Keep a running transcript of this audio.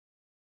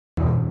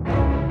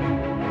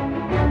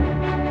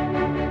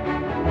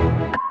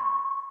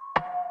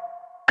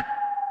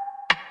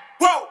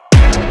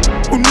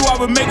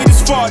never make it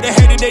this far. They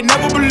hate it, they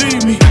never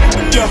believe me.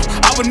 Yeah,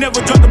 I would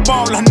never drop the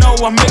ball. I know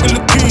I make it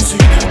look easy.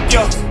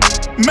 Yeah,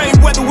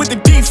 Mayweather with the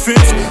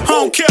defense. I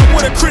don't care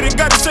what a critic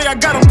got to say. I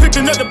got them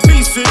picking up the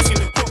pieces.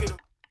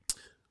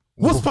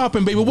 What's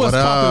popping, baby? What's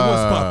popping?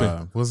 What's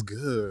popping? What's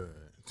good?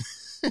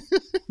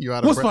 You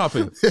out of What's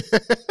popping?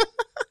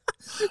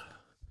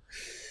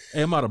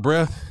 Hey, I'm out of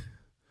breath.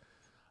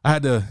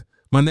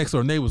 My next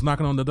door neighbor was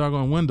knocking on the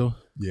doggone window.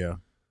 Yeah.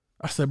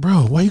 I said,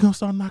 bro, why you gonna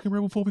start knocking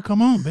right before we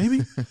come on,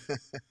 baby?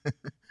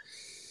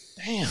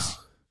 Damn.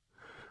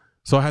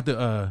 So I had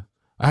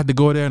to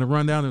go there and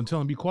run down and tell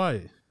him be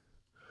quiet.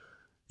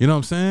 You know what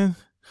I'm saying?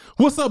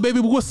 What's up, baby?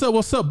 What's up?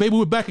 What's up, baby?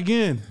 We're back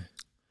again.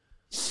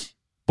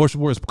 Boys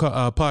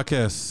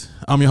podcast.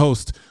 I'm your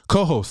host,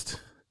 co-host,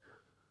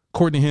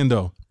 Courtney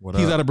Hendo.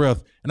 He's out of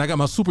breath. And I got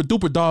my super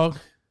duper dog,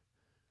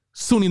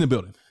 Suni, in the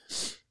building.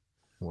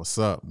 What's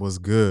up? What's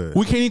good?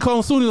 We can't even call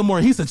him Suni no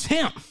more. He's a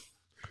champ.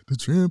 The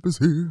champ is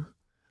here.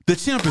 The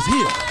champ is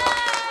here.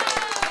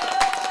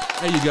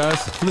 Hey, you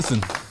guys,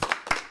 listen.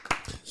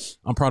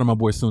 I'm proud of my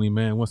boy Suni,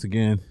 man. Once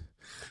again,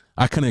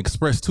 I couldn't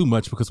express too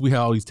much because we had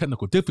all these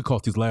technical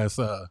difficulties last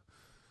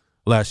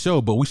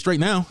show, but we straight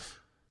now.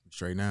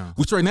 Straight now.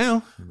 We straight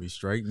now. We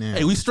straight now.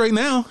 Hey, we straight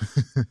now.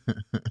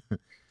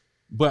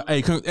 But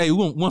hey,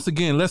 once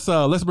again,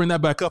 let's bring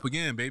that back up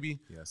again, baby.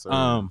 Yes, sir.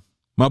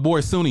 My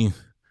boy Suni,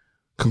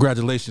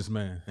 congratulations,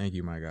 man. Thank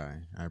you, my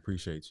guy. I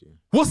appreciate you.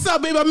 What's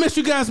up, baby? I missed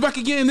you guys back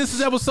again. This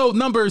is episode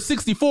number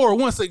 64.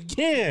 Once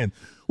again,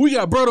 we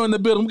got Berto in the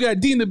building. We got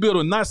D in the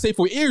building. Not Safe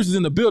for Ears is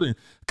in the building.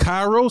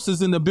 Kairos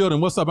is in the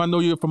building. What's up? I know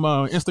you're from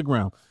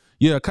Instagram.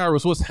 Yeah,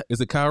 Kairos. Is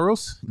it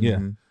Kairos? Yeah.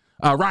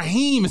 Mm-hmm.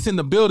 Raheem is in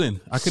the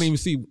building. I couldn't even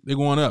see they're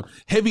going up.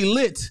 Heavy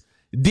Lit,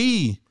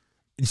 D,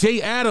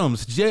 Jay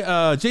Adams,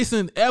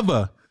 Jason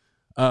Eva.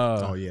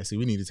 Oh yeah, see,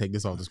 we need to take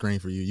this off the screen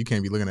for you. You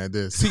can't be looking at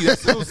this. See,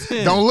 that's what I'm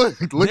saying. Don't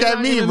look at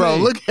me, MMA. Bro.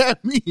 Look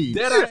at me.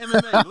 Dead-eye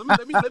MMA.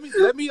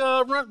 Let me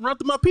run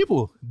through my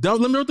people. Let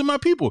me run through my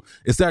people.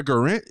 Is that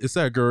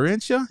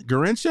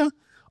Garentia?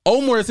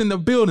 Omar is in the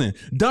building.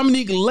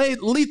 Dominique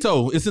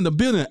Lito is in the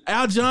building.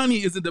 Al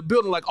Johnny is in the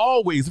building like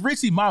always.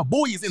 Richie, my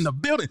boy, is in the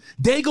building.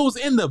 Dago's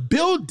in the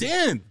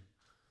building.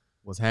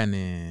 What's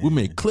happening? We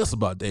made clips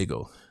about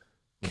Dago.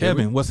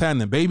 Kevin, what's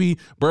happening, baby?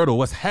 Berto,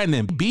 what's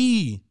happening?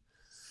 B.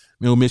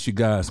 Man, we miss you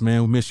guys,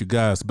 man. We miss you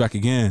guys. Back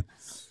again.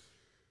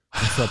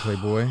 What's up,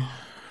 Playboy?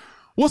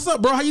 What's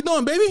up, bro? How you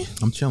doing, baby?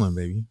 I'm chilling,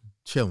 baby.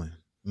 Chilling.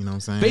 You know what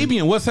I'm saying?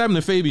 Fabian, what's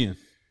happening, Fabian?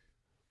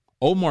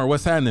 Omar,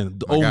 what's happening?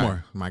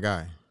 Omar. My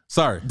guy.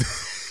 Sorry.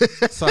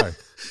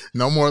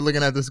 No more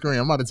looking at the screen.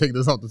 I'm about to take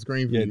this off the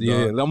screen for you.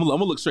 Yeah. I'm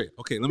gonna look straight.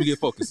 Okay, let me get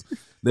focused.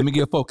 Let me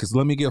get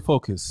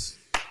focused.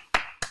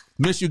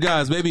 Miss you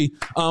guys, baby.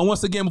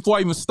 Once again, before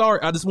I even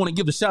start, I just want to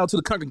give a shout out to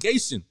the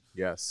congregation.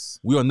 Yes.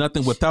 We are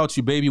nothing without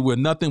you, baby. We're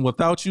nothing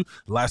without you.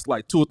 Last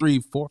like 2 or 3,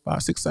 4,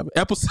 5, 6, 7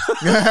 episodes.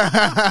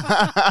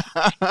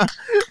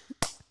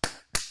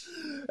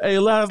 Hey,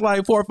 last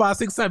like 4, 5,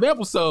 6, 7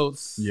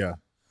 episodes. Yeah.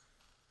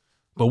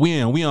 But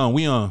we on.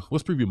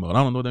 What's preview mode?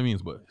 I don't know what that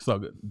means, but it's all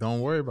good.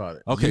 Don't worry about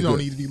it. Okay, you don't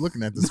need to be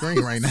looking at the screen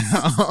right now.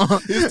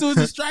 It's too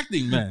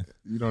distracting, man.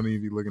 You don't need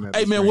to be looking at.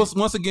 Hey, the man. screen.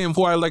 Once again,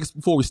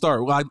 before we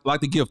start, I'd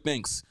like to give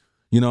thanks.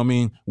 You know what I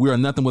mean? We are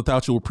nothing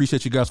without you. We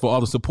appreciate you guys for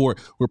all the support.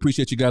 We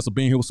appreciate you guys for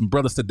being here with some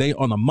brothers today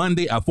on a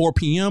Monday at 4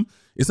 p.m.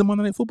 Is it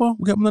Monday Night Football?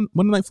 We got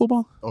Monday Night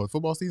Football? Oh,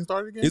 football season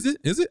started again? Is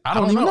it? I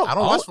don't even know. I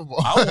don't watch football.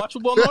 I don't watch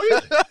football no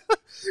either.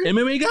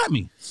 MMA got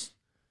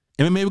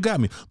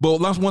me.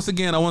 But once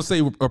again, I want to say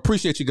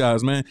appreciate you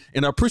guys, man.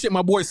 And I appreciate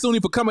my boy Suni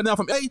for coming down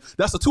from,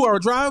 that's a 2-hour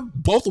drive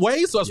both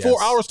ways. So that's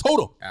 4 hours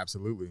total.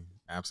 Absolutely.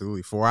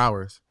 4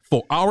 hours.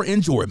 For our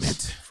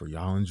enjoyment. For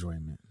y'all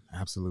enjoyment.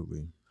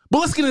 Absolutely. But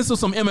let's get into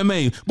some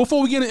MMA.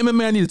 Before we get into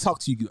MMA, I need to talk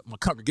to you, my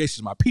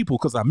congregation, my people,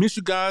 because I miss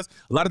you guys.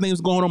 A lot of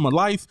things going on in my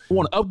life. I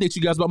want to update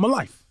you guys about my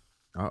life.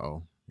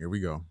 Uh-oh. Here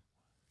we go.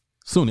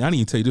 Suni, I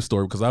need to tell you this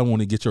story because I want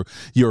to get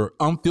your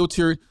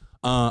unfiltered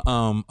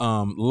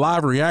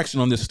live reaction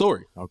on this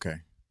story. Okay.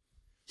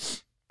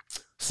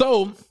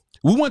 So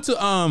we went to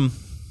LA,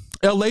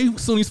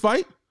 Suni's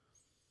fight.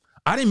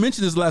 I didn't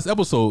mention this last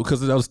episode because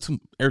there was too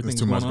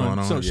much going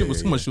on. Too much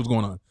shit was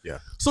going on. Yeah.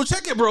 So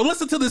check it, bro.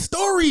 Listen to this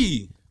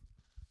story.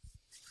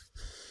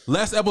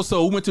 Last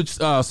episode, we went to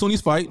Suni's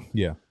fight.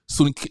 Yeah.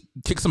 Suni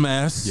kicked some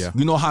ass. Yeah.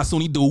 You know how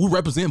Suni do. We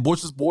represent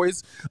Boisterous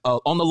Boys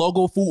on the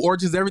logo, food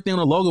origins, everything on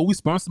the logo. We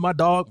sponsored my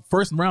dog.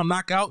 First round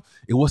knockout.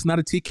 It was not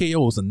a TKO. It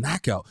was a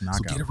knockout. So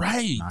get it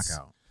right.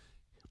 Knockout.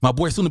 My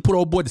boy Suni put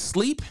old boy to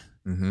sleep.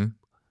 Mm-hmm.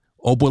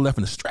 Old boy left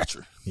in the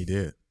stretcher. He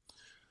did.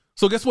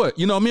 So guess what?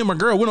 You know, me and my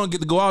girl, we don't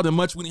get to go out that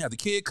much. We didn't have the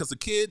kid because the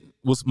kid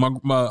was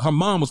her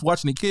mom was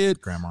watching the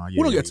kid. Grandma. Yeah,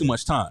 we don't get too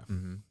much time.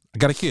 Mm-hmm. I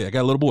got a kid. I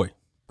got a little boy.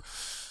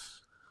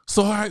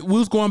 So all right, we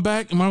was going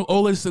back, and my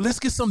old lady said, "Let's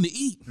get something to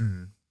eat."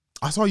 Mm-hmm.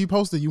 I saw you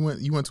posted. You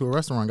went to a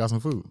restaurant, got some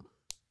food.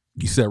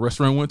 You said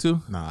restaurant we went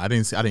to? Nah, I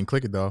didn't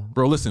click it though.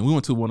 Bro, listen, we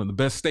went to one of the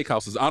best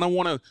steakhouses. I don't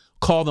want to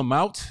call them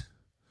out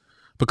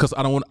because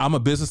I'm a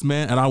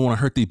businessman and I don't want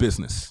to hurt their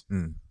business.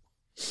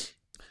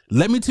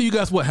 Let me tell you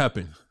guys what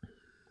happened.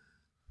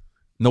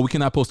 No, we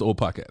cannot post the old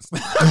podcast.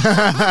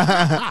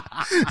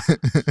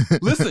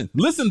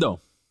 Listen though.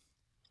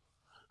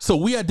 So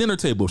we at dinner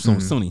table, so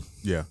Sunni.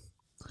 Yeah.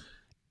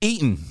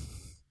 Eating.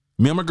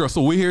 Me and my girl.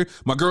 So we're here.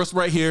 My girl's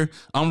right here.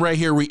 I'm right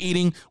here. We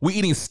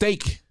eating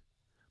steak.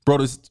 Bro,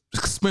 this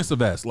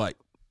expensive ass. Like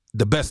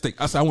the best steak.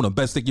 I said, I want the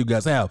best steak you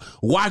guys have.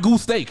 Wagyu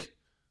steak.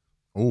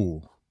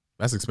 Ooh,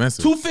 that's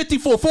expensive.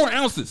 $250 for 4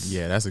 ounces.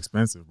 Yeah, that's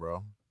expensive,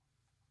 bro.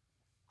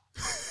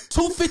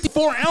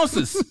 254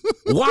 ounces.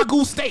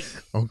 Wagyu steak.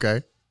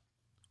 Okay.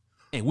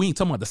 And we ain't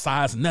talking about the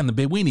sides and nothing,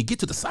 babe. We ain't even get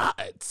to the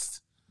sides.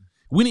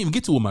 We didn't even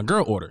get to what my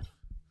girl ordered.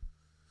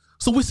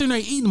 So we're sitting there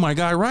eating, my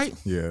guy, right?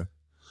 Yeah.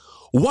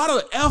 Why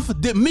the F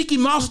did Mickey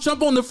Mouse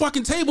jump on the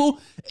fucking table,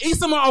 eat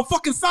some of our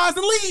fucking sides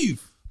and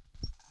leave?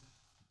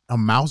 A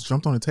mouse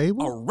jumped on the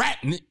table? A rat.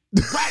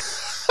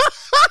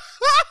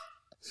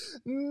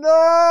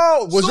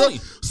 No.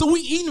 So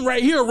we eating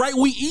right here, right?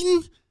 We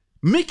eating.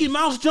 Mickey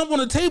Mouse jumped on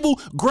the table,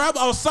 grabbed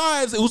our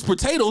sides. It was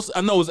potatoes.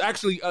 I know it was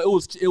actually it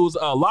was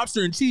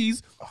lobster and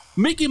cheese.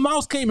 Mickey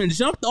Mouse came and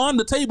jumped on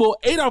the table,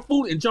 ate our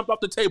food, and jumped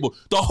off the table.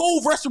 The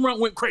whole restaurant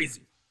went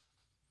crazy.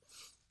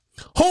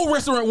 Whole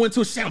restaurant went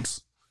to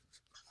shambles.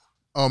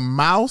 A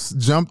mouse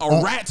jumped on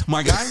a rat,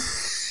 my guy.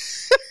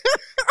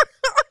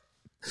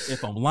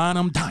 If I'm lying,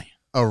 I'm dying.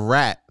 A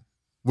rat.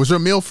 Was your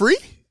meal free?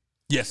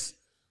 Yes.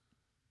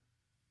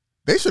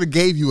 They should have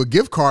gave you a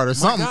gift card or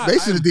something. God, they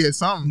should have did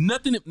something.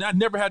 Nothing. I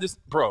never had this,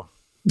 bro.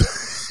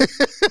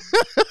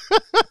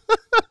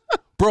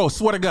 Bro,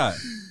 swear to God.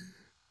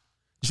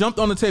 Jumped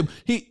on the table.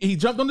 He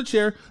jumped on the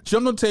chair,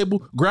 jumped on the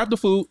table, grabbed the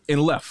food,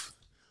 and left.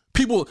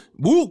 People,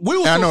 we were I so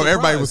know surprised.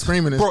 everybody was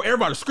screaming. Bro,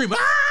 everybody was screaming.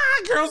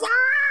 Ah, girls,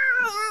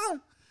 ah.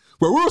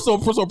 Bro, we were so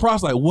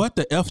surprised. Like, what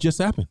the F just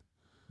happened?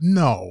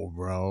 No,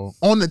 bro.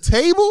 On the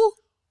table?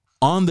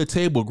 On the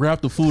table,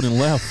 grabbed the food and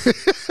left.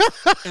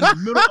 In the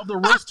middle of the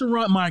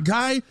restaurant, my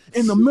guy.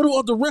 In the middle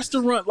of the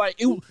restaurant,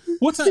 like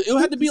what time? It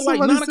had to be like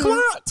 9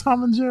 o'clock.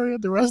 Tom and Jerry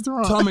at the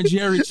restaurant. Tom and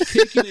Jerry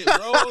kicking it,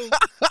 bro.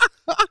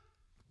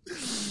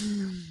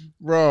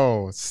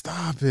 Bro,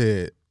 stop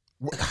it.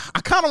 I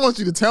kind of want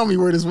you to tell me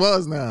where this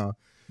was now.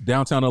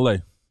 Downtown LA.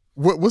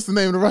 What's the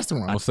name of the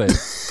restaurant? I'm gonna say it.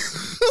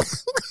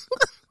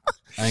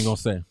 I ain't gonna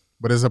say.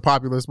 But it's a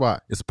popular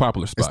spot. It's a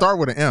popular spot. It start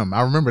with an M.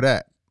 I remember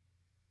that.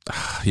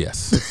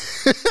 Yes.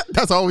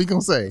 That's all we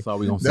gonna say. That's all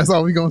we gonna say. That's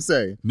all we gonna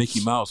say.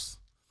 Mickey Mouse.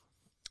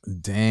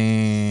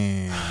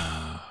 Damn.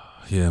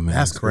 Yeah, man.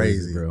 That's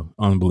crazy, bro.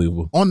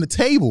 Unbelievable. On the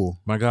table.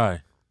 My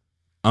guy.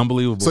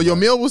 Unbelievable. So your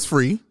meal was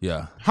free.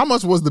 Yeah. How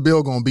much was the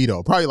bill gonna be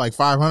though? Probably like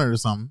 500 or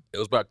something. It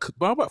was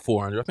about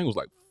 400. I think it was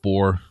like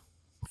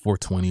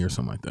 420 or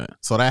something like that.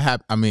 So that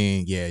happened. I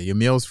mean, yeah, your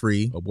meal's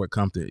free. Oh boy,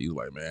 Compton. You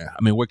like, man.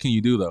 I mean, what can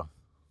you do though?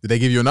 Did they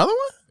give you another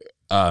one?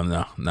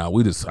 No.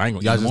 We just I ain't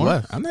gonna Y'all eat no just more.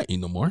 left. I'm not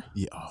eating no more.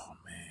 Yeah. Oh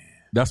man.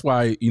 That's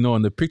why,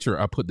 in the picture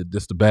I put the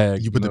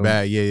bag. You put the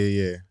bag.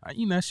 Yeah. I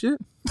eating that shit.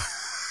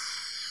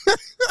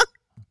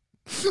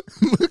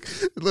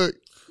 Look.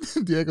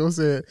 Diego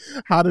said,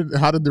 "How did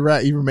the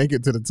rat even make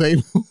it to the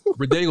table?"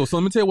 But Diego, so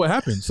let me tell you what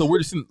happened. So we're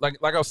just like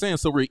I was saying.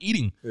 So we're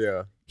eating.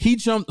 Yeah. He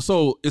jumped.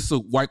 So it's a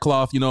white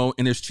cloth, and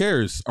there's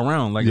chairs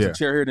around. Like there's a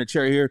chair here and a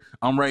chair here.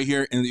 I'm right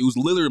here, and it was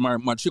literally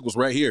my chick was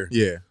right here.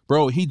 Yeah,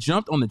 bro. He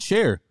jumped on the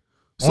chair.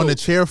 On the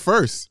chair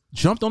first.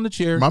 Jumped on the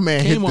chair. My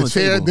man hit the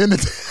chair, table. then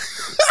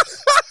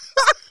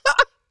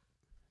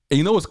And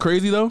you know what's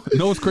crazy though? You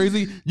know what's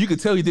crazy? You could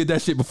tell he did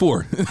that shit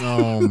before.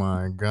 Oh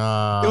my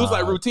god! It was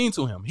like routine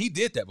to him. He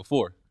did that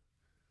before.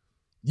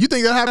 You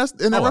think that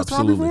happened in that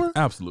restaurant before?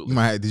 Absolutely. You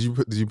might. Did you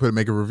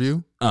make a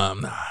review?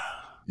 Nah.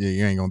 Yeah,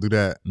 you ain't gonna do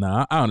that.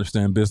 Nah, I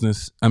understand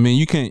business. I mean,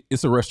 you can't.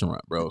 It's a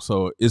restaurant, bro.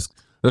 So there's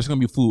gonna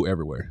be food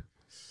everywhere.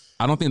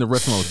 I don't think the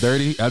restaurant was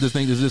dirty. I just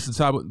think it's just the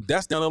top.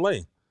 That's down LA.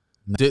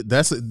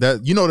 That's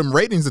them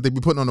ratings that they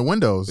be putting on the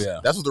windows. Yeah,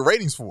 that's what the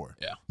ratings for.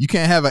 Yeah, you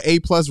can't have an A+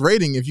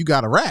 rating if you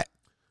got a rat.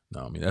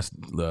 No, I mean that's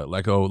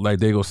like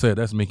Dago said.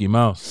 That's Mickey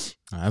Mouse.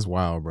 That's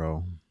wild,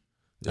 bro.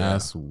 Yeah.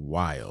 That's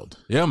wild.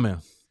 Yeah, man.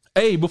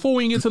 Hey, before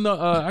we get to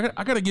the,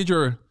 I gotta get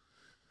a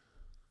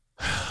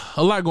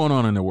lot going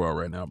on in the world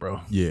right now,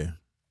 bro. Yeah.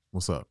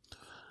 What's up?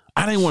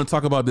 I didn't want to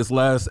talk about this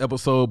last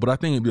episode, but I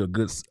think it'd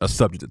be a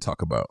subject to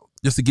talk about,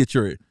 just to get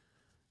your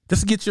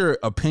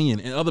opinion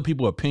and other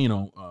people's opinion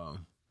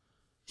on,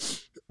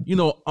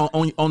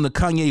 on the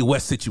Kanye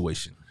West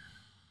situation.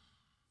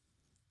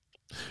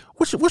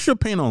 What's your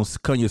opinion on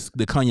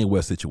the Kanye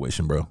West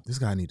situation, bro? This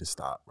guy need to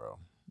stop, bro.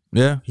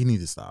 Yeah, he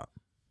needs to stop.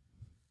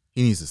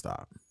 He needs to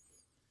stop.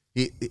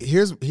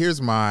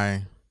 Here's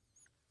my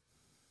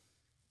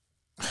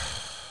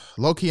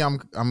low key.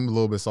 I'm a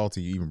little bit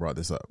salty you even brought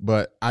this up,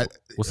 but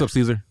what's up,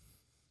 Caesar?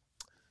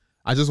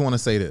 I just want to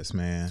say this,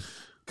 man.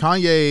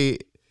 Kanye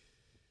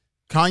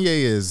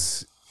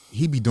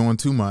he be doing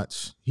too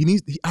much.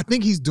 I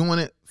think he's doing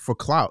it for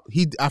clout.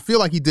 I feel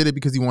like he did it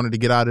because he wanted to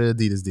get out of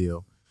the Adidas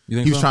deal.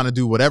 He was trying to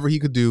do whatever he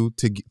could do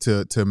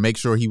to make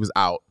sure he was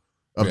out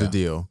of the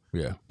deal.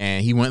 Yeah,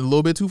 and he went a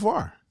little bit too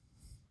far.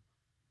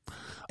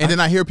 And then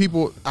I hear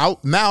people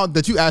out now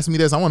that you asked me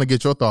this. I want to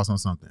get your thoughts on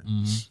something.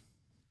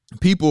 Mm-hmm.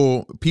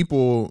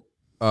 People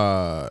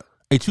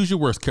Hey, choose your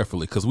words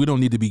carefully, because we don't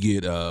need to be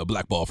get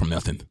blackballed from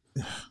nothing.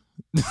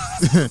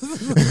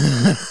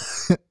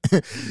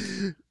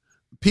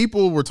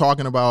 People were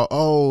talking about,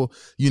 oh,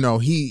 you know,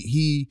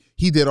 he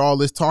did all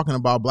this talking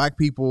about black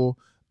people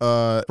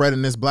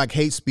spreading this black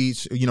hate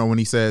speech, you know, when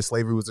he said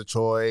slavery was a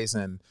choice.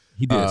 And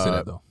he did say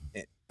that though.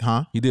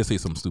 Huh? He did say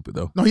something stupid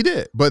though. No, he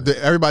did. But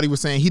everybody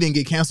was saying he didn't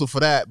get canceled for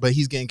that, but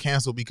he's getting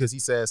canceled because he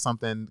said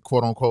something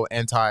quote unquote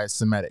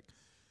anti-Semitic,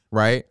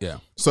 right? Yeah.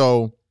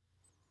 So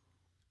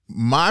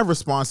my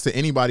response to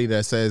anybody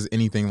that says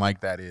anything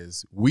like that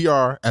is, we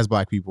are, as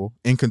black people,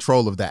 in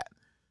control of that.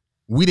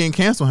 We didn't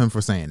cancel him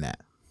for saying that.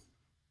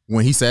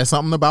 When he said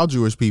something about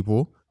Jewish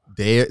people,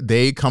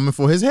 they coming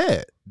for his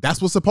head.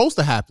 That's what's supposed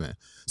to happen.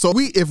 So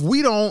if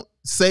we don't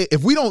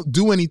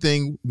do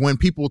anything when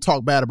people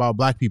talk bad about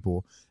black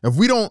people, if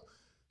we don't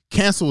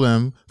cancel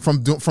them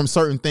from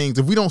certain things,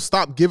 if we don't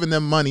stop giving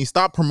them money,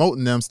 stop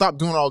promoting them, stop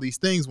doing all these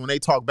things when they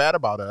talk bad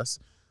about us,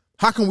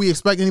 how can we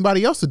expect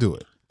anybody else to do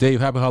it?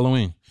 Dave, happy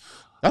Halloween.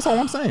 That's all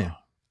I'm saying.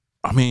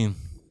 I mean,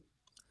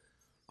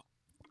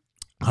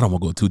 I don't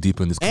want to go too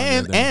deep in this.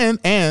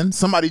 And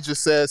somebody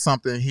just said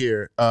something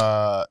here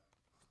about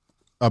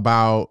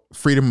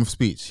freedom of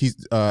speech.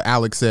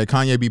 Alex said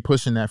Kanye be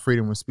pushing that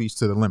freedom of speech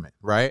to the limit,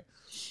 right?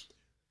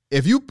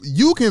 If you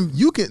can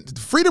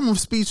freedom of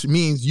speech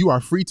means you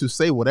are free to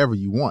say whatever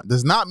you want.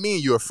 Does not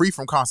mean you are free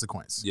from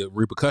consequence. Yeah,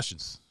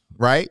 repercussions.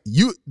 Right?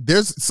 You're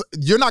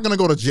not gonna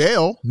go to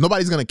jail.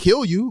 Nobody's gonna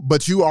kill you,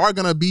 but you are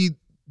gonna be,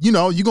 you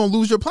know, you're gonna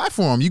lose your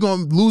platform. You're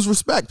gonna lose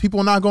respect. People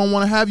are not gonna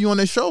want to have you on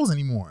their shows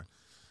anymore.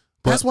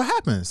 That's what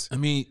happens. I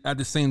mean, at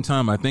the same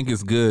time, I think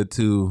it's good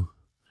to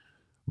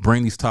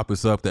bring these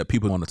topics up that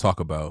people want to talk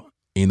about,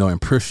 you know, and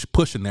push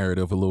a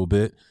narrative a little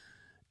bit.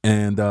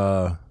 And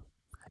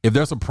if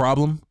there's a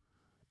problem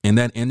in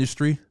that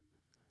industry,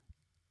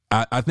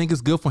 I think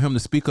it's good for him to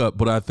speak up,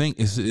 but I think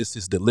it's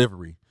his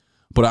delivery.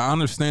 But I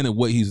understand that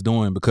what he's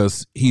doing,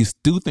 because he's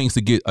do things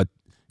to get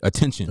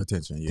attention,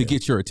 yeah. to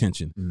get your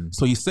attention.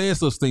 So he says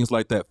those things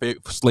like that,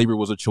 slavery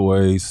was a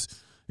choice,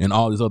 and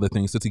all these other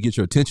things to get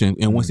your attention.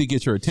 And once he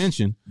gets your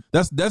attention,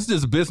 that's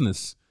just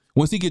business.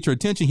 Once he gets your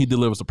attention, he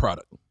delivers a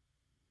product.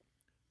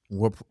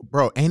 Well,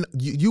 bro,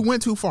 you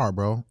went too far,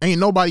 bro. Ain't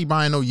nobody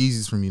buying no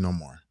Yeezys from you no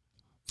more.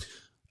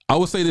 I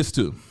would say this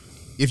too.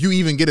 If you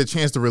even get a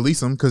chance to release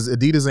them, because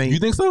Adidas ain't. You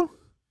think so?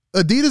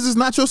 Adidas is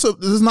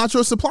not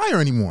your supplier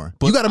anymore.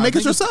 But you got to make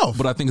it yourself.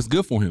 But I think it's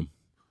good for him,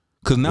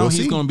 because now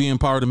he's going to be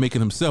empowered to make it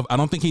himself. I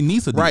don't think he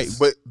needs Adidas. Right,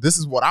 but this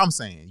is what I'm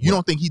saying. You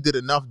don't think he did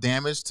enough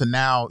damage to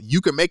now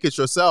you can make it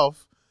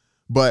yourself,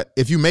 but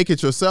if you make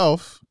it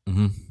yourself,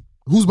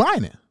 who's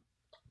buying it?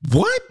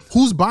 What?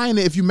 Who's buying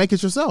it if you make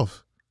it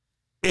yourself?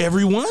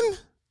 Everyone?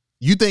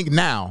 You think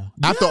now,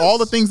 after all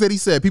the things that he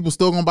said, people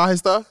still going to buy his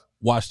stuff?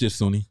 Watch this,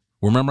 Sunni.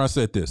 Remember I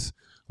said this.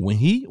 When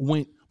he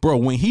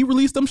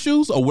released them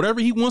shoes or whatever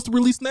he wants to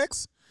release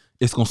next,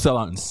 it's going to sell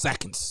out in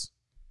seconds.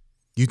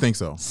 You think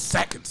so?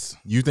 Seconds.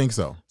 You think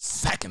so?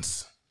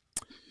 Seconds.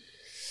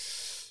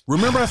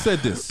 Remember I said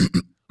this.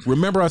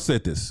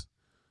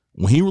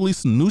 When he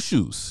released some new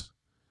shoes,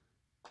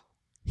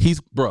 he's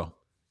going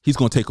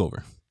to take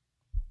over.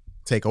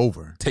 Take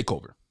over.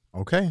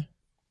 Okay.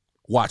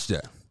 Watch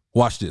that.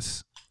 Watch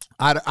this.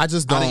 I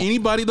just don't. Out of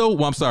anybody though,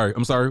 well, I'm sorry.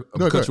 I'm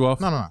cut you off.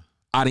 No.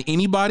 Out of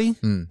anybody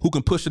who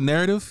can push a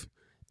narrative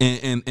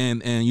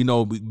and you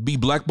know, be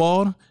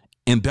blackballed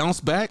and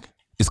bounce back,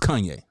 is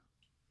Kanye.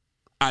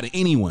 Out of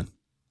anyone.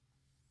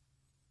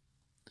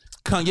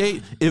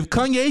 If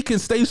Kanye can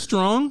stay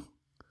strong,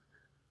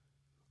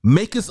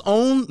 make his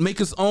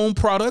own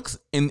products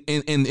and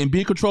be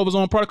in control of his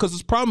own product, because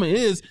his problem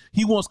is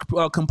he wants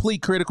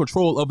complete creative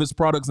control of his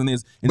products and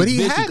his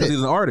vision, because he's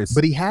an artist.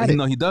 But he had it.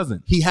 No, he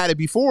doesn't. He had it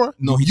before.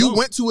 No, you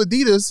went to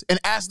Adidas and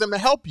asked them to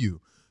help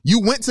you. You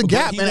went to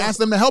Gap and asked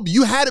them to help you.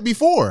 You had it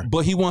before.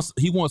 But he wants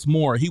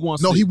more. He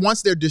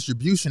wants their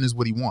distribution is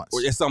what he wants.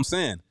 That's what I'm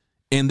saying.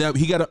 And that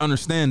he got to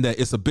understand that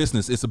it's a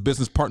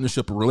business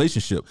partnership, a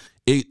relationship.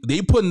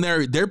 They're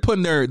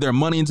putting their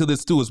money into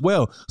this too as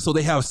well, so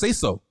they have a say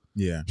so.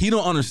 Yeah, he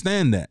don't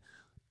understand that.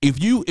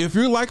 If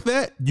you're like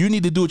that, you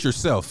need to do it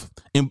yourself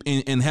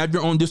and have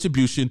your own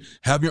distribution,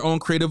 have your own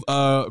creative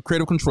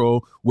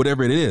control,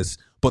 whatever it is.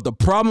 But the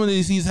problem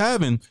is he's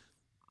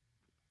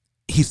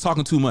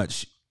talking too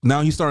much.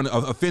 Now he's starting to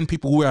offend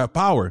people who have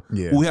power,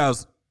 who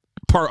has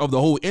part of the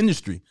whole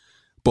industry.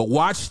 But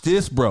watch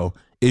this, bro.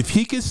 If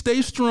he can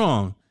stay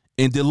strong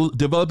and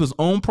develop his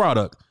own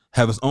product,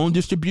 have his own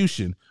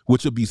distribution,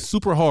 which will be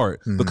super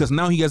hard, because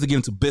now he has to get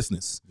into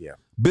business. Yeah,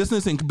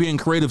 business and being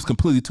creative is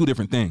completely two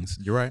different things.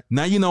 You're right.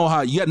 Now you know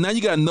how. Now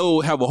you got to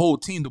have a whole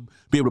team to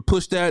be able to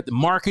push that, the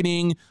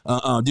marketing,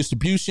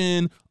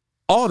 distribution,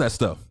 all that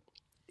stuff.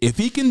 If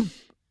he can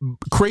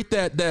create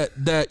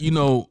that you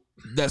know,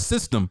 that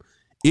system,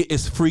 it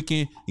is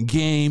freaking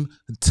game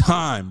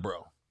time,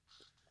 bro.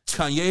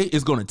 Kanye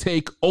is going to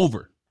take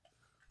over.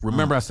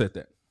 Remember I said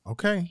that.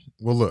 Okay.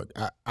 Well, look,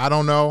 I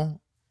don't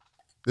know.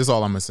 This is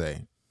all I'm going to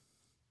say.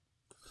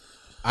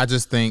 I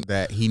just think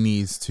that he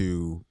needs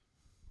to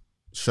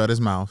shut his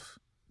mouth,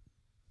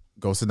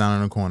 go sit down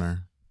in a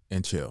corner,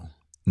 and chill.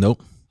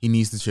 Nope. He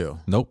needs to chill.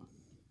 Nope.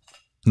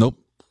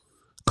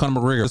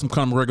 Conor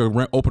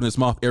McGregor open his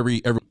mouth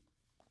every.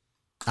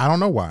 I don't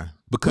know why.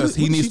 Because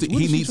he needs.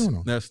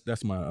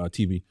 That's my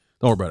TV.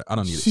 Don't worry about it. I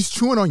don't need it. She's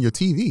chewing on your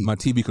TV. My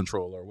TV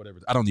controller or whatever.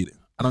 I don't need it.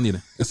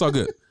 It's all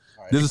good.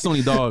 This is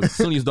Sonny's dog.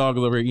 Sonny's dog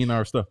is over here eating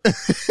our stuff.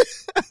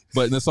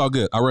 But that's all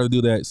good. I'd rather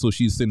do that so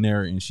she's sitting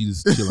there and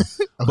she's chilling.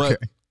 Okay.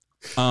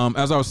 But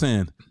as I was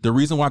saying, the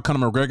reason why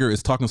Conor McGregor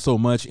is talking so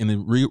much and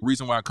the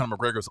reason why Conor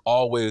McGregor is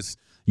always,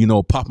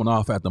 popping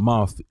off at the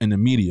mouth in the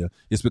media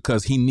is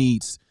because he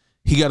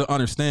got to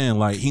understand,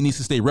 like, he needs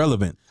to stay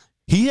relevant.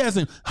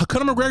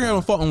 Conor McGregor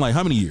hasn't fought in like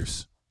how many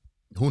years?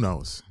 Who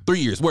knows? 3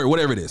 years,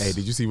 whatever it is. Hey,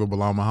 did you see what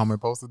Bilal Muhammad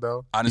posted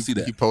though? I didn't see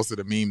that. He posted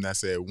a meme that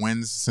said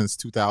wins since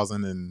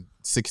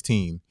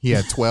 2016. He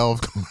had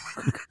 12.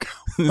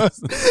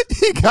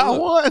 He got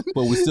one.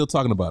 But we're still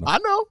talking about him.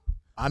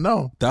 I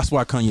know. That's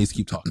why Kanye's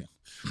keep talking.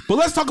 But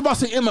let's talk about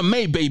some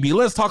MMA, baby.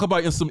 Let's talk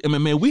about some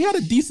MMA. We had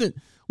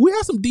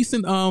some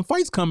decent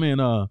fights come in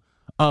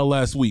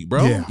last week,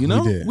 bro. Yeah, we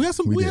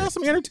had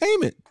some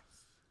entertainment.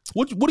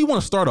 What do you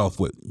want to start off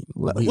with?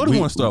 What do you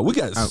want to start? We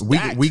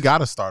got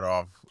to start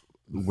off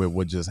with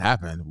what just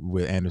happened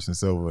with Anderson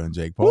Silva and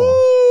Jake Paul.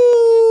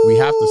 Woo! We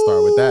have to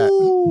start with that.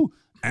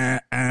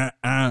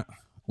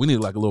 We need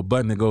like a little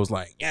button that goes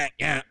like, yeah.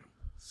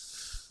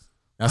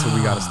 That's what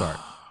we got to start.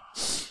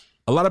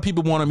 A lot of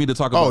people wanted me to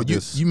talk about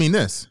this. You mean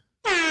this?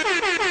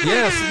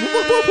 Yes.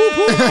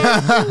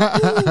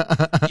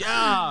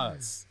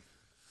 Yes.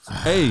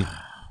 Hey,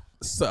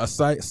 is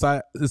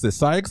it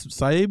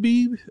Saib?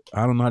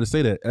 I don't know how to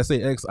say that.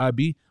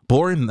 SAXIB.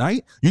 Boring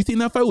night? You think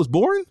that fight was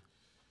boring?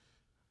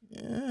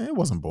 Yeah, it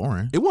wasn't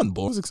boring. It wasn't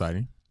boring. It was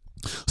exciting.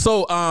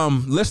 So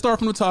let's start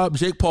from the top.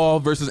 Jake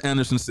Paul versus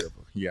Anderson Silva.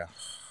 Yeah.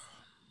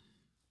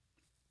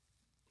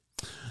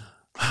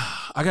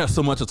 I got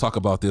so much to talk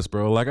about this,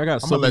 bro. Like, I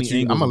got so many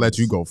angles. I'm gonna let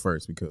you go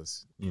first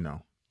because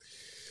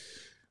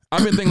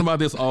I've been thinking about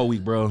this all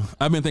week, bro.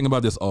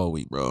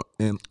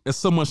 And it's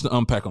so much to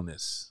unpack on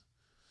this.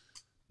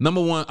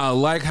 Number one, I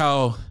like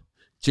how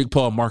Jake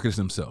Paul markets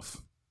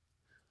himself.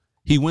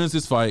 He wins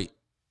this fight,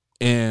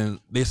 and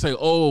they say,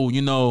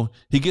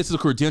 he gets the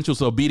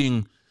credentials of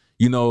beating,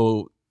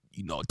 10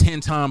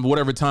 times,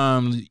 whatever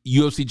time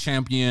UFC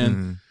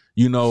champion.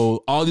 Mm-hmm.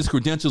 All these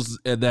credentials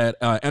that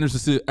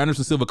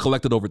Anderson Silva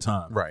collected over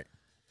time. Right.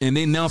 And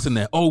they announcing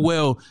that,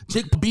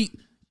 Jake beat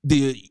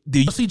the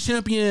UFC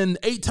champion,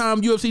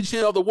 8-time UFC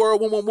champion of the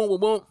world,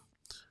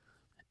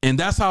 and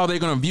that's how they're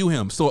gonna view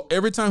him. So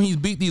every time he's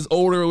beat these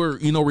older,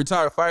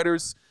 retired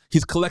fighters,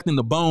 he's collecting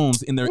the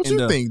bones in their. What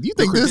you think? You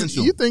think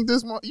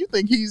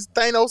he's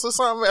Thanos or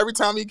something? Every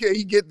time he get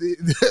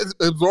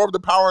absorb the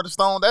power of the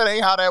stone, that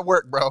ain't how that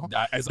work, bro.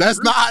 That's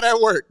not how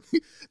that work.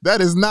 That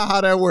is not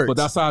how that works.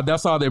 But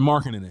that's how they're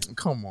marketing it.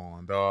 Come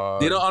on,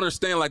 dog. They don't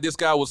understand. Like, this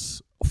guy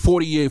was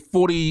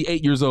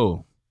 48 years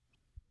old.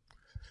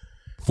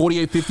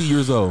 48, 50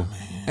 years old.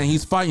 Man. And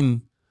he's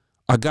fighting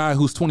a guy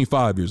who's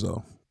 25 years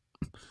old.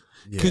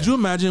 Yeah. Could you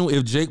imagine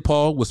if Jake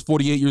Paul was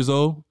 48 years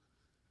old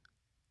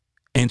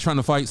and trying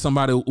to fight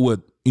somebody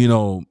with,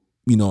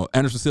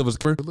 Anderson Silva's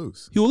career?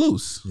 He will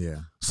lose. Yeah.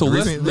 So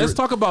let's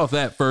talk about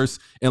that first,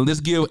 and let's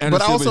give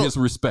Anderson Silva his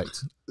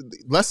respect.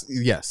 Let's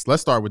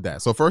start with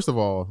that. So first of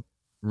all,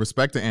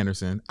 respect to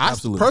Anderson.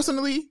 Absolutely.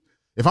 Personally,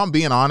 if I'm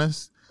being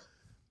honest,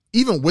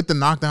 even with the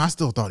knockdown, I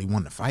still thought he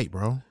won the fight,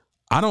 bro.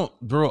 I don't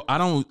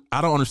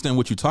understand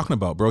what you're talking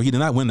about, bro. He did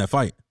not win that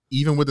fight.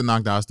 Even with the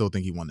knockdown, I still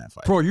think he won that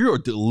fight. Bro, you're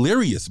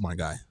delirious, my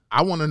guy.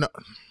 I want to know.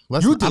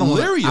 You're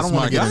delirious, I don't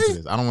want my to get guy. into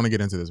this. I don't want to get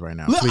into this right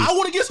now. Look, I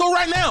want to get to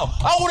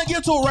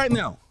it right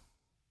now.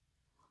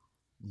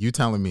 You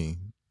telling me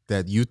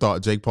that you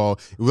thought Jake Paul,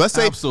 let's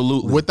say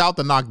absolutely, without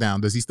the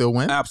knockdown, does he still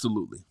win?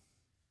 Absolutely.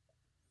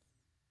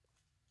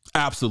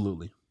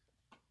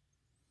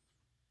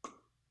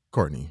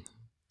 Courtney,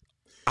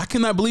 I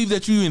cannot believe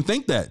that you even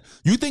think that.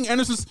 You think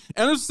Anderson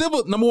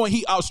Silva, number one,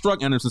 he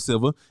outstruck Anderson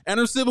Silva.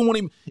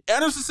 Anderson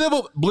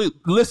Silva,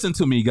 listen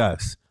to me,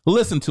 guys.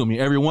 Listen to me,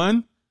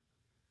 everyone.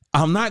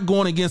 I'm not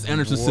going against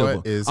Anderson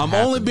Silva. I'm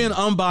only being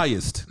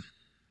unbiased.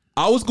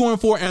 I was going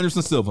for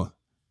Anderson Silva.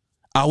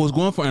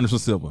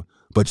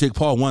 But Jake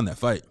Paul won that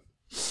fight.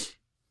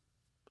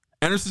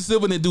 Anderson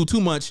Silva didn't do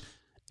too much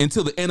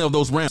until the end of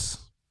those rounds.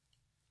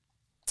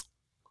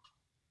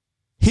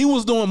 He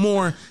was doing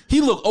more.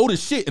 He looked old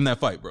as shit in that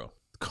fight, bro.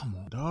 Come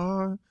on,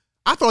 dog.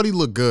 I thought he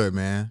looked good,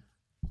 man.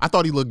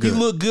 He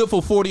looked good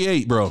for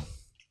 48, bro.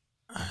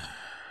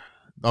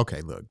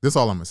 Okay, look. This is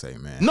all I'm going to say,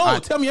 man. No,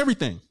 tell me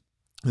everything.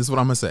 This is what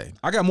I'm going to say.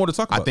 I got more to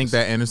talk about. I think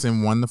that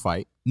Anderson won the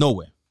fight. No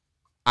way.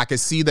 I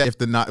could see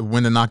that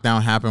when the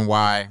knockdown happened,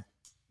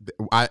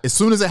 as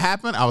soon as it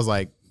happened, I was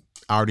like,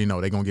 I already know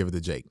they're going to give it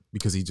to Jake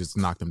because he just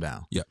knocked him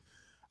down. Yeah.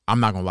 I'm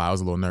not going to lie. I was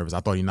a little nervous. I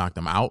thought he knocked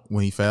him out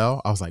when he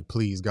fell. I was like,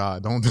 please,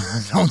 God, don't do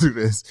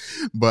this.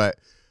 But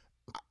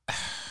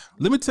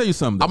let me tell you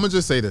something, though. I'm going to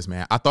just say this,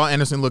 man. I thought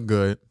Anderson looked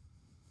good.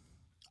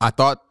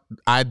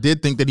 I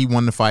did think that he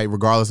won the fight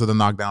regardless of the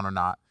knockdown or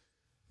not.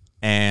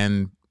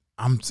 And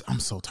I'm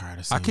so tired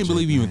of seeing I can't Jake,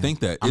 believe you even man. think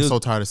that. I'm so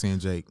tired of seeing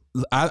Jake.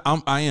 I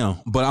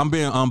am, but I'm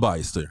being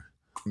unbiased there.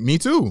 Me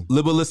too.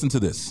 But listen to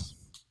this.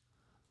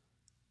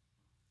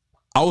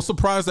 I was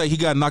surprised that he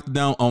got knocked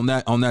down on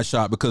that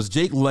shot because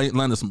Jake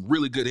landed some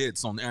really good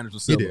hits on Anderson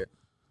Silva.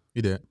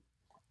 He did.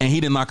 And he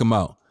didn't knock him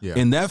out. Yeah.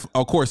 And that,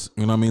 of course,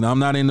 you know what I mean?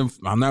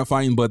 I'm not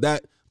fighting, but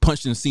that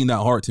punch didn't seem that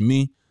hard to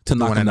me to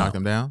knock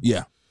him down.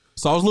 Yeah.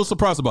 So I was a little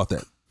surprised about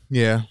that.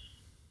 Yeah.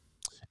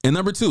 And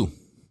number two,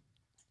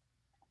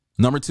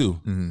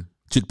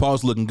 Jake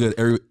Paul's looking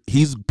good.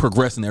 He's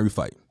progressing every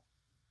fight.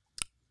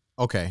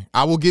 Okay.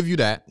 I will give you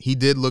that. He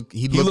looked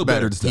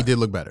better. He did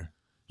look better.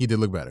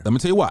 Let me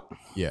tell you what.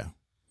 Yeah.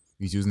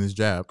 He's using his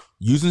jab.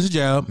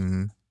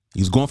 Mm-hmm.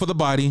 He's going for the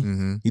body.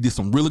 Mm-hmm. He did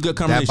some really good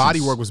combinations. That body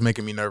work was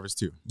making me nervous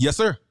too. Yes,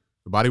 sir.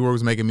 The body work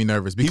was making me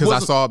nervous because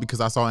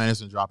I saw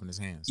Anderson dropping his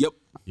hands. Yep.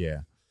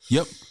 Yeah.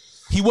 Yep.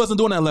 He wasn't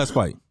doing that last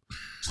fight.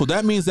 So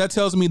that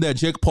tells me that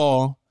Jake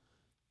Paul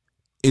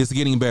is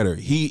getting better.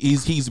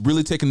 He's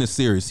really taking this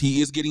serious.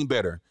 He is getting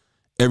better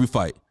every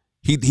fight.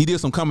 He did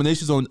some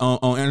combinations on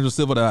Anderson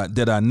Silva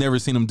that I never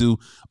seen him do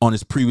on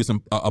his previous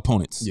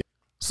opponents. Yeah.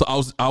 So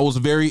I was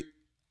very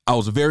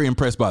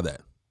impressed by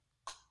that.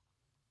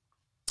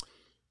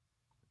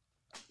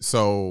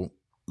 So,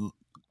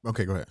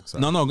 okay, go ahead.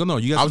 Sorry. No.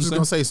 You guys. I was just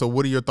gonna say. So,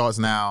 what are your thoughts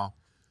now?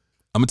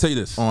 I'm gonna tell you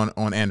this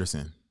on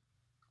Anderson.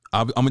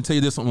 I'm gonna tell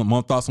you this on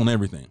my thoughts on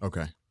everything.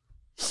 Okay.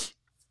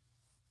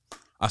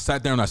 I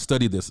sat there and I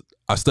studied this.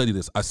 I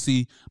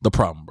see the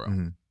problem, bro.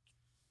 Mm-hmm.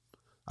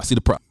 I see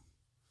the problem.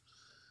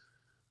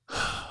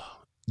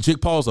 Jake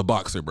Paul's a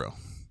boxer, bro.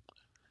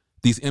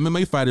 These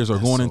MMA fighters are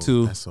going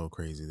into. That's so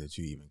crazy that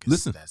you even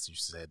listen. You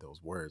said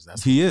those words.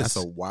 He is. That's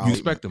a wild. You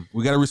respect him.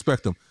 We gotta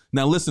respect him.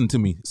 Now listen to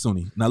me,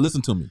 Sunni. Now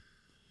listen to me.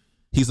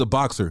 He's a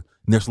boxer.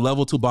 And there's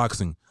level to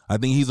boxing. I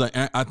think he's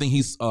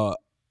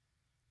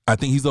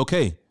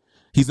okay.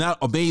 He's not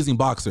an amazing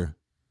boxer.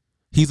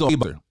 He's okay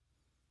boxer.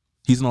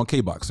 He's an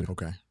okay boxer.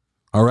 Okay.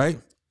 All right.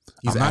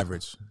 He's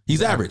average.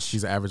 He's average.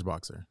 He's an average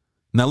boxer.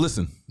 Now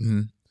listen.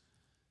 Mm-hmm.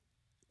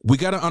 We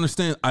got to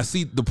understand. I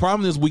see the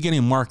problem is we're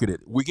getting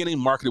marketed. We're getting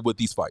marketed with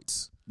these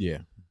fights. Yeah.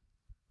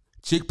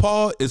 Jake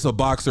Paul is a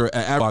boxer,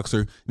 an average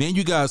boxer. Then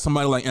you got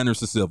somebody like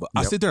Anderson Silva.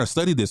 Yep. I sit there and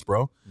study this,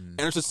 bro.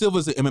 Anderson Silva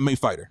is an MMA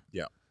fighter.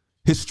 Yeah.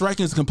 His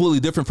striking is completely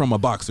different from a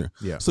boxer.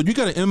 Yeah. So you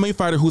got an MMA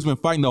fighter who's been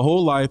fighting the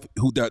whole life,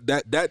 who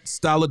that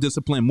style of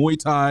discipline, Muay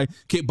Thai,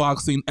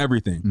 kickboxing,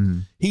 everything. Mm-hmm.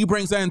 He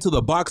brings that into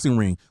the boxing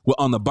ring. Well,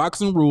 on the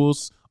boxing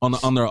rules, on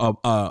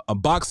a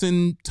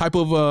boxing type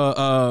of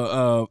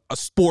a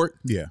sport.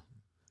 Yeah.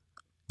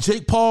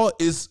 Jake Paul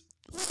is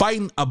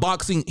fighting a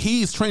boxing.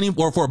 He's training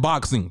for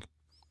boxing.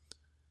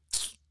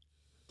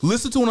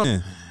 Listen to what I'm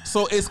saying.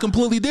 So it's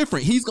completely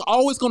different. He's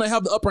always going to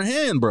have the upper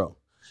hand, bro.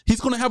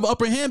 He's going to have an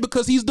upper hand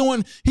because he's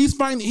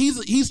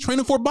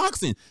training for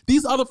boxing.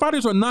 These other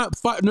fighters are not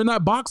they're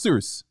not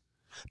boxers.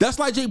 That's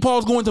like Jake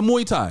Paul's going to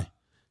Muay Thai.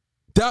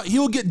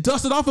 He'll get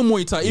dusted off in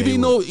Muay Thai.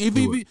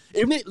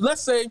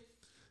 Let's say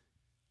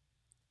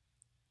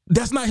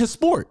that's not his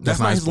sport. That's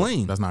not his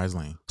lane. That's not his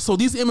lane. So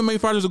these MMA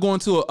fighters are going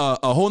to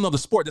a whole nother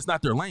sport that's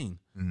not their lane.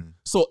 Mm-hmm.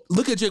 So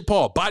look at Jake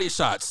Paul, body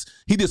shots.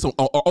 He did some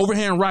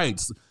overhand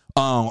rights,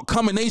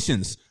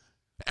 combinations.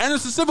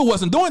 Anderson Silva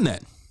wasn't doing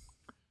that.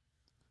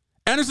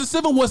 Anderson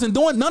Silva wasn't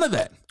doing none of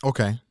that.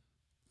 Okay.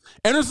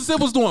 Anderson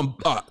Silva was doing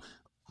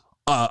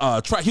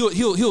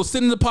he'll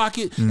sit in the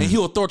pocket and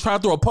he'll try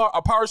to throw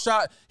a power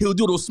shot. He'll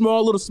do those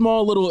small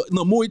little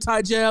Muay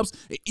Thai jabs.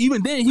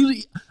 Even then,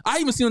 I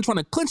even seen him trying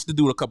to clinch the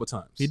dude a couple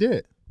times. He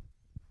did,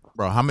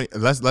 bro. How many?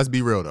 Let's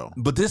be real though.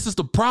 But this is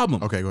the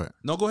problem. Okay, go ahead.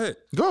 No, go ahead.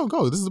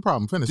 Go. This is the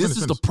problem. Finish. This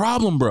is the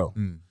problem, bro.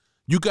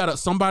 You got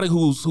somebody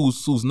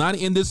who's not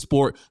in this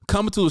sport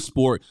coming to a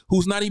sport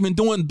who's not even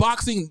doing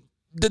boxing.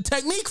 The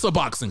techniques of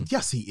boxing.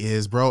 Yes, he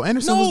is, bro.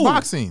 Anderson was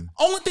boxing.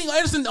 Only thing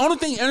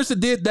Anderson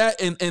did that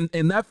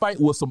in that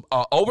fight was some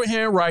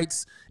overhand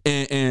rights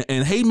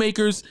and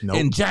haymakers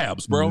and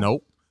jabs, bro.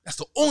 Nope. That's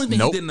the only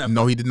thing he did in that fight.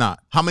 No, he did not.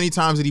 How many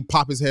times did he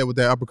pop his head with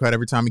that uppercut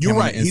every time he came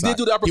on the inside? He did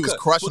do the uppercut. He was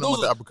crushing him with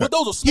the uppercut. But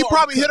those are small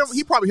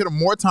He probably hit him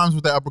more times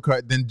with that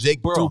uppercut than Jake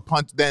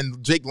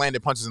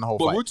landed punches in the whole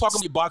fight. But we're talking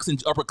about boxing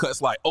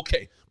uppercuts like,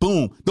 okay,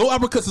 boom. Those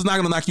uppercuts is not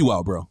going to knock you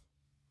out, bro.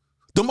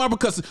 Them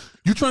uppercuts,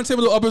 you trying to tell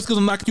me the uppercuts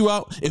will knock you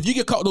out? If you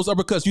get caught with those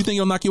uppercuts, you think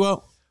it'll knock you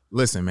out?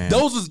 Listen, man.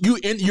 Those is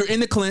you're in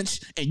the clinch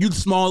and you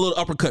small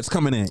little uppercuts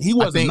coming in. He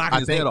wasn't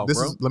knocking his head off,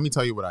 bro. Let me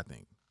tell you what I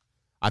think.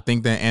 I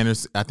think that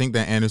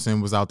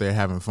Anderson was out there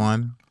having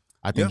fun.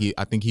 I think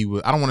he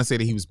was. I don't want to say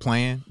that he was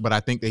playing, but I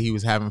think that he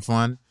was having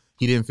fun.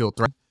 He didn't feel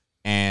threatened,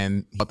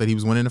 and he thought that he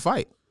was winning the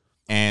fight.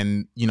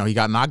 And he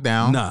got knocked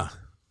down. Nah,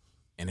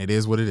 and it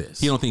is what it is.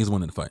 He don't think he's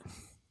winning the fight.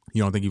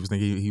 You don't think he was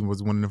thinking he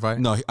was winning the fight?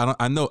 No, I don't.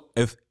 I know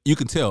if you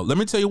can tell. Let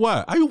me tell you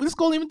why. Let's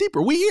go even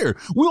deeper. We here.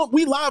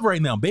 We live right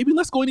now, baby.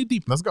 Let's go any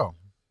deeper. Let's go.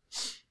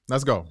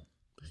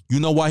 You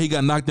know why he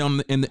got knocked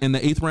down in the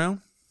 8th round?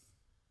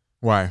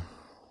 Why?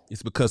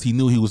 It's because he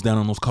knew he was down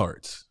on those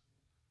cards.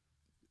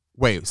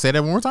 Wait, say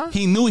that one more time.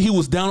 He knew he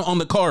was down on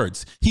the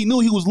cards. He knew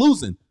he was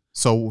losing.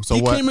 So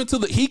he what?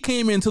 He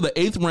came into the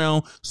 8th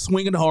round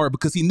swinging hard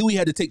because he knew he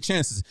had to take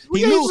chances.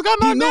 He just got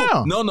knocked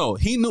down. No,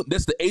 he knew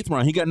that's the 8th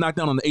round. He got knocked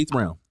down on the 8th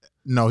round.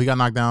 No, he got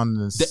knocked down in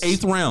the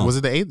 8th round. Was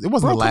it the 8th? It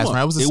wasn't the last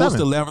round. It was the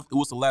 7th. It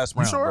was the last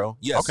round, sure? bro.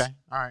 Yes. Okay.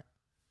 All right.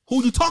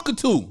 Who you talking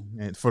to?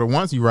 And for the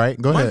once, you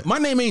right. Go ahead. My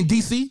name ain't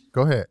DC.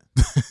 Go ahead.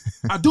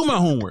 I do my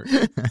homework.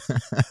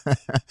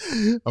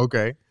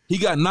 Okay. He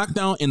got knocked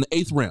down in the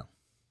 8th round.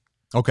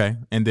 Okay.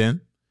 And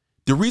then?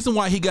 The reason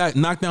why he got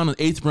knocked down in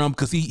the 8th round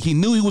because he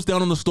knew he was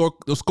down on the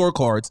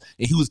scorecards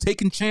and he was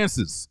taking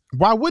chances.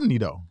 Why wouldn't he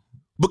though?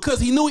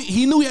 Because he knew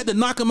he had to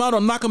knock him out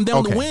or knock him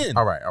down to win.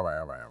 All right.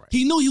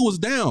 He knew he was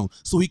down,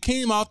 so he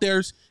came out there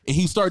and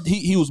he started.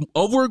 He was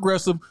over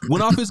aggressive,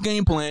 went off his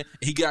game plan,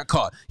 and he got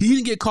caught. He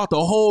didn't get caught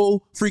the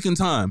whole freaking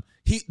time.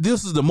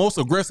 This is the most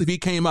aggressive he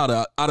came out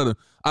of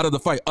the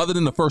fight, other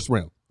than the first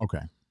round.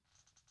 Okay.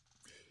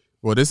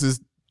 Well, this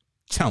is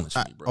challenge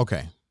me, bro.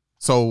 Okay,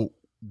 so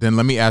then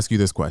let me ask you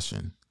this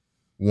question: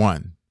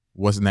 1,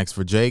 what's next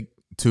for Jake?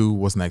 2,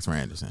 what's next for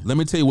Anderson? Let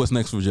me tell you what's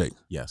next for Jake.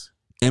 Yes.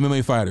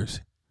 MMA fighters,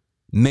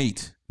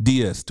 Nate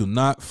Diaz, do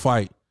not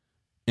fight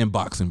in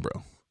boxing,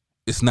 bro.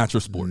 It's not your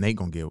sport. Nate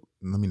gonna get.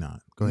 Let me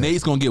not. Go ahead.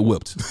 Nate's gonna get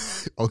whipped.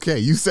 Okay,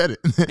 you said it.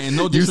 And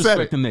no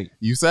disrespect to Nate.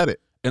 You said it.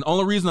 And the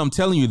only reason I'm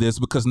telling you this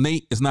because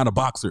Nate is not a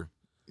boxer.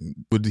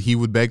 He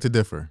would beg to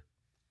differ.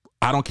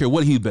 I don't care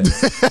what he bet.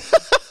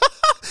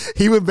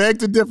 He would beg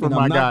to differ, my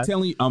guy.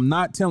 I'm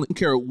not telling. I don't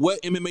care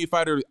what MMA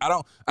fighter.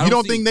 You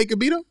don't think Nate could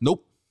beat him?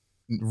 Nope.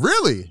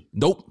 Really?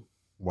 Nope.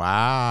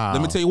 Wow.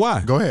 Let me tell you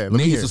why. Go ahead.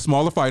 Nate is a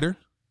smaller fighter.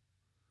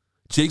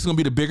 Jake's gonna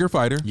be the bigger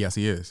fighter. Yes,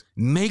 he is.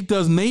 Nate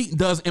does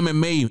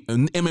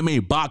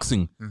MMA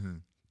boxing. Mm-hmm.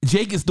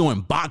 Jake is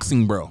doing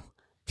boxing, bro.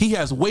 He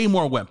has way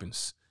more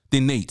weapons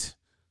than Nate.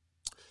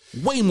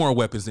 Way more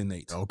weapons than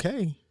Nate.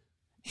 Okay.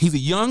 He's a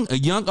young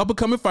up and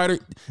coming fighter.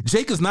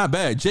 Jake is not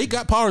bad. Jake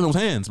got power in those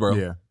hands, bro.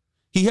 Yeah.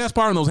 He has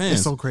power in those hands.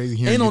 It's so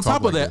crazy. And on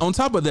top of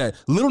that,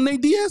 little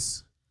Nate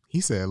Diaz.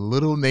 He said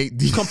little Nate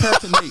Diaz.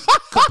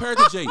 Compared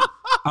to Jake.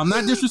 I'm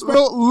not disrespecting.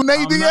 Little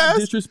Nate Diaz? I'm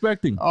not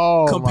disrespecting.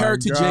 Oh, compared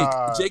to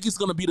God. Jake is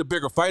going to be the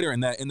bigger fighter in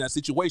that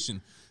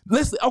situation.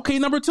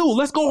 Number 2,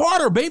 let's go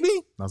harder, baby.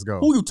 Let's go.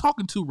 Who are you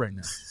talking to right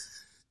now?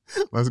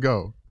 Let's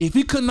go. If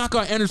he could knock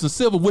out Anderson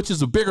Silva, which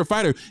is a bigger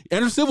fighter,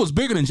 Anderson Silva is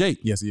bigger than Jake.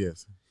 Yes, he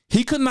is.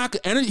 He could knock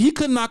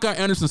out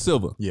Anderson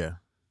Silva. Yeah.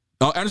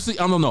 Anderson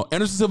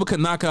Silva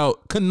couldn't knock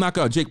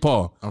out Jake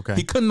Paul. Okay.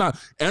 He couldn't knock.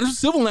 Anderson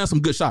Silva landed some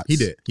good shots. He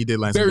did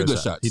land some very good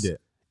shots. He did.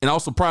 And I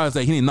was surprised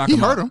that he didn't knock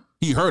him out.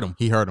 He hurt him.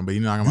 He hurt him, but he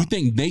didn't knock him out. You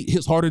think Nate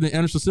hits harder than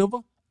Anderson Silva?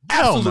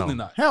 Absolutely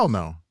not. Hell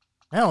no.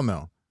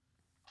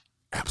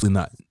 Absolutely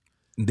not.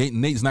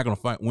 Nate's not going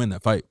to win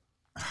that fight.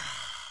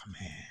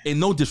 Man. And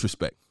no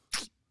disrespect.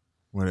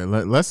 Well,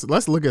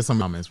 let's look at some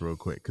comments real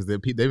quick because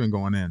they've been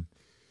going in.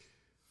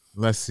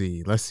 Let's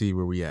see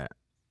where we at.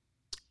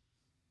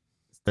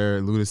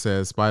 There, Luda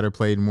says Spider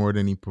played more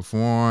than he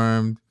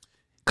performed.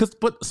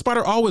 But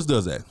Spider always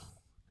does that.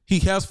 He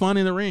has fun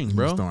in the ring,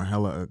 bro. He's throwing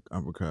hella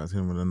uppercuts, hit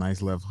him with a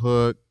nice left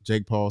hook.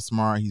 Jake Paul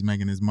smart. He's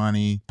making his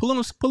money. Pull on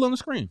the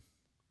screen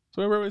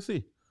so everybody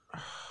see. Oh,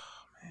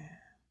 man.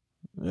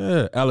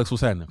 Yeah, Alex,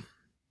 what's happening?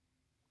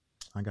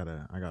 I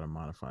gotta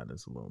modify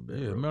this a little bit.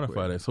 Yeah,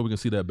 modify that so we can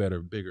see that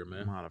bigger,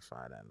 man.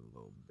 Modify that a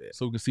little bit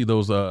so we can see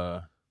those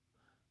the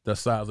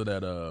size of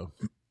that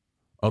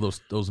all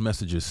those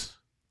messages.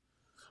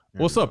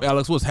 There what's up,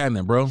 Alex? What's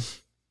happening, bro?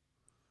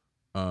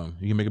 You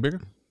can make it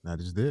bigger? I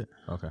just did.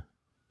 Okay.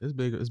 It's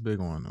big. It's big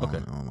on. Okay.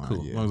 Online,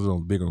 cool. Yeah. As long as it's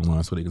on bigger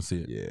online so they can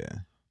see it.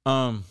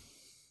 Yeah.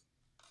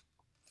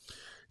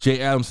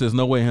 Jay Adams says,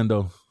 "No way,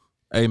 Hendo."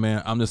 Hey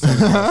man, I'm just saying.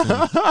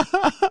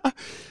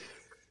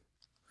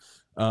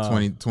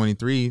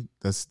 2023.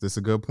 That's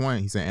a good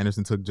point. He said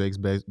Anderson took Jake's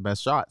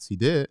best shots. He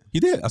did.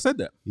 I said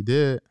that. He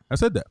did. I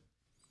said that.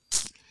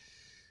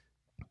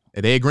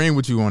 They agreeing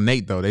with you on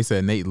Nate though. They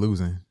said Nate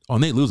losing. Oh,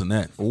 Nate losing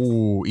that.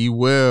 Oh, he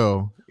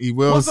will.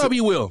 What's up,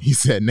 he will? He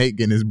said Nate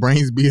getting his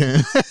brains beat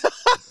in.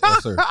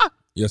 Yes, sir.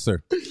 Yes,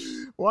 sir.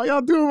 Why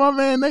y'all doing my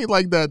man Nate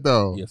like that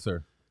though? Yes,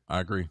 sir.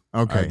 I agree.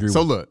 Okay.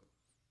 So look.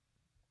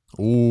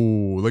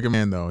 Ooh, look at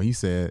man though. He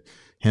said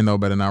Hendo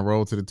better not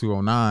roll to the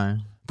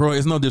 209. Bro,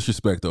 it's no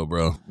disrespect though,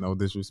 bro. No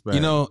disrespect.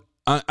 You know,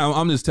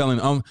 I'm just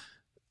telling.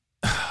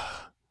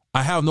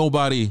 I have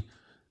nobody.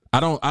 I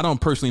don't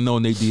personally know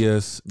Nate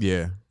Diaz.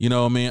 Yeah. You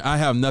know, man, I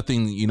have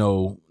nothing. You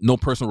know, no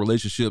personal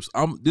relationships.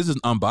 This is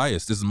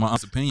unbiased. This is my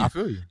honest opinion. I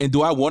feel you. And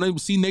do I want to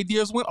see Nate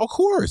Diaz win? Of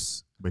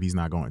course. But he's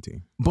not going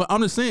to. But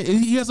I'm just saying,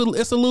 it's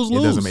a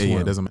lose-lose.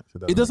 It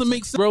doesn't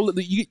make sense, bro.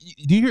 Do you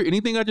hear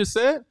anything I just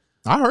said?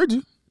 I heard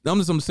you.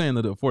 I'm saying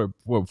that for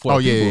oh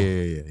yeah,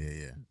 people.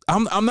 yeah.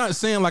 I'm not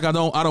saying like I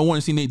don't want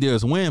to see Nate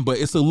Diaz win, but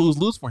it's a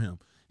lose-lose for him.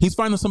 He's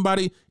finding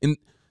somebody in.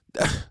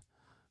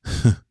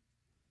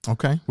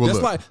 Okay,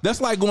 well,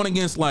 that's like going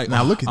against like.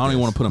 Now look at. I don't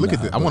even want to put him. Look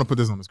at this. I want to put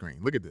this on the screen.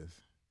 Look at this.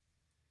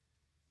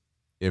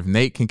 If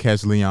Nate can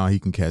catch Leon, he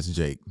can catch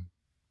Jake.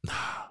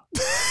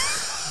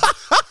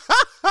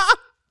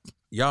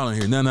 Y'all don't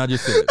hear nothing I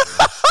just said.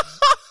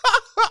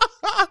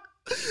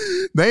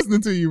 They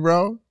listening to you,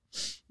 bro.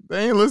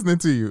 They ain't listening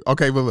to you.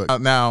 Okay, but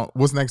look. Now,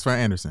 what's next for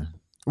Anderson?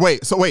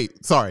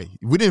 Sorry.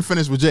 We didn't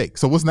finish with Jake.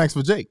 So what's next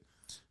for Jake?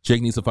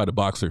 Jake needs to fight a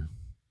boxer.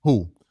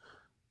 Who?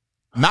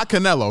 Not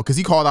Canelo, because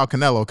he called out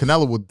Canelo.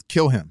 Canelo would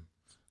kill him.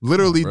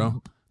 Literally, you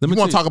want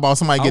to talk about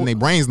somebody getting their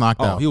brains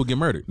knocked out. He will get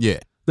murdered. Yeah.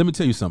 Let me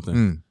tell you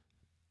something.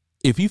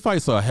 If he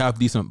fights a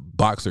half-decent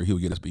boxer, he will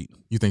get his beat.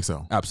 You think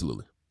so?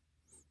 Absolutely.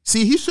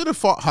 See, he should have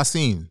fought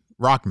Hasim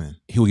Rockman.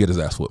 He will get his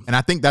ass whooped. And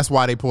I think that's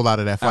why they pulled out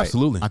of that fight.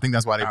 Absolutely. I think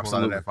that's why they pulled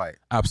out of that fight.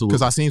 Absolutely.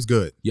 Because Hasim's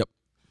good. Yep.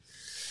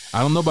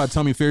 I don't know about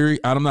Tommy Fury.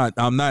 I'm not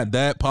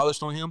that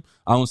polished on him.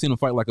 I don't see him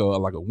fight like a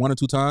 1 or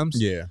 2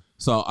 times. Yeah.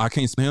 So I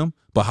can't see him.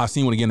 But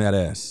Hasim would get in that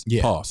ass.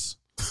 Yeah.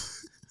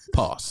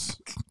 Pause.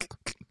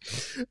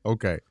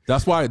 Okay.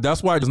 That's why he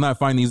does not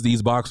find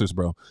these boxers,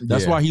 bro.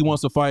 That's why he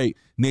wants to fight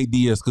Nate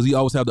Diaz, because he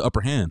always have the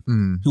upper hand.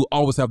 He will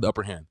always have the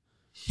upper hand.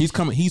 He's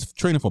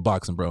training for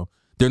boxing, bro.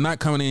 They're not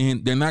coming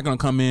in. They're not gonna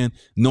come in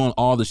knowing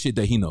all the shit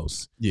that he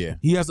knows. Yeah.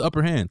 He has the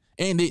upper hand,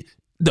 and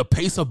the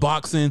pace of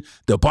boxing,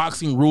 the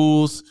boxing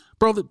rules,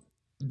 bro.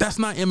 That's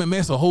not MMA.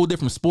 It's a whole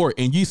different sport,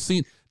 and you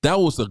see that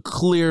was a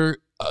clear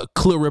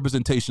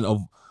representation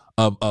of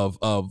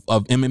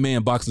MMA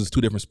and boxing is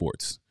 2 different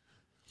sports.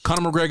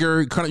 Conor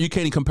McGregor, you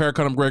can't even compare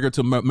Conor McGregor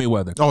to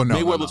Mayweather. Oh no,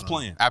 Mayweather was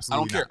playing.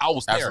 Absolutely, I don't care. Not. I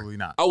was there. Absolutely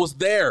not. I was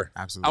there.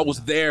 Absolutely, I was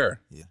not.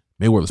 there. Yeah,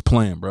 Mayweather was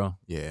playing, bro.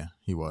 Yeah,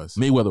 he was.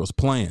 Mayweather was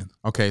playing.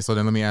 Okay, so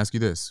then let me ask you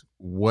this: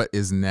 what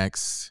is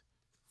next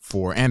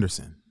for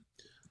Anderson?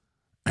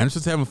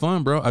 Anderson's having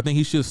fun, bro. I think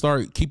he should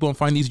keep on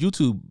finding these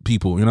YouTube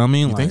people. You know what I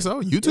mean? You think so?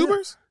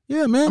 YouTubers?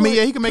 Yeah, man. I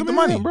mean, he can make the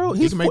money, bro.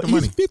 He can make the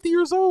money. He's 50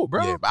 years old,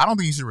 bro. Yeah, but I don't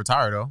think he should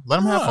retire though. Let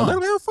him have fun. Let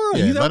him have fun.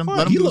 Yeah, let him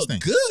he do his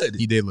looked thing. good.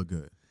 He did look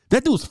good.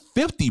 That dude's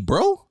 50,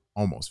 bro.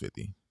 Almost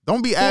 50.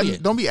 Don't be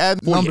adding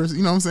numbers.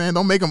 You know what I'm saying?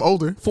 Don't make him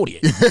older.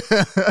 48.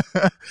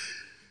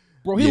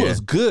 Bro, he looks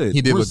good.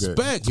 He did Respect,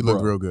 look good. He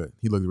looked real good.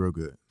 He looked real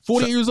good.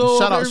 40 years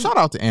old. Shout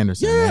out to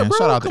Anderson. Yeah, man. bro.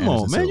 Shout out to come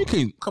Anderson. on, man. You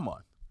can't. Come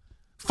on.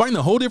 Fighting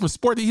a whole different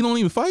sport that he don't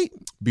even fight.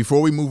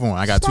 Before we move on,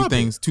 I got Stop two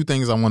things. 2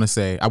 things I want to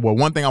say. Well,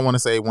 one thing I want to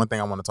say. One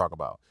thing I want to talk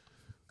about.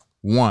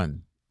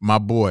 One, my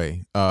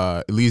boy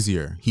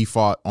Eliezer. He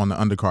fought on the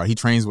undercard. He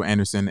trains with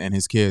Anderson and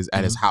his kids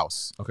at his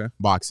house. Okay.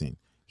 Boxing.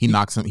 He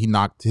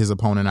knocked his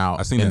opponent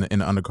out in the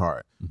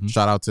undercard.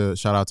 Shout out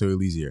to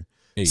Eliezer.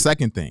 Hey,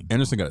 second thing,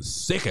 Anderson got a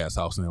sick ass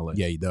house in LA.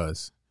 Yeah, he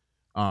does.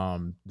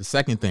 The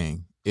second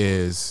thing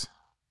is,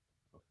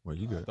 well,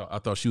 you good? I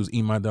thought she was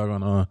eating my dog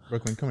on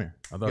Brooklyn. Come here.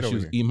 I thought she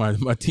was eating my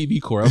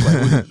TV cord. I was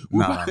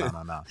like,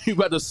 no. You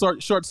about to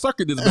short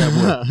circuit this bad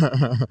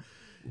boy.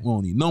 We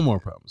won't need no more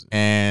problems.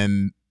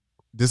 And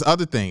this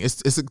other thing, it's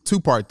a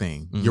 2-part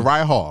thing.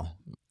 Uriah Hall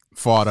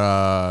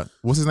fought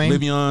what's his name?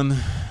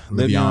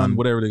 Le'Veon,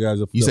 whatever the guy's.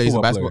 You say he's a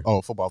basketball? Player.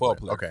 Oh, football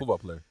player. Okay, football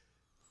player.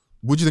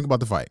 What'd you think about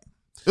the fight?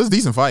 It was a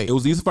decent fight. It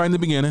was a decent fight in the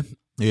beginning.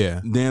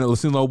 Yeah. Then it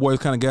seemed the old boy was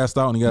kind of gassed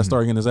out, and he got to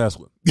start getting his ass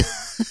whipped.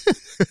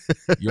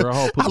 Uriah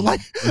Hall. I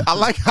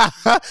like.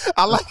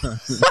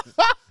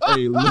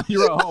 Hey,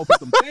 Uriah Hall put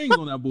some things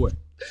on that boy.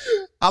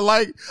 I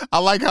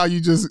like how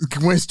you just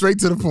went straight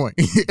to the point.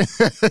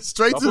 That's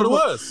what it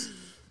was.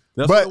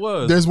 That's what it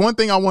was. There's one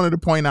thing I wanted to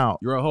point out.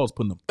 Uriah Hall's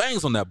putting them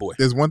things on that boy.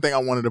 There's one thing I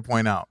wanted to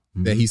point out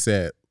that he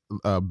said,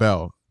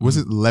 Bell. Was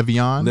it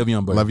Le'Veon?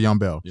 Le'Veon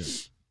Bell. Yeah.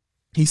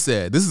 He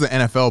said, this is an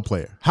NFL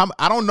player.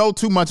 I don't know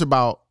too much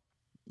about,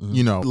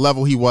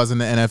 level he was in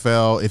the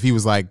NFL, if he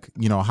was like,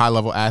 a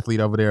high-level athlete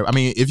over there. I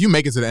mean, if you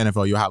make it to the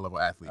NFL, you're a high-level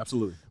athlete.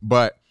 Absolutely.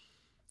 But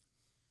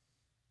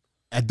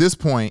at this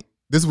point,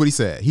 this is what he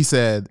said. He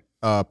said,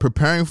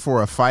 preparing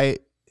for a fight,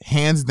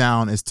 hands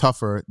down, is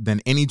tougher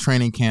than any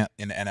training camp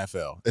in the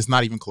NFL. It's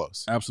not even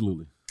close.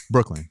 Absolutely.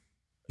 Brooklyn,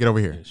 get over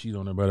here. Yeah, she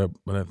don't know about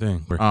that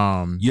thing.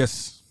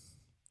 Yes.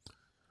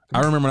 I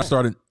remember I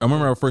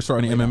first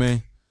started in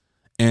MMA,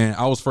 and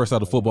I was first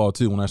out of football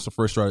too when I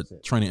first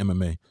started training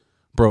MMA.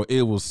 Bro,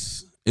 it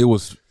was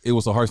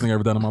the hardest thing I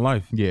ever done in my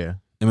life. Yeah.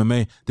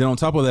 MMA. Then on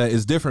top of that,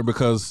 it's different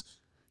because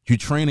you're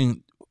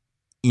training,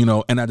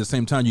 and at the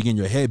same time you're getting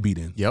your head beat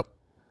in. Yep.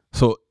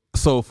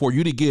 So for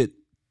you to get,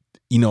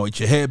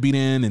 your head beat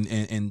in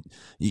and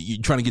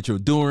you're trying to get your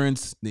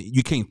endurance,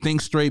 you can't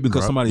think straight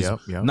because somebody's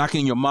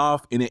knocking in your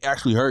mouth and it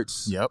actually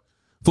hurts. Yep.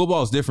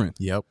 Football is different.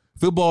 Yep.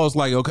 Football is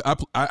like, okay,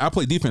 I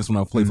play defense when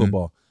I play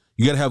football.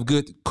 You got to have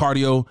good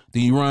cardio.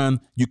 Then you run.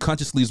 You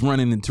consciously is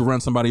running to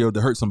run somebody or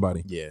to hurt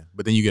somebody. Yeah.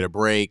 But then you get a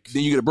break.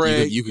 You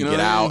can get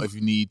out if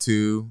you need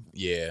to.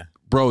 Yeah.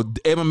 Bro,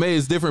 MMA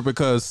is different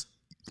because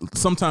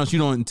sometimes you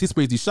don't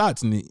anticipate these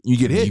shots and you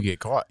get hit. You get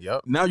caught.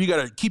 Yep. Now you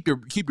got to keep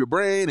your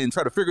brain and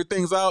try to figure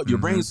things out. Your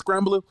brain's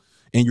scrambling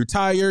and you're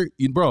tired.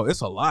 Bro,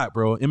 it's a lot,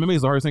 bro. MMA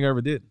is the hardest thing I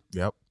ever did.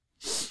 Yep.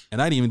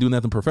 And I didn't even do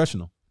nothing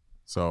professional.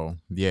 So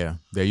yeah,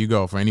 there you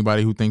go. For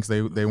anybody who thinks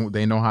they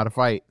know how to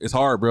fight, it's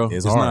hard, bro.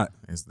 It's hard. Not.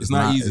 It's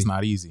not easy. It's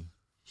not easy.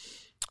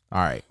 All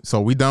right,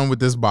 so we done with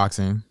this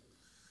boxing.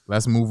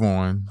 Let's move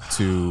on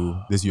to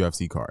this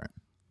UFC card.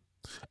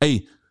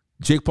 Hey,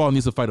 Jake Paul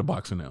needs to fight a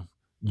boxer now.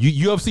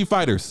 You UFC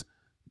fighters,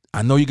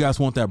 I know you guys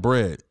want that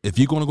bread. If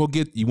you're gonna want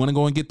to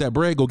go and get that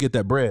bread, go get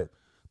that bread.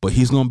 But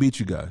he's gonna beat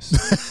you guys.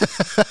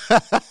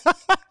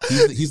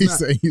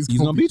 He's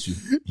gonna beat you.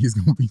 He's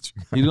gonna beat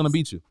you. He's gonna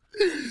beat you.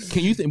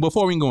 Can you think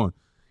before we go on?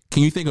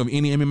 Can you think of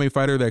any MMA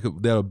fighter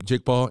that'll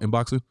Jake Paul in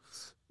boxing?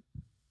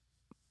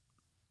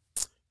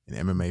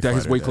 An MMA that fighter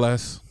his weight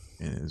class.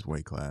 In his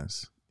weight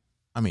class.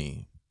 I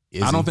mean,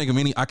 I don't think of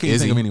any. I can't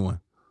think of anyone.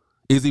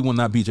 Izzy will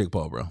not beat Jake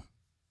Paul, bro.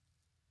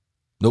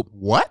 Nope.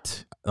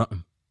 What?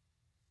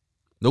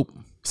 Nope.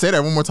 Say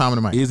that one more time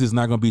in the mic. Izzy's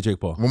not gonna beat Jake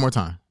Paul. One more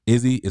time.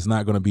 Izzy is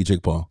not gonna beat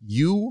Jake Paul.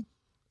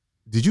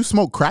 Did you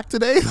smoke crack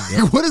today?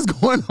 Yep. What is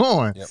going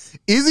on? Yep.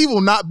 Izzy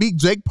will not beat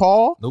Jake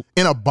Paul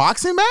in a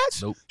boxing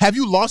match? Nope. Have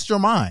you lost your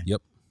mind?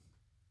 Yep.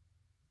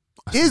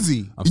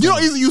 Izzy. You know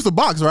Izzy used to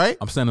box, right?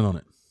 I'm standing on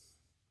it.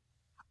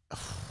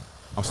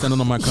 I'm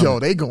standing on my comment. Yo,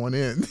 they going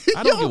in.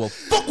 I don't give a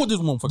fuck what this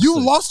motherfucker You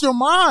said. lost your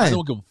mind. I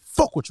don't give a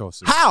fuck what y'all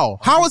say. How?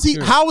 How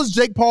is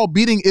Jake Paul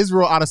beating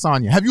Israel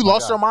Adesanya? Have you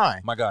lost your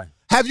mind? My guy.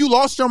 Have you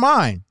lost your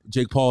mind?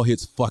 Jake Paul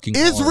hits fucking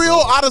Israel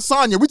hard,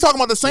 Adesanya. We talking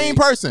about the same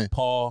person.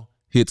 Paul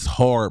hits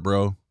hard,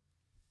 bro.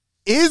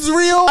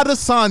 Israel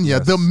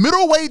Adesanya, the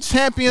middleweight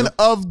champion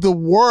of the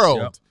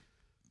world,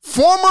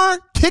 former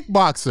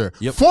kickboxer,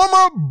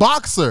 former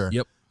boxer,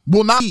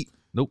 will not eat.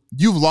 Nope.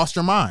 You've lost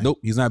your mind. Nope.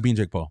 He's not beating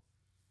Jake Paul.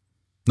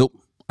 Nope.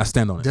 I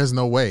stand on it. There's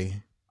no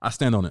way. I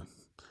stand on it.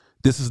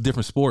 This is a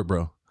different sport,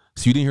 bro.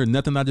 So you didn't hear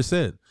nothing I just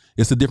said.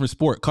 It's a different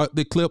sport. Cut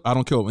the clip. I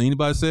don't care what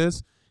anybody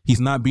says. He's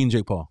not beating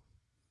Jake Paul.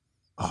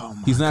 Oh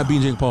my He's not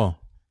beating Jake Paul.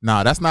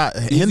 Nah, that's not.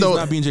 He's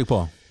not beating Jake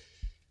Paul.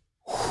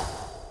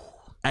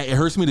 It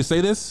hurts me to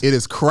say this. It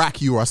is crack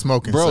you are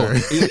smoking, bro.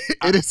 Sir.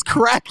 It is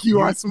crack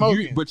you are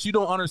smoking. But you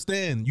don't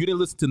understand. You didn't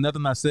listen to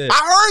nothing I said.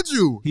 I heard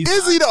you.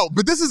 Izzy though,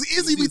 but this is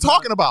Izzy we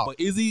talking about. But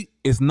Izzy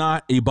is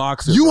not a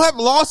boxer. You have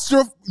lost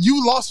your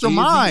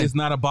mind. Izzy is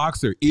not a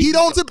boxer. He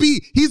don't to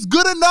be. He's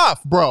good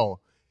enough, bro.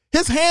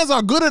 His hands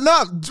are good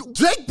enough.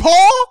 Jake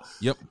Paul.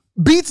 Yep.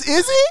 Beats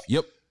Izzy.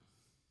 Yep.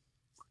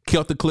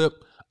 Kill the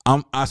clip.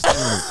 I stand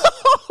on it.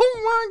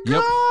 Oh my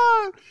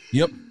god.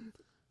 Yep.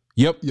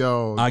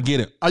 Yo. I get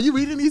it. Are you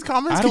reading these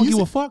comments? I don't give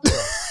a fuck.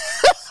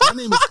 My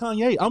name is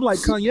Kanye. I'm like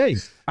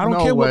Kanye. I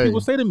don't care what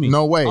people say to me.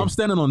 No way. I'm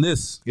standing on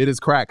this. It is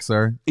crack,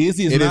 sir.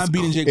 Izzy is not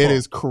beating Jake Paul. It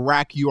is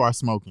crack you are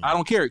smoking. I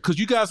don't care. Because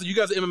you guys are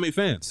MMA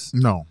fans.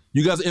 No.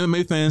 You guys are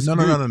MMA fans.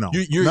 No.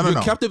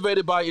 You're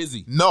captivated by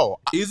Izzy. No.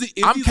 Izzy's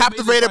I'm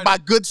captivated by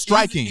good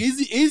striking.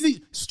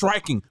 Izzy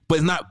striking, but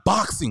it's not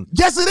boxing.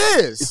 Yes, it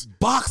is. It's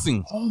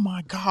boxing. Oh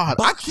my God.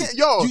 Boxing. I can't.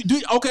 Yo.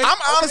 I'm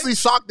honestly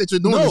shocked that you're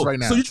doing this right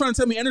now. So you're trying to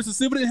tell me Anderson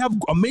Silva didn't have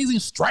amazing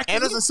striking?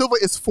 Anderson Silva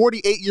is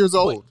 48 years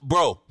old.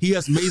 Bro, he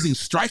has amazing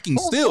striking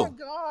still. Oh my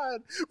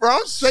God. Bro,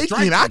 I'm shaking.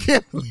 Striking. I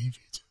can't believe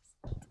it.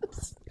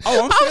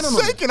 I'm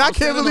shaking. I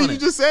can't believe you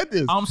just said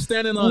this. I'm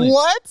standing on it.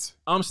 What?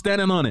 I'm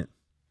standing on it.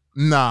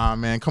 Nah,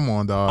 man. Come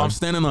on, dog. I'm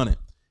standing on it.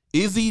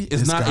 Izzy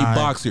is not a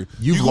boxer.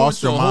 You've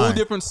lost your mind. A whole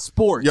different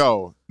sport.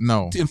 Yo,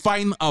 no. In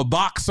fighting a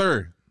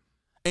boxer.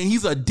 And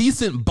he's a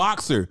decent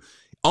boxer.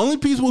 Only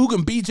people who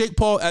can beat Jake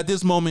Paul at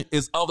this moment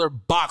is other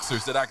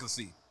boxers that I can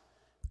see.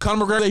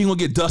 Conor McGregor, he's going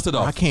to get dusted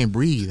off. I can't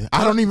breathe.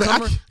 Conor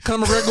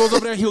McGregor goes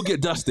over there, he'll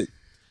get dusted.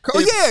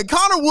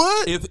 Conor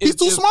would. He's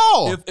too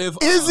small.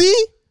 Izzy.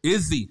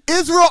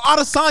 Israel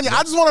Adesanya.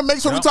 I just want to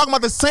make sure we're talking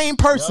about the same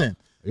person.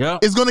 Yeah.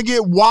 Is going to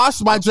get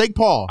washed by Jake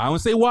Paul. I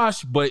wouldn't say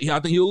wash, but I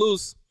think he'll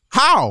lose.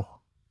 How?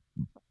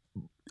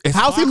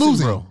 How's he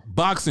losing? Bro.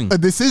 Boxing. A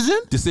decision?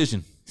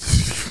 Decision.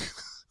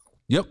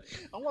 Yep.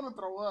 I want to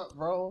throw up,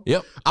 bro.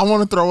 Yep. I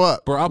want to throw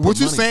up. Bro, what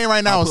you're saying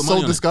right now is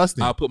so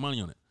disgusting. I'll put money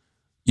on it.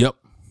 Yep.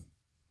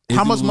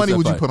 How much money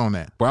would you put on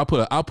that? Bro,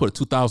 I'll put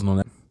 2,000 on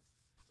that.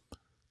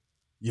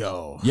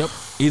 Yo. Yep.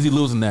 Easy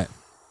losing that.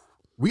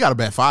 We got to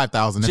bet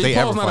 5,000 if they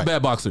ever fight. Paul's not a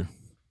bad boxer.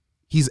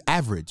 He's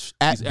average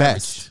at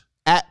best.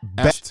 At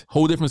best.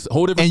 Whole different And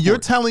sport. you're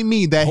telling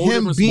me that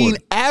him being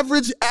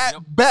average at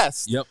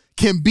best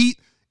can beat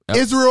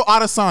Israel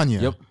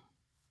Adesanya.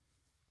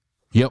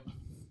 Yep.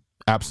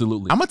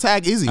 Absolutely. I'm going to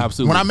tag Izzy.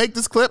 Absolutely. When I make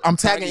this clip, I'm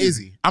tagging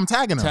Izzy. I'm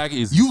tagging him. Tag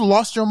Izzy. You've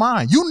lost your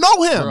mind. You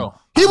know him. Bro,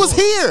 he was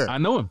here. I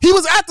know him. He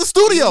was at the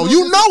studio.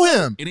 You know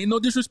him. It ain't no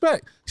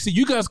disrespect. See,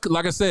 you guys,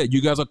 like I said,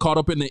 you guys are caught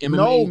up in the MMA.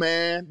 No,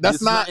 man.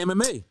 That's not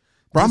MMA.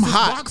 Bro, I'm this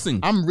hot. Is boxing.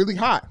 I'm really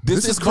hot.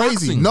 This is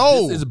crazy. Boxing.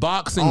 No. This is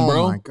boxing,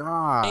 bro. Oh, my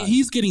God. And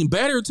he's getting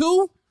better,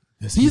 too.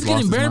 He's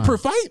getting better per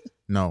fight.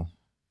 No.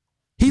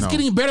 He's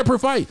getting better per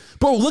fight.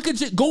 Bro, look at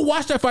you. Go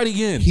watch that fight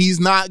again. He's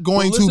not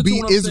going to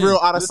beat Israel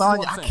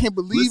Adesanya. I can't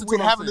believe we're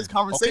having this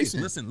conversation.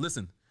 Okay,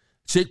 listen.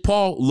 Jake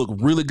Paul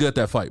looked really good at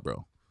that fight,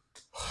 bro.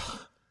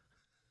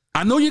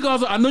 I know you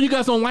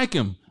guys don't like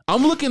him.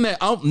 I'm looking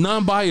at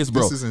non-biased,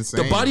 bro. This is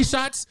insane. The body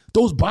shots,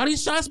 those body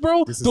shots,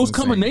 bro. Those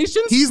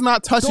combinations. He's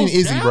not touching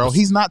Izzy, bro.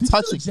 He's not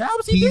touching.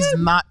 He's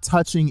not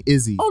touching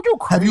Izzy. Oh, you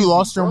crazy, have you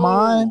lost your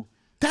mind?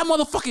 That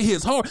motherfucker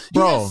hits hard.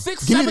 Bro, he had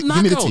 6, 7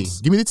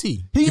 knockouts. Give me the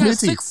tea. He had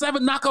 6,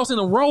 7 knockouts in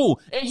a row,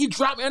 and he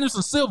dropped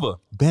Anderson Silva.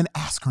 Ben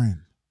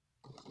Askren.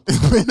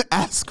 Ben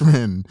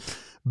Askren.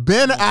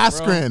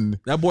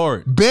 That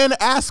boy. Ben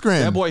Askren.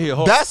 That boy hit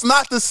hard. That's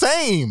not the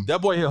same.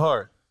 That boy hit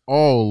hard.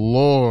 Oh,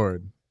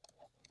 Lord.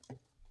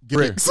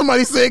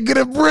 Somebody said get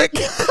a brick.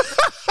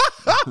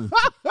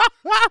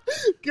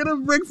 Get a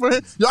brick for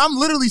him. Yo, I'm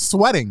literally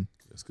sweating.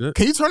 That's good.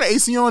 Can you turn the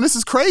AC on? This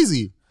is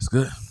crazy. That's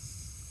good.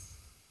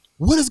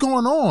 What is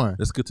going on?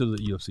 Let's get to the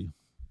UFC.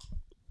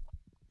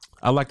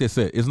 I like that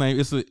set.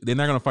 They're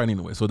not gonna fight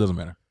anyway, so it doesn't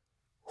matter.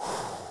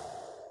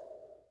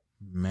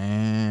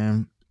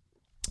 Man,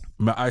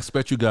 I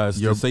expect you guys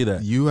to say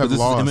that. You have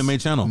lost. This is an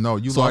MMA channel. No,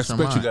 you lost your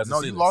mind. You guys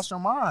no, you lost your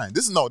mind.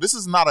 This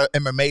is not an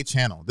MMA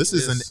channel. This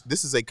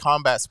is a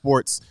combat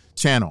sports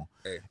channel,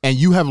 and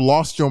you have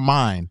lost your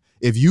mind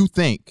if you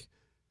think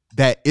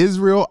that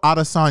Israel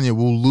Adesanya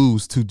will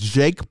lose to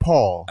Jake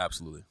Paul.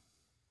 Absolutely.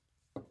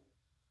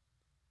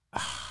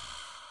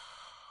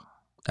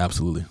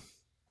 Absolutely.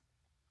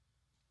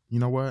 You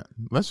know what?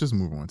 Let's just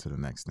move on to the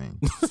next thing.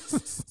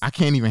 I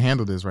can't even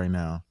handle this right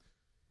now.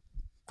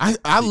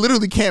 I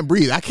literally can't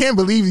breathe. I can't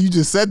believe you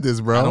just said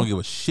this, bro. I don't give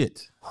a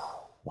shit.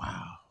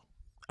 Wow.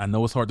 I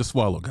know it's hard to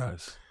swallow,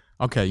 guys.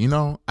 Okay,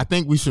 I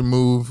think we should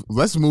move.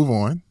 Let's move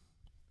on.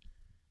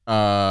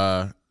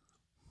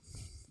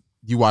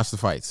 You watch the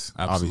fights,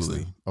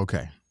 Absolutely. obviously.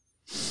 Okay.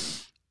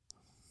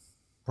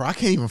 Bro, I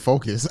can't even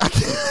focus. I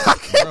can't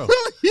Bro,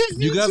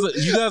 believe you guys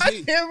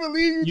I can't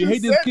believe you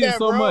hate this kid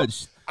so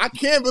much. I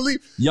can't believe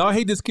y'all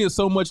hate this kid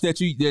so much that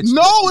you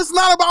No, it's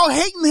not about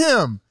hating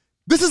him.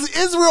 This is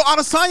Israel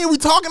Adesanya we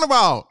talking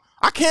about.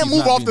 I can't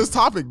move off this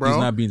topic, bro. He's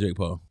not being Jake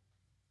Paul.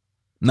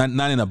 Not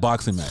in a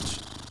boxing match.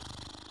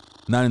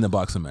 Not in the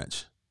boxing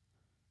match.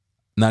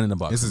 Not in the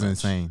boxing This is match.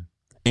 Insane.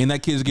 And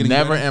that kid's getting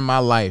Never better. in my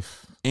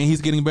life. And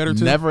he's getting better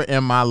too. Never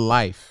in my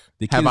life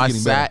have I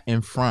sat better.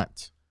 in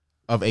front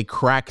of a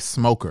crack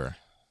smoker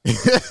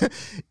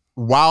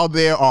while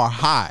they are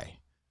high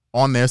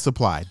on their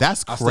supply.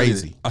 That's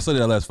crazy. I studied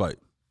that last fight.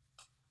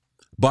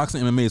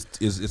 Boxing and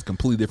MMA is a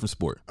completely different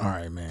sport. All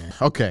right, man.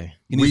 Okay.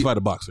 He needs to fight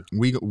a boxer.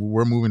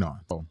 We're moving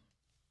on.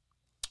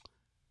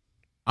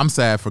 I'm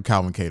sad for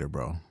Calvin Kattar,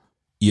 bro.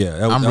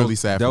 Yeah. I'm really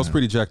sad for That was him.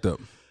 pretty jacked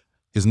up.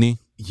 His knee.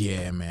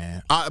 Yeah,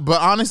 man.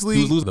 But honestly,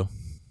 He was losing though.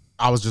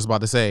 I was just about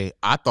to say,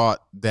 I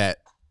thought that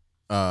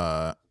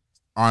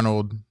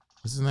Arnold,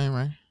 what's his name,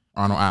 right?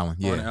 Arnold Allen.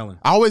 Yeah. Arnold Allen.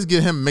 I always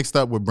get him mixed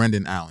up with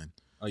Brendan Allen.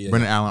 Oh yeah.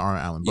 Brendan Allen,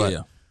 Arnold Allen. But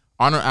yeah.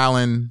 Arnold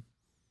Allen,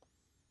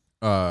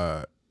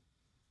 I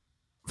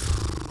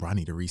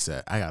need to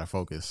reset. I gotta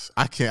focus.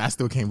 I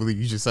still can't believe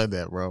you just said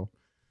that, bro.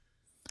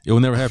 It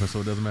will never happen,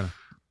 so it doesn't matter.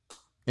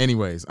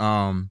 Anyways,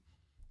 that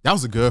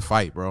was a good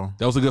fight, bro.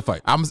 That was a good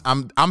fight.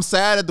 I'm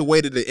sad at the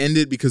way that it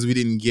ended because we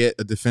didn't get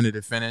a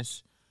definitive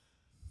finish.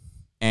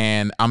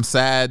 And I'm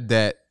sad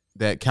that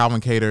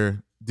Calvin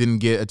Kattar didn't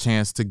get a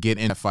chance to get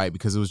in that fight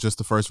because it was just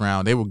the first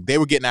round. They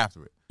were getting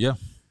after it. Yeah.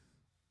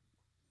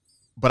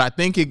 But I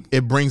think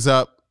it brings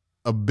up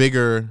a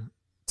bigger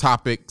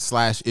topic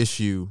 /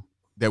 issue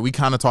that we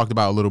kind of talked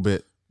about a little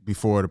bit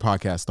before the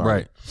podcast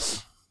started.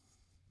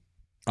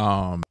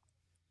 Right.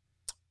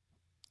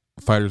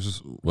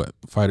 Fighters, what?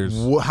 Fighters.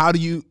 How do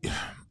you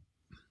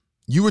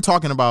were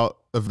talking about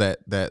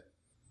that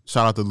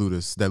shout out to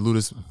Ludus, that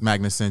Ludus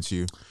Magnus sent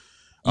you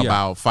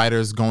about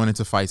fighters going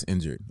into fights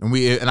injured.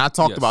 And I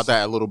talked about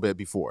that a little bit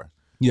before.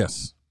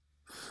 Yes.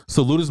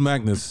 So Ludus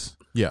Magnus,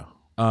 yeah.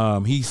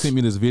 He sent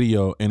me this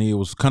video and he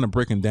was kind of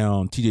breaking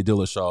down TJ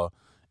Dillashaw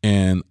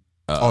and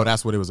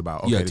that's what it was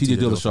about. Okay, yeah, TJ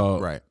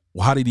Dillashaw. Right.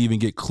 Well, how did he even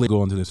get clear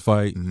going to this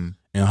fight? Mm-hmm.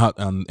 And how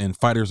and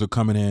fighters are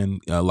coming in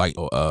like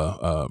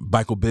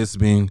Michael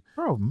Bisping.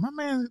 Bro, my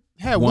man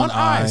had one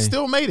eye,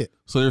 still made it.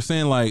 So they're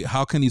saying like,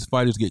 how can these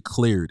fighters get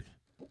cleared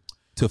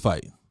to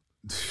fight?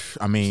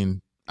 I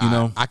mean,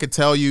 I could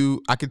tell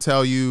you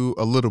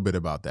a little bit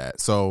about that.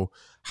 So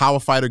how a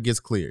fighter gets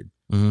cleared.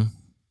 Mm-hmm.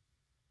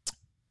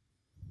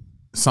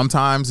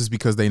 Sometimes it's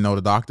because they know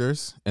the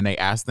doctors and they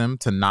ask them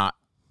to not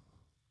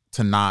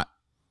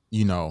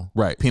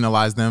right,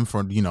 penalize them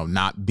for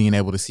not being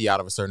able to see out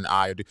of a certain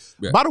eye.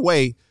 Right. By the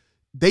way,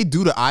 they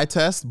do the eye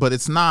test, but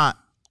it's not.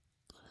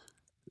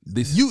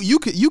 You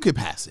could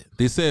pass it.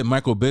 They said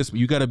Michael Bisping,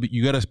 you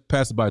gotta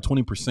pass it by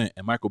 20%,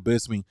 and Michael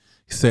Bisping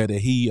said that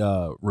he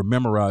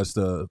memorized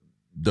the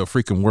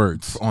freaking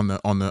words on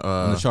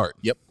the chart.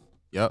 Yep.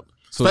 So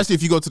especially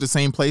if you go to the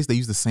same place, they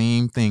use the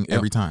same thing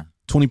every time.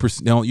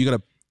 20%.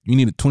 You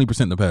need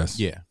 20% to pass.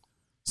 Yeah.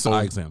 So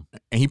eye exam.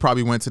 And he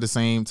probably went to the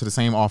same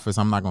office.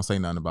 I'm not gonna say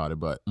nothing about it,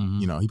 but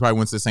he probably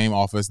went to the same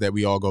office that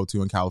we all go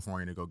to in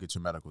California to go get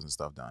your medicals and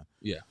stuff done.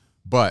 Yeah.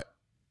 But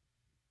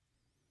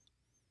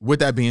with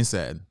that being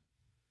said,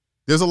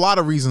 there's a lot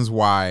of reasons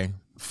why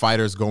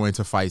fighters go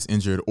into fights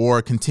injured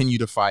or continue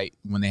to fight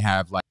when they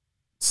have like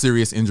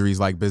serious injuries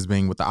like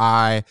Bisping with the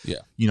eye. Yeah.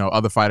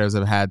 Other fighters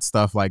have had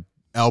stuff like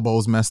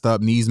elbows messed up,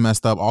 knees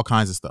messed up, all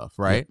kinds of stuff,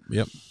 right?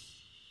 Yep.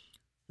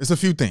 It's a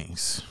few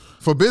things.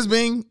 For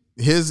Bisping,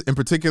 in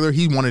particular,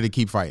 he wanted to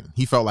keep fighting.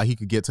 He felt like he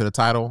could get to the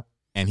title,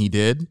 and he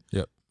did.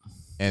 Yep.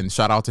 And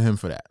shout out to him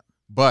for that.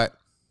 But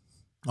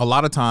a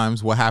lot of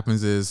times what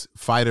happens is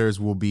fighters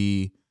will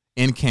be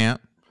in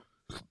camp.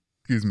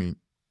 Excuse me.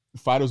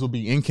 Fighters will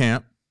be in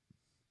camp.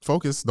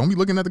 Focus. Don't be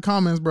looking at the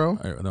comments, bro.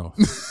 I know.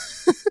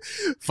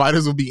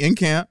 Fighters will be in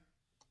camp,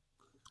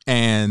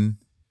 and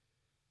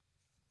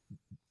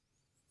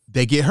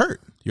they get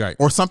hurt. Right.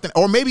 Or something.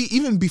 Or maybe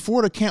even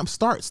before the camp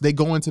starts, they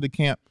go into the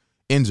camp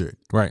injured.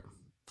 Right.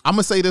 I'm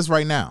going to say this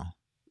right now.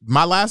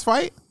 My last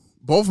fight,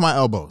 both my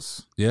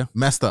elbows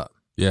messed up.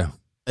 Yeah.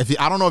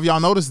 I don't know if y'all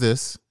noticed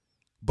this,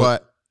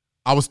 but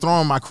I was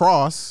throwing my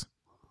cross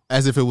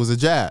as if it was a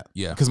jab.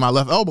 Yeah. Because my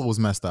left elbow was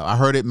messed up. I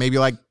heard it maybe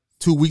like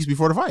 2 weeks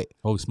before the fight.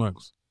 Holy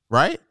smokes.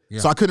 Right? Yeah.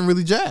 So I couldn't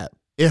really jab.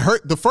 It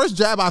hurt. The first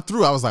jab I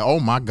threw, I was like, oh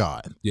my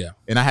God. Yeah.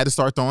 And I had to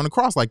start throwing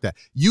across like that.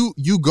 You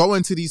go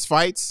into these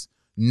fights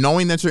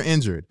knowing that you're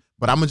injured.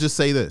 But I'm going to just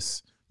say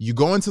this. You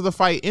go into the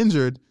fight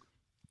injured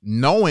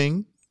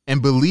knowing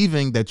and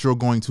believing that you're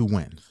going to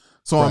win.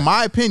 So in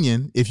my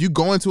opinion, if you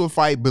go into a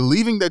fight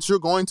believing that you're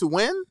going to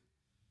win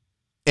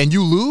and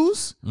you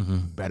lose,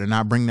 better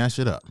not bring that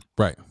shit up.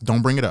 Right.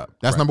 Don't bring it up.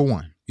 That's number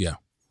one. Yeah.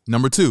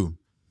 Number two,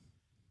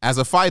 as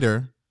a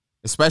fighter,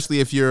 especially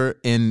if you're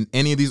in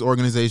any of these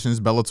organizations,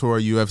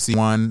 Bellator, UFC,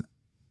 one,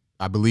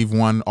 I believe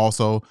one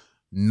also,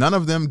 none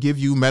of them give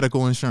you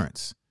medical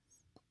insurance.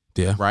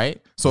 Yeah.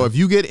 Right? So if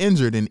you get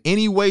injured in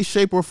any way,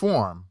 shape, or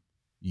form,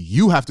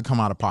 you have to come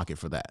out of pocket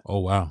for that. Oh,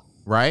 wow.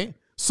 Right?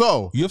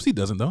 So UFC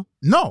doesn't, though.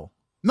 No.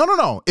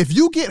 If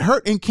you get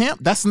hurt in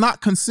camp, that's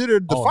not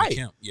considered the fight.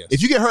 Camp, yes.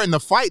 If you get hurt in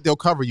the fight, they'll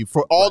cover you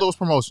for all those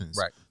promotions.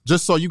 Right.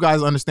 Just so you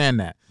guys understand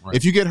that. Right.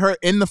 If you get hurt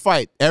in the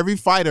fight, every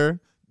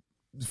fighter,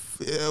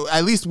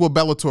 at least with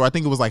Bellator, I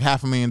think it was like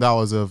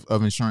 $500,000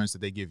 of insurance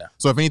that they give you.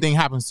 So if anything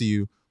happens to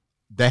you,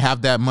 they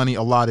have that money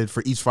allotted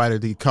for each fighter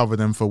to cover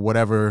them for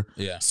whatever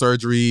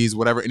surgeries,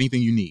 whatever,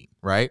 anything you need.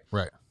 Right.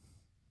 Right.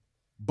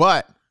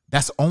 But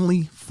that's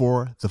only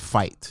for the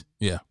fight.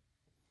 Yeah.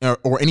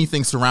 Or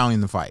anything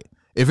surrounding the fight.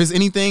 If it's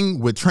anything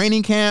with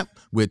training camp,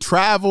 with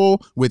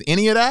travel, with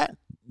any of that,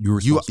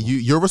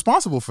 you're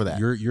responsible for that.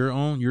 Your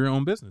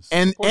own business.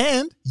 And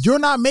you're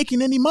not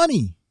making any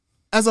money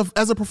as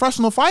a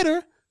professional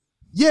fighter.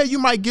 Yeah, you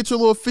might get your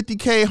little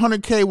 50K,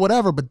 100K,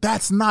 whatever, but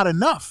that's not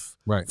enough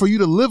for you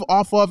to live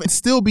off of and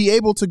still be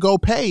able to go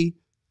pay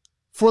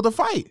for the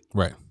fight.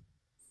 Right.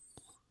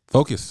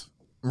 Focus.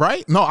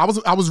 Right? No,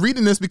 I was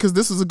reading this because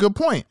this is a good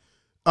point.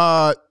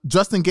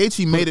 Justin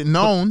Gaethje made it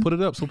known. Put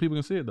it up so people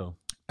can see it though.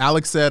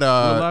 Alex said,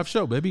 live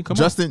show, baby. Come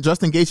Justin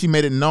Gaethje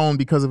made it known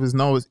because of his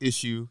nose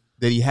issue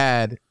that he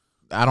had.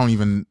 I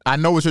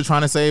know what you're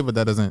trying to say, but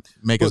that doesn't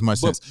make as much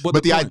sense.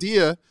 But the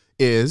idea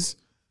is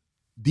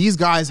these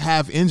guys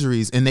have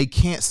injuries and they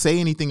can't say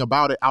anything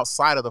about it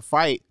outside of the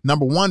fight.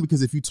 Number one,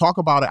 because if you talk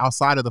about it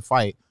outside of the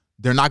fight,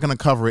 they're not going to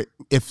cover it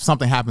if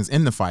something happens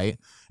in the fight.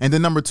 And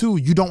then number two,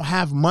 you don't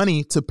have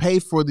money to pay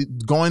for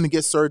going to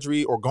get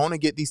surgery or going to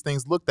get these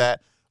things looked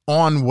at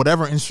on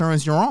whatever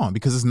insurance you're on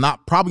because it's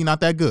probably not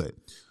that good.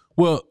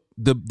 Well,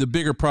 the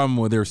bigger problem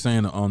what they're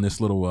saying on this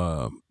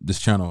little this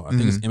channel, I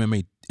think it's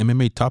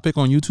MMA Topic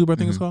on YouTube, I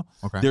think it's called.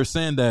 Okay. They're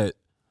saying that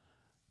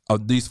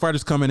these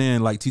fighters coming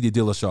in like TJ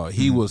Dillashaw,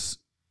 he was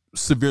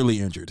severely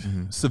injured.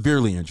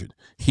 Severely injured.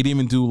 He didn't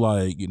even do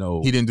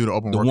he didn't do the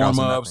open warm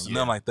ups,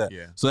 nothing like that.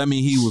 Yeah. So that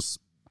means he was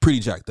pretty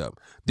jacked up.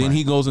 Then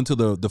he goes into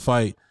the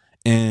fight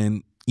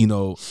and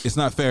it's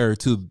not fair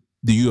to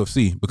the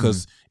UFC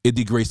because it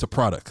degrades the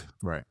product.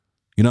 Right.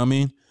 You know what I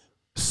mean?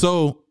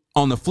 So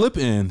on the flip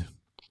end,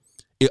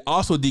 it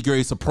also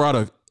degrades the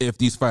product if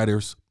these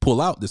fighters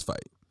pull out this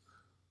fight.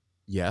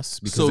 Yes,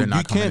 because so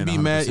you can't be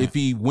mad if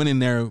he went in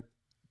there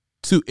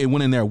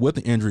with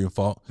an injury and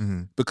fault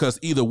because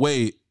either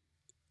way,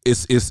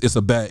 it's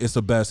a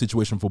bad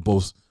situation for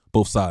both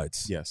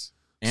sides. Yes.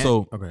 And,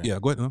 go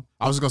ahead. No?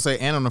 I was just gonna say,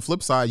 and on the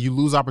flip side, you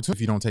lose opportunity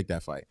if you don't take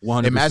that fight.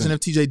 100%. Imagine if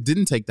TJ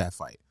didn't take that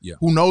fight. Yeah.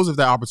 Who knows if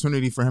that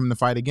opportunity for him to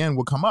fight again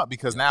will come up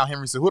because now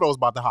Henry Cejudo is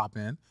about to hop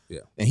in. Yeah.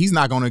 And he's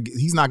not gonna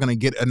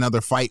get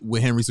another fight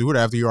with Henry Cejudo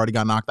after you already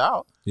got knocked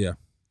out. Yeah.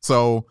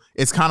 So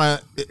it's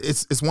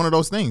it's one of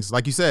those things.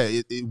 Like you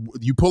said,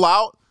 you pull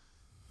out,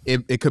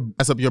 it could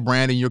mess up your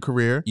brand and your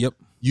career. Yep.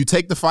 You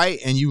take the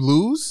fight and you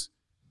lose,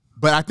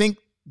 but I think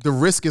the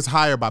risk is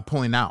higher by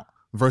pulling out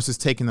versus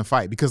taking the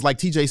fight because like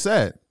TJ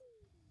said,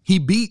 he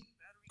beat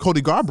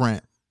Cody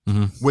Garbrandt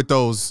with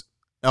those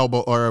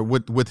elbow or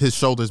with his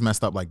shoulders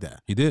messed up like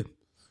that. He did.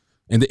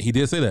 And he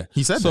did say that.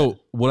 He said so that.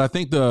 What I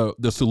think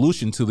the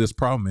solution to this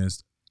problem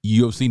is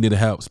UFC need to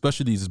have,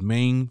 especially these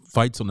main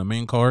fights on the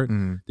main card,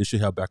 they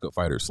should have backup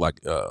fighters like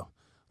Alexander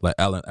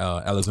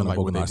Volkanovski.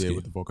 What they did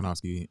with the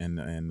Volkanovski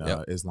and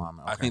Islam.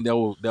 Okay. I think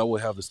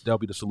that'll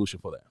be the solution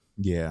for that.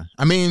 Yeah.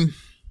 I mean,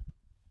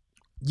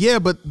 yeah,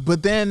 but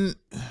then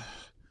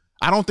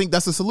I don't think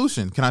that's a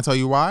solution. Can I tell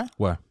you why?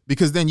 Why?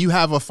 Because then you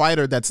have a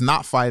fighter that's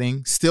not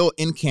fighting, still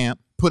in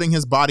camp, putting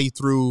his body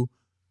through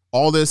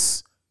all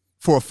this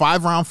for a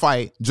 5-round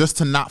fight just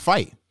to not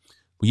fight.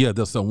 Well, yeah,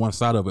 that's one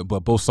side of it, but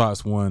both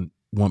sides won't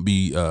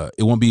be for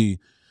the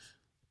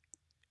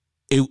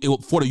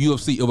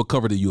UFC, it will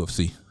cover the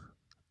UFC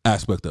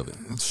aspect of it.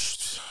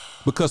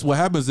 Because what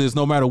happens is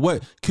no matter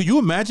what, can you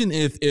imagine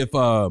if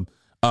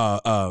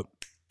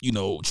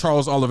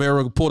Charles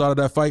Oliveira pulled out of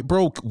that fight,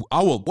 bro?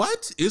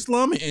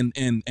 Islam and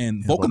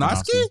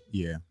Volkanovski?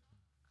 Yeah.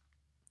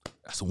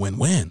 That's a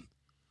win-win.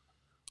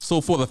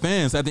 So for the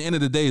fans, at the end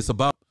of the day, it's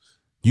about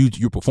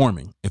you're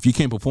performing. If you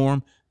can't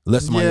perform,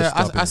 Let somebody else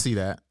step I in. see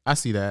that. I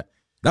see that.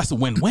 That's a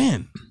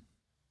win-win.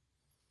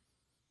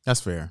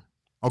 That's fair.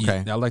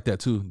 Okay. Yeah, I like that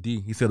too.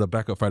 D, he said a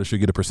backup fighter should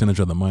get a percentage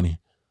of the money.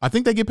 I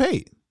think they get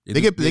paid.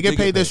 They get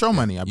paid their show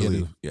money, I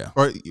believe. Yeah.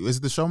 Or is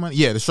it the show money?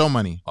 Yeah, the show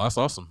money. Oh, that's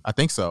awesome. I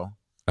think so.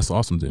 That's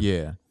awesome, dude.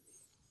 Yeah.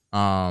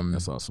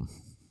 That's awesome.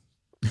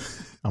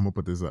 I'm gonna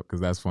put this up because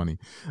that's funny.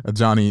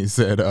 Johnny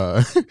said,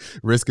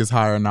 "Risk is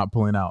higher, not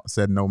pulling out."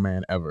 Said no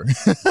man ever.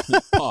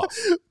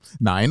 Pause.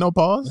 Nah, ain't no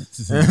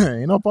pause.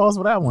 Ain't no pause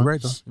for that one. You're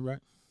right, though. You're right.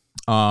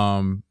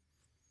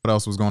 What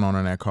else was going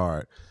on that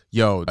card?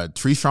 Yo,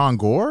 Treshawn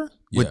Gore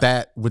with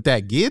that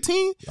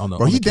guillotine.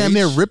 Bro, he damn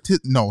near ripped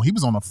his. No, he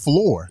was on the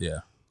floor.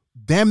 Yeah.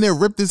 Damn near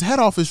ripped his head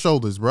off his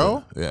shoulders,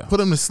 bro. Yeah. Put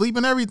him to sleep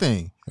and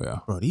everything. Yeah.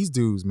 Bro, these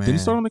dudes, man. Did he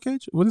start on the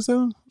cage? What is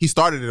that? He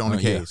started it on the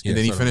cage, and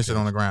then he finished it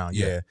on the ground.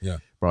 Yeah.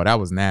 Bro,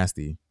 that was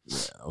nasty. Yeah,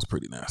 that was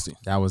pretty nasty.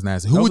 That was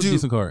nasty. Who would you?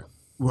 Decent card.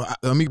 Well,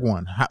 let me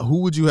one.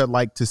 Who would you have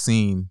liked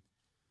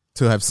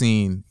to have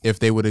seen if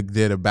they would have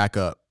did a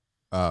backup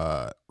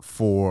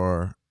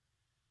for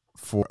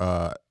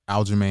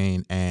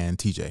Aljamain and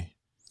TJ?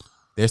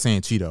 They're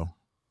saying Cheeto.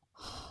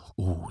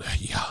 Ooh,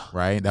 yeah.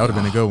 Right? That would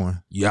have been a good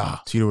one. Yeah.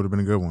 Cheeto would have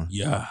been a good one.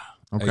 Yeah.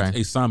 Okay.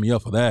 Hey, sign me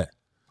up for that.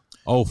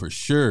 Oh, for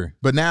sure.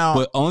 But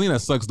only thing that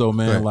sucks though,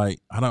 man. Like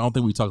I don't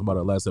think we talked about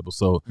it last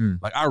episode.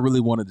 Like I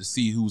really wanted to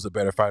see who's a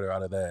better fighter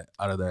out of that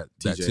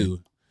TJ, too.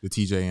 The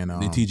TJ and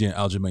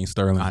Aljamain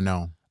Sterling. I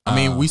know. I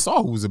mean, we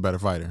saw who was a better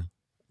fighter.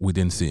 We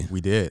didn't see.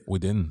 We did. We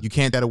didn't. You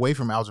can't that away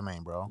from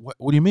Aljamain, bro. What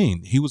do you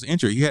mean? He was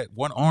injured. He had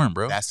one arm,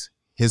 bro. That's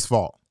his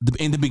fault.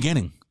 In the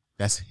beginning.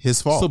 That's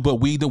his fault. So, but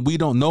we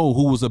don't know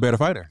who was a better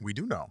fighter. We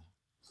do know.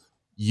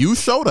 You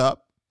showed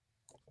up.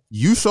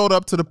 You showed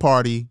up to the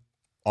party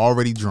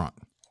already drunk.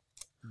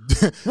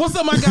 What's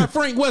up, my guy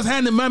Frank? What's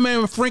happening? My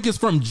man Frank is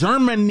from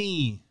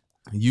Germany.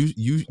 You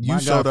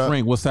showed up.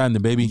 Frank, what's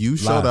happening, baby? You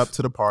showed up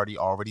to the party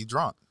already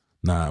drunk.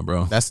 Nah,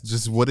 bro. That's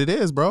just what it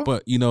is, bro.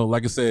 But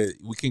like I said,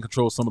 we can't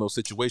control some of those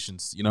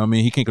situations. You know what I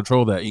mean? He can't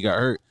control that. He got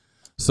hurt.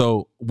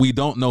 So we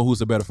don't know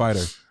who's a better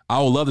fighter.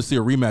 I would love to see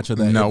a rematch of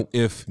that. Nope.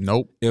 If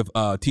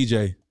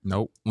TJ.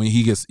 Nope. When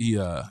he gets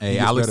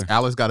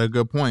Alex got a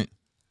good point.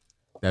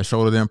 That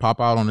shoulder didn't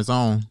pop out on its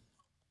own.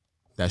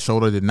 That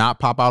shoulder did not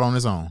pop out on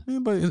its own. Yeah,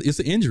 but it's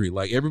an injury.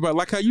 Like everybody,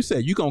 like how you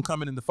said, you gonna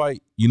come in the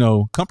fight,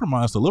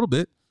 compromised a little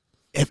bit.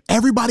 If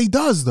everybody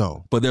does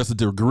though. But there's a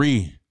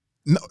degree.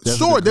 No,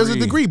 there's a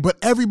degree, but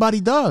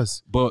everybody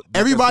does. But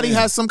everybody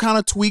has some kind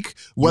of tweak,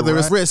 whether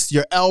it's wrist,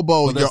 your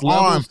elbow, your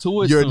arm,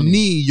 your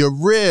knee, your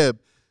rib.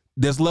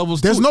 There's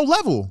levels. There's no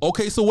level.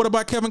 Okay, so what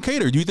about Kevin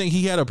Kattar? Do you think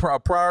he had a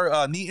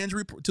prior knee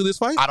injury to this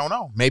fight? I don't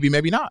know. Maybe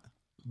not.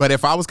 But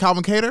if I was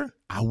Calvin Kattar,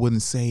 I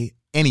wouldn't say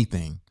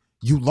anything.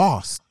 You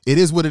lost. It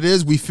is what it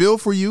is. We feel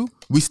for you.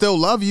 We still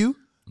love you.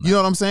 You know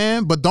what I'm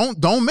saying? But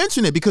don't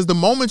mention it, because the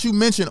moment you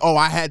mention, oh,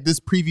 I had this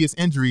previous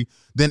injury,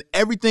 then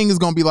everything is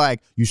going to be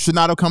like, you should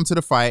not have come to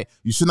the fight.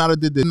 You should not have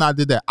did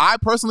that. I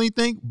personally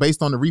think,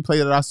 based on the replay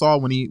that I saw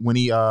when he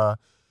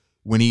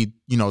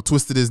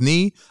twisted his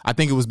knee, I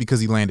think it was because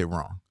he landed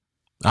wrong.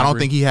 I don't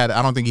think he had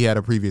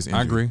a previous injury.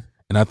 I agree.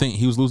 And I think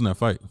he was losing that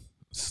fight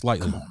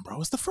slightly. Come on,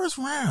 bro. It's the first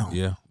round.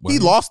 Yeah. He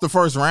lost the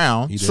first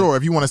round. Sure,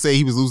 if you want to say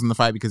he was losing the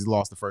fight because he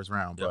lost the first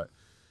round. But,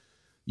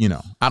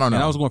 I don't know. And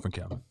I was going for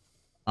Calvin.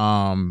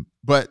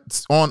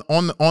 But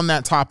on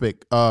that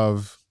topic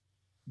of,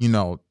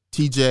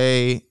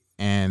 TJ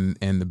and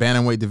the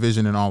bantamweight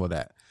division and all of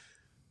that,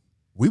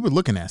 we were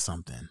looking at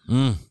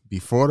something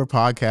before the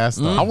podcast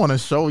started. I want to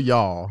show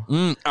y'all.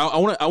 I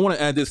want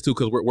to add this too,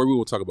 because where we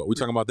will talk about. We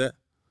talking about that?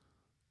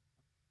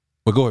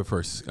 But go ahead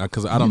first,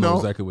 because I don't know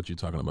exactly what you're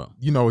talking about.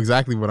 You know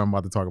exactly what I'm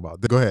about to talk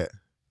about. Go ahead.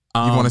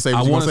 You want to say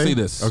what you want to say?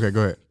 This. Okay,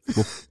 go ahead.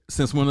 Well,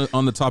 since we're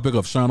on the topic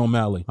of Sean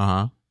O'Malley,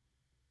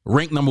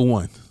 ranked number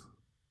 1.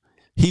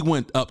 He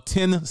went up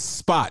 10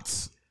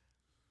 spots.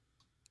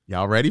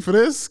 Y'all ready for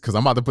this? Because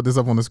I'm about to put this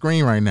up on the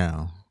screen right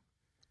now.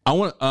 I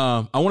want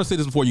to say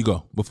this before you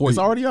go. It's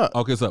already up.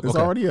 Okay, it's up. It's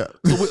already up.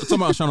 So we're talking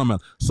about Sean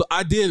O'Malley. So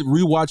I did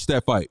rewatch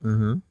that fight.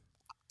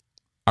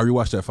 I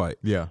rewatched that fight.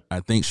 Yeah. I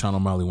think Sean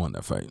O'Malley won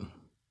that fight.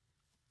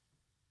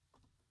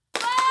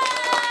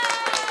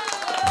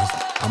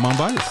 I'm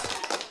unbiased.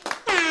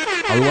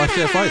 I rewatched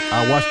that fight.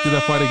 I watched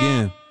that fight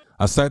again.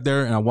 I sat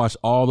there and I watched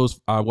all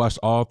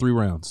 3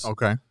 rounds.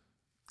 Okay.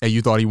 And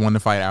you thought he won the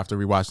fight after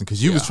rewatching,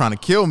 because you was trying to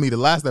kill me the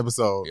last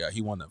episode. Yeah,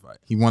 he won that fight.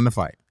 He won the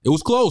fight. It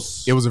was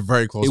close. It was a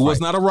very close fight. It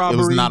was not a robbery.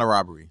 It was not a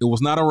robbery. It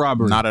was not a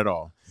robbery. Not at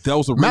all. That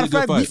was a really good fight.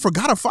 Matter of fact, we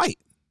forgot a fight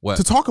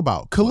to talk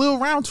about. Khalil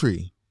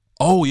Roundtree.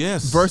 Oh,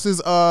 yes.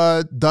 Versus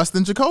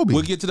Dustin Jacoby.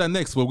 We'll get to that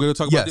next. We're going to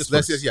talk about this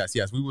first.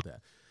 Yes. We will.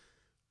 That.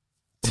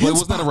 But it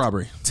was not a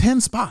robbery.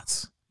 10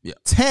 spots. Yeah.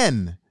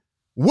 10.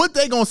 What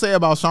they going to say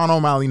about Sean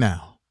O'Malley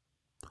now?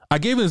 I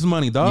gave him his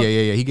money, dog.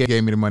 Yeah. He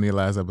gave me the money the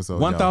last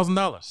episode.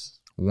 $1,000.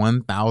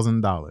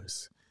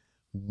 $1,000.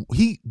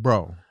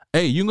 Bro.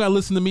 Hey, you gotta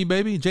listen to me,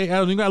 baby. Jay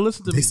Adams, you gotta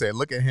listen to me. They said,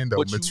 look at Hendo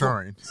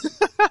maturing.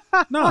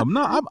 No,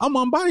 I'm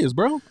unbiased,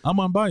 bro. I'm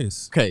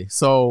unbiased. Okay,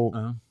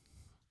 so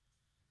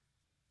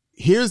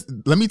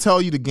let me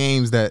tell you the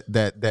games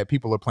that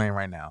people are playing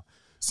right now.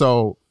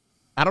 So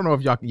I don't know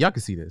if y'all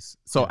can see this.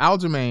 So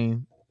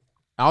Aljamain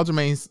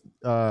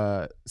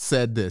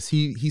said this.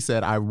 He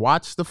said, I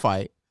watched the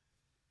fight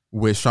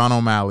with Sean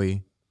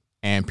O'Malley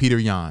and Peter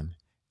Yan,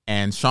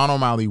 and Sean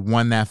O'Malley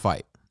won that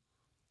fight.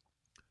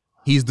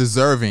 He's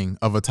deserving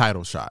of a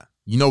title shot.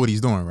 You know what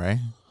he's doing, right?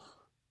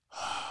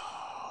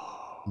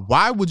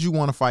 Why would you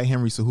want to fight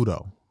Henry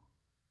Cejudo?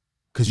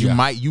 Because you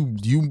might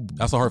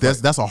that's a hard fight.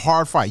 That's a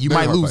hard fight. You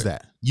might lose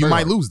that. You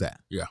might lose that.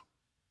 Yeah.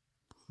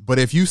 But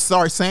if you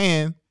start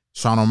saying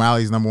Sean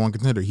O'Malley's #1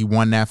 contender, he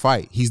won that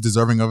fight, he's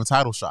deserving of a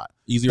title shot.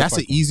 That's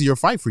an easier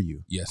fight for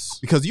you. Yes.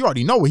 Because you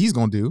already know what he's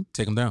gonna do.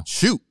 Take him down.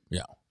 Shoot.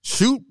 Yeah.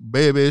 Shoot,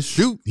 baby.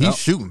 Shoot. He's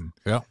shooting.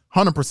 Yeah.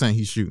 100%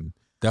 he's shooting.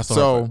 That's a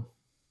hard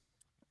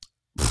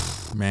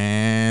fight.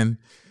 Man.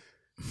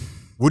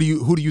 Who do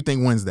you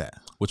think wins that?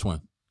 Which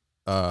one?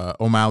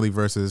 O'Malley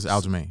versus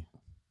Aljamain.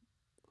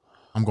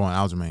 I'm going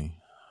Aljamain.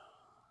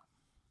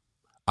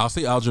 I'll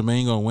say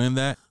Aljamain gonna win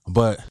that,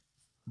 but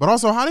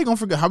also how they gonna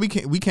forget? How we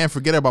can't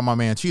forget about my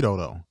man Cheeto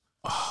though.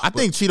 I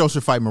think Cheeto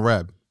should fight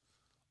Merab.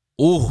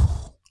 Ooh,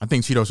 I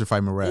think Cheeto should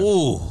fight Merab.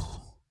 Ooh,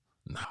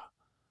 nah,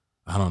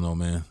 I don't know,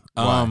 man.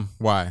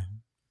 Why?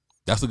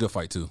 That's a good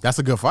fight too. That's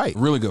a good fight.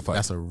 Really good fight.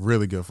 That's a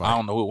really good fight. I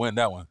don't know who win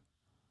that one.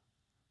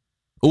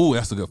 Ooh,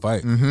 that's a good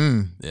fight.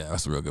 Mm-hmm. Yeah,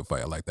 that's a real good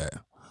fight. I like that.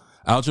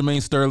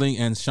 Aljamain Sterling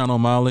and Sean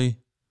O'Malley,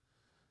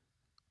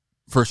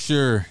 for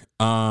sure.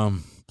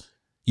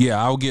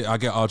 Yeah, I'll get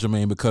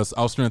Aljamain because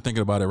I was thinking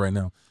about it right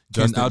now.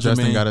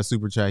 Justin got a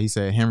super chat. He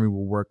said Henry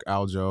will work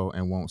Aljo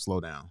and won't slow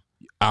down.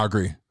 I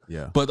agree.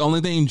 Yeah, but the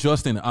only thing,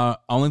 Justin,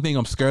 only thing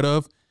I'm scared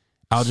of,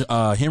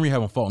 Henry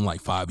haven't fought in like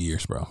 5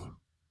 years, bro.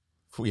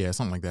 Yeah,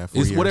 something like that. It's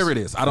 4 years. Whatever it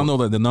is. I don't know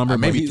the number.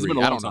 Maybe it's 3. Been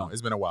a long I don't know. time.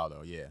 It's been a while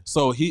though. Yeah.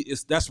 So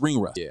that's ring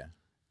rust. Yeah.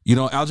 You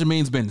know,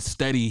 Aljamain's been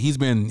steady. He's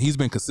been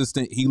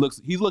consistent. He's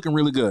looking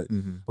really good.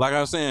 Mm-hmm. Like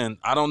I was saying,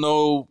 I don't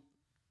know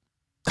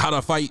how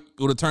the fight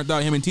would have turned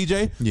out, him and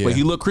TJ, but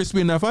he looked crispy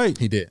in that fight.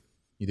 He did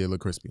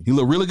look crispy. He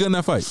looked really good in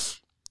that fight.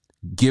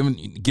 Given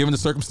the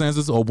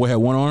circumstances, old boy had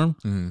one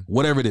arm,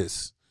 whatever it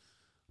is.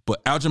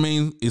 But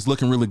Aljamain is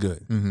looking really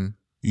good. Mm-hmm.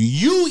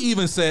 You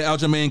even said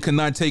Aljamain could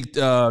not take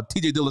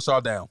TJ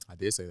Dillashaw down. I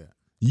did say that.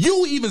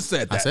 You even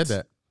said that. I said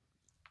that.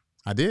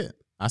 I did.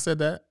 I said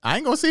that. I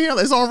ain't gonna see him.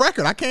 It's on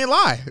record. I can't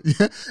lie.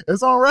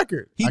 It's on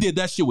record. He did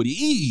that shit with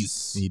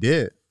ease. He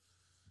did.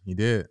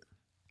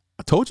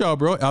 I told y'all,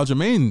 bro.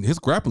 Aljamain, his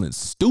grappling is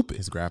stupid.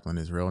 His grappling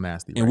is real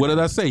nasty. And what did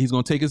I say? He's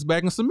gonna take his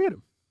back and submit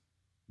him.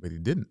 But he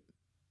didn't.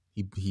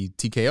 He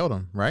TKO'd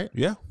him, right?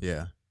 Yeah.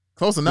 Yeah.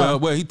 Close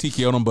enough. Well, he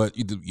TKO'd him, but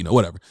you know,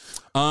 whatever.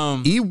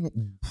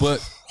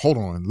 But hold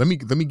on. Let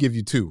me give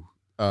you 2.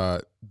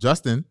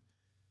 Justin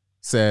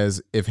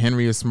says if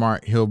Henry is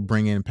smart, he'll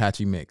bring in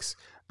Patchy Mix.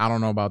 I don't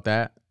know about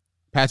that.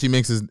 Patchy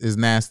Mix is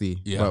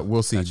nasty, but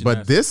we'll see. But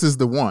nasty. This is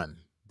the one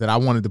that I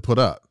wanted to put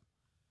up.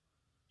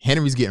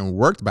 Henry's getting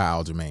worked by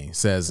Aljamain,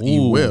 says he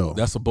will.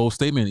 That's a bold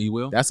statement, E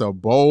will. That's a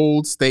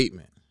bold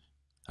statement.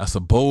 That's a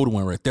bold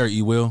one right there,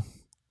 E will.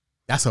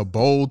 That's a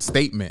bold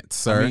statement,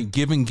 sir. I mean,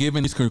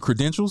 given his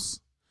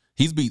credentials,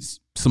 he's beat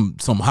some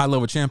high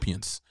level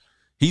champions.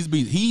 He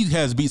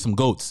has beat some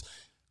GOATs.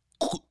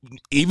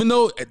 Even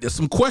though there's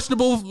some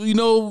questionable,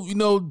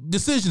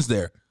 decisions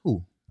there.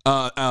 Who?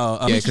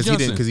 Because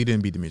he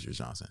didn't beat Demetrius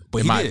Johnson,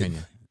 but in my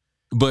opinion.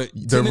 But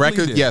the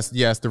record, yes,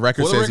 the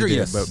record says he did.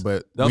 Yes.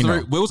 But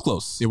it was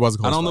close. It was a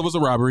close. I don't know if it was a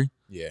robbery.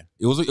 Yeah,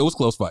 it was a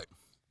close fight.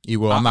 He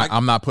will.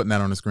 I'm not putting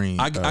that on the screen.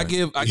 I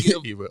give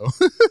he will.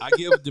 I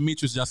give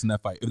Demetrius Johnson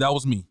that fight if that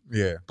was me.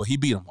 Yeah, but he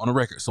beat him on the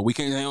record, so we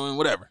can't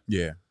whatever.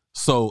 Yeah.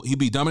 So he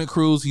beat Dominic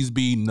Cruz. He's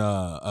beaten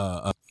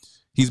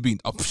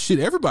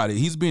everybody.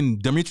 He's been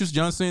Demetrius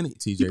Johnson,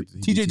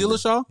 TJ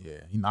Dillashaw.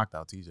 Yeah, he knocked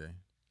out TJ.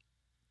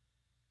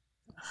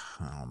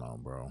 I don't know,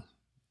 bro.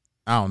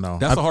 I don't know.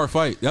 That's a hard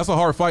fight. That's a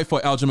hard fight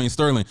for Aljamain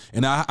Sterling.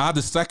 And I have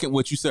to second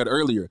what you said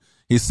earlier.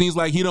 It seems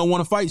like he don't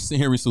want to fight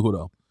Henry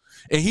Cejudo.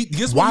 And he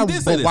did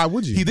say this. Why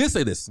would you? He did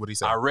say this. What did he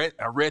say? I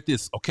read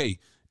this. Okay.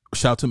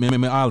 Shout out to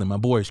MMA Island, my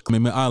boy,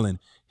 MMA Island.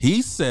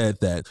 He said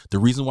that the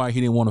reason why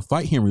he didn't want to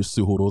fight Henry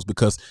Cejudo is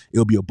because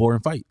it'll be a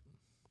boring fight.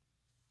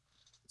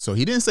 So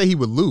he didn't say he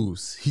would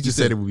lose. He just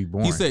said it would be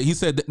boring. He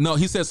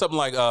said something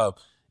like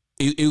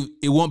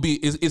it won't be.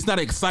 It's not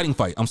an exciting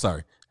fight. I'm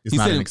sorry. It's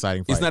not an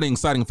exciting fight. It's not an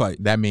exciting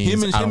fight. That means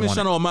him and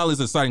Sean O'Malley is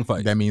an exciting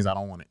fight. That means I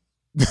don't want it.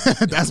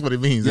 That's what it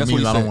means. It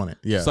means I don't want it.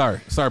 Yeah.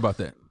 Sorry about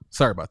that.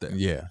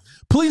 Yeah.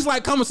 Please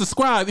like, comment,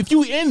 subscribe. If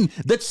you in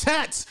the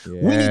chats, we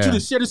need you to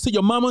share this to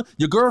your mama,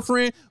 your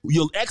girlfriend,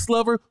 your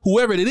ex-lover,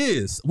 whoever it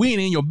is. We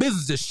ain't in your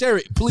business. Just share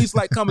it. Please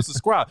like, comment,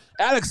 subscribe.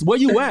 Alex, where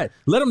you at?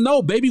 Let them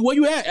know, baby. Where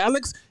you at,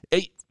 Alex?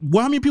 Hey,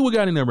 how many people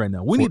got in there right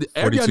now?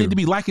 Everybody need to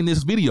be liking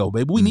this video,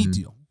 baby. We need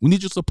you. We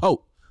need your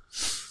support.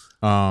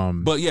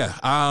 But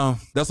yeah,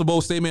 that's a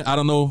bold statement. I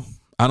don't know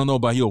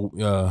about he'll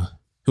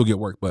get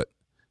work, but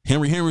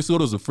Henry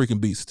Cejudo is a freaking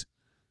beast,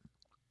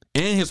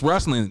 and his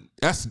wrestling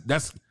that's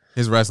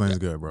his wrestling is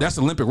good, bro. That's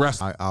Olympic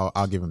wrestling.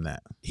 I'll give him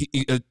that.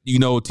 Are you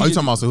talking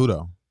about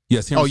Cejudo?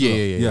 Yes. Henry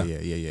Yeah.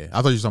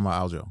 I thought you were talking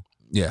about Aljo.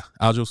 Yeah,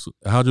 Aljo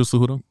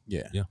Cejudo.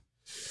 Yeah. Yeah.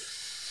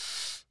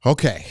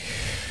 Okay.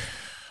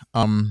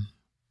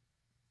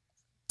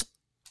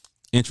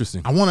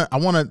 Interesting. I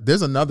wanna.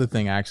 There's another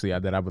thing actually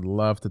that I would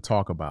love to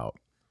talk about,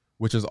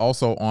 which is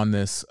also on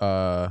this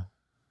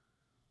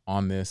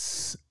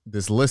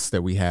list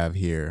that we have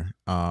here.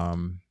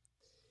 I'm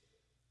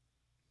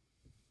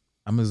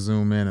gonna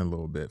zoom in a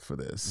little bit for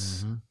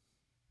this. Mm-hmm.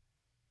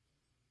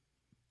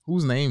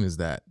 Whose name is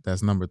that?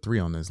 That's number 3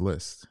 on this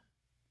list.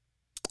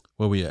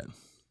 Where we at?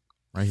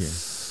 Right here.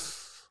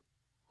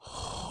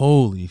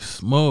 Holy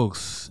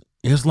smokes.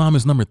 Islam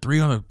is number 3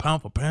 on a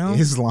pound for pound?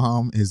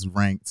 Islam is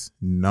ranked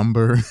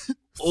number 3.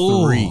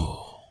 Ooh.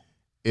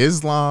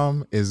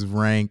 Islam is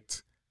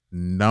ranked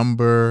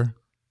number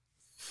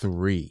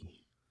 3.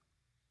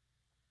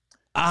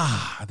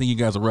 I think you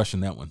guys are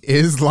rushing that one.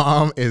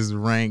 Islam is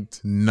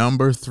ranked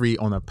number 3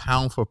 on a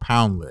pound for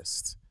pound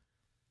list.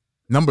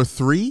 Number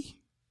 3?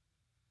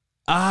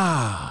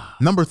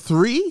 Number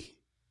 3?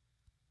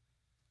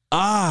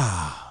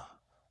 I'm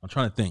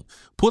trying to think.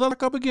 Pull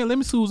that up again. Let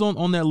me see who's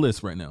on that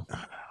list right now.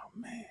 Oh,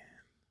 man.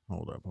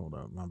 Hold up.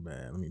 My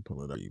bad. Let me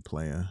pull it up. You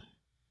player.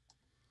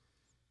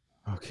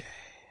 Okay.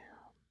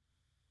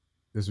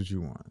 This is what you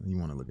want. You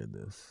want to look at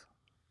this.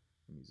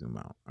 Let me zoom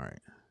out. All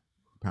right.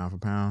 Pound for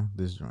pound,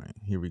 this joint.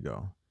 Here we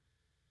go.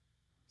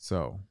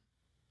 So,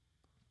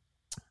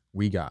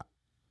 we got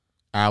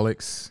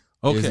Alex.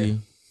 Okay. Izzy,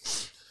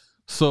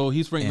 so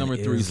he's ranked number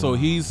 3. Islam. So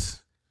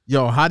he's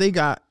how they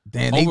got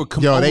over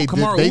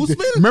Kamaru Usman?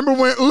 Remember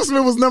when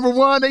Usman was number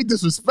 1? They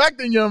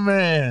disrespecting your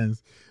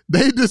mans.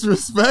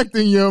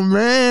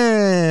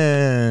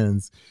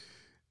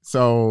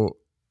 So,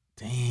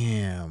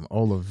 damn,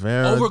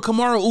 Oliveira over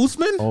Kamaru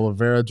Usman?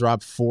 Oliveira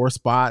dropped 4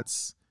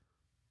 spots.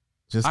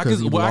 Just because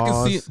he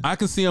lost. I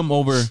can see him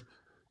over.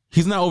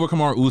 He's not over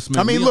Kamaru Usman.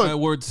 I mean, Leon look.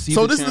 Edwards,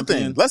 So this is the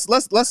thing. Let's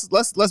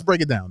break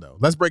it down though.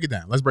 Let's break it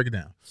down.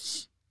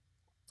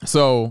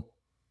 So,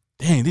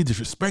 dang, they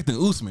disrespecting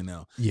Usman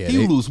now. Yeah,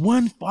 he lose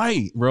one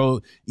fight,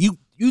 bro. You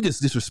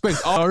just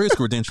disrespect all his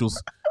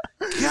credentials.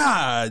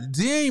 God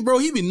dang, bro,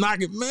 he been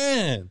knocking,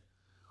 man.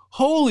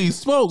 Holy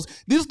smokes,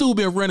 this dude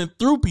been running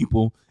through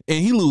people,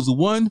 and he lose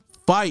one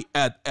fight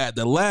at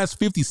the last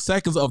 50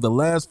 seconds of the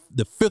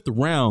 5th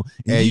round.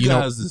 And hey, you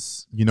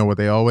know what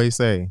they always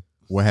say?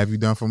 What have you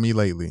done for me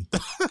lately?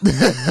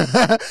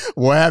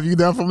 What have you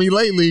done for me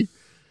lately?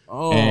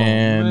 Oh,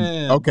 and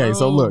man, okay, bro.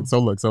 so look.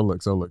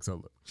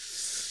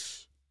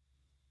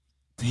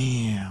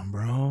 Damn,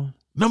 bro.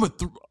 Number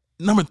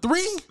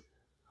 3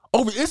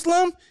 over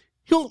Islam.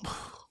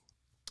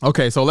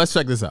 Okay, so let's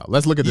check this out.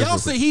 Let's look at this. Y'all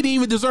say he didn't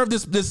even deserve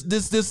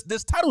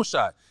this title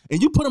shot,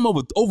 and you put him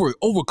over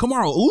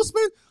Kamaru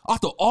Usman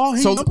after all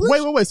his. So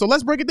wait. So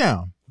let's break it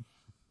down.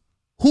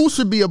 Who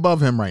should be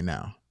above him right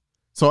now?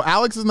 So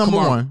Alex is number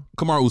 1.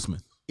 Kamaru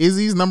Usman.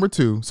 Izzy's number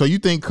 2. So you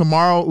think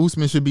Kamaru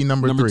Usman should be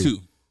number 3? 2.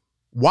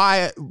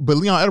 Why? But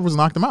Leon Edwards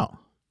knocked him out.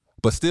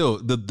 But still,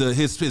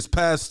 his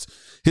past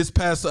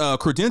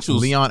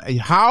credentials. Leon,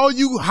 how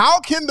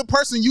can the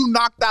person you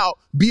knocked out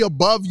be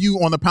above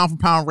you on the pound for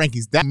pound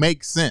rankings? That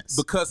makes sense.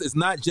 Because it's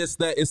not just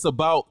that; it's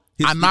about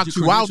his. I knocked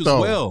you out though.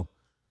 Well.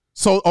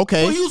 So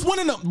okay. Well, he was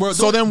winning them, bro.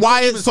 So then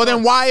why is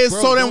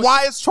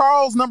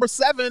Charles number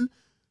 7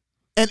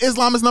 and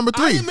Islam is number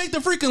 3? I didn't make the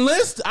freaking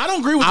list. I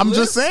don't agree with. I'm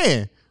just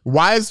saying.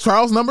 Why is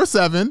Charles number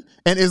 7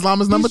 and Islam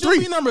is number 3?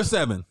 He should be number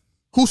 7.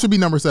 Who should be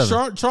number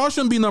 7? Charles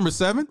shouldn't be number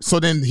 7. So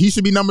then he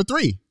should be number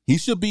 3. He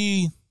should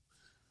be.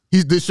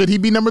 Should he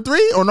be number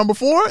 3 or number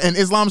 4 and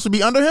Islam should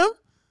be under him?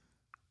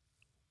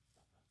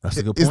 That's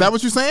a good point. Is that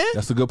what you're saying?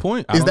 That's a good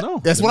point. I don't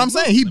know. That's what I'm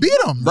saying. He beat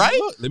him, right?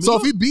 So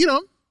if he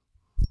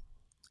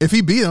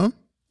beat him,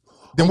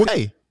 then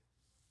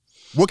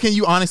what can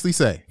you honestly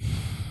say?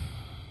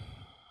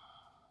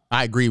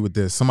 I agree with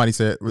this. Somebody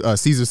said,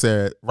 Caesar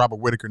said Robert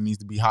Whitaker needs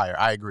to be higher.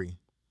 I agree.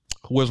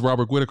 Where's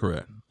Robert Whitaker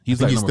at? He's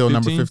still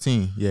number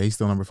 15. Yeah, he's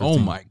still number 15. Oh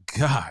my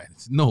God.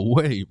 No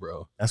way,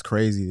 bro. That's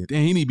crazy.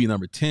 Damn, he need to be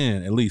number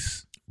 10 at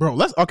least. Bro,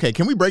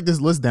 can we break this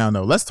list down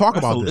though? Let's talk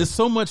about this. There's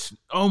so much.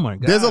 Oh my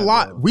God. There's a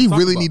lot. Bro. We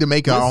really need to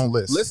make our own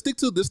list. Let's stick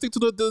to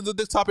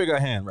the topic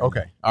at hand right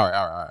Okay. now. All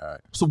right.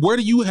 So where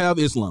do you have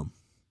Islam?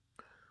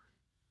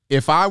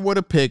 If I were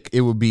to pick,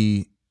 it would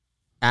be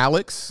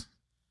Alex,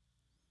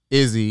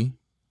 Izzy,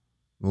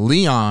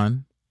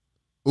 Leon,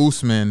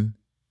 Usman,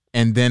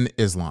 and then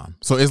Islam.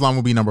 So Islam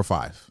will be number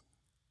 5.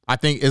 I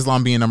think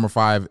Islam being number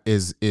 5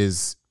 is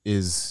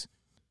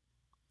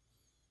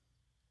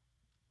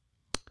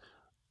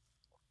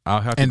I'll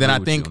have to. And then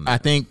I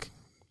think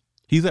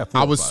he's at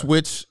 4 I would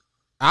switch.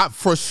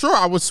 For sure,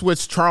 I would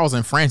switch Charles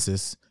and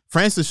Francis.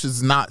 Francis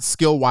is not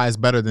skill wise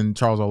better than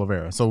Charles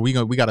Oliveira, so we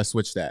got to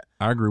switch that.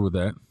 I agree with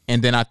that.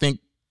 And then I think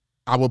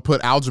I would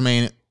put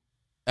Aljamain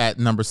at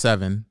number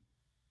 7,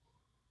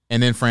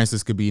 and then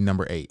Francis could be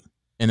number 8.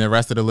 And the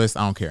rest of the list,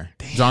 I don't care.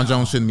 Damn. John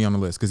Jones shouldn't be on the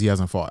list because he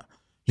hasn't fought.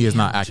 He is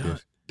not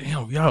active.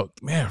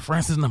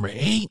 Francis number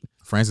 8.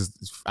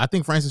 I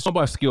think Francis. How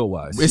about skill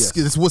wise?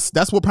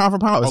 That's what pound for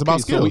pound. It's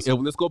about skills. So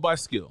let's go by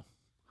skill.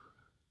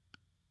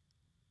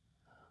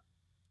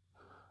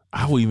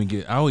 I will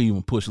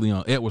even push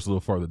Leon Edwards a little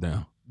further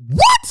down.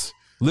 What?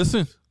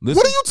 Listen.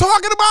 What are you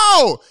talking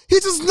about? He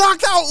just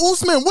knocked out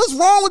Usman. What's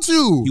wrong with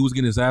you? He was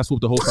getting his ass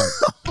whooped the whole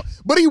fight.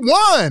 But he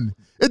won.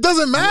 It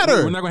doesn't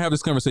matter. We're not going to have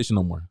this conversation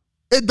no more.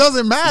 It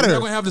doesn't matter. We're not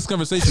going to have this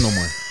conversation no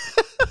more.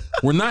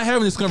 We're not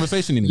having this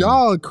conversation anymore.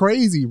 Y'all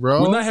crazy,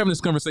 bro. We're not having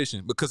this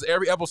conversation because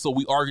every episode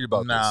we argued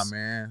about this.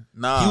 Man.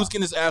 Nah. He was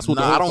getting his ass whooped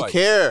the whole fight. I don't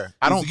care.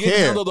 I don't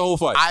care. The whole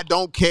fight. I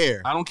don't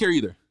care. I don't care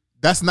either.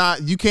 That's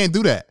not, you can't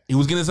do that. He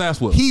was getting his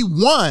ass whooped. He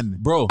won.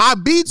 Bro. I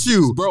beat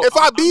you. Bro, if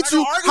I beat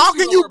you, how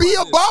can you be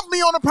above me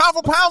on the pound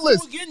for pound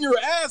list? You was getting your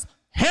ass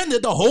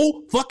handed the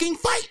whole fucking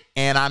fight.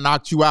 And I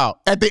knocked you out.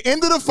 At the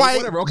end of the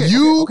fight,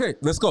 okay,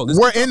 let's go.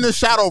 We're in the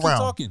shadow round.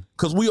 Talking.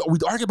 Because we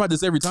argue about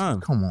this every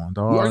time. Come on,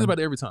 dog. We argue about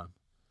it every time.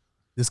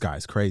 This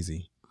guy's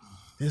crazy.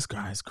 This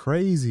guy's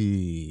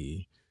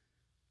crazy.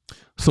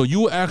 So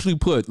you actually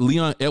put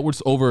Leon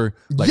Edwards over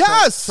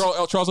yes!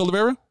 Charles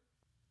Oliveira?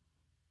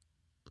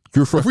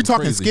 You're if we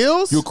talking crazy.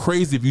 Skills? You're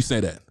crazy if you say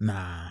that.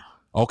 Nah.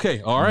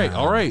 Okay. All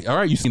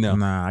right. You see now.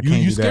 Nah, I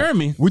can't you scaring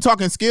me. We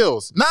talking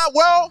skills. Nah,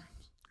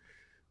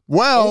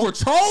 well. Over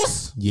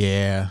Charles?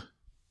 Yeah.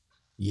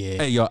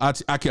 Hey, yo,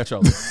 I catch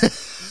y'all.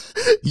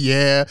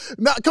 Yeah.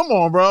 Nah, come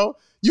on, bro.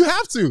 You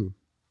have to.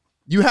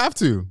 You have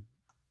to.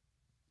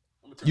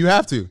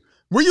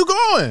 Where you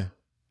going?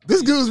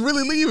 This dude's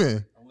really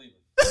leaving. I'm leaving.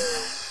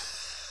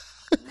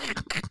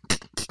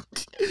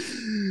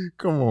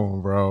 Come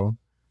on, bro.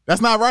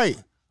 That's not right.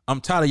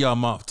 I'm tired of y'all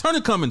mouth. Turn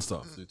the comments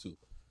off.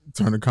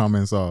 Turn the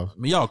comments off. I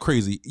mean, y'all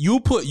crazy. You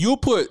put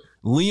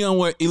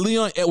Leon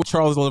Edwards,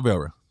 Charles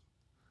Oliveira.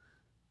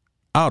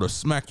 I ought to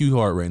smack you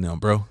hard right now,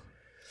 bro.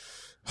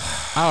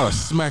 I ought to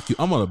smack you.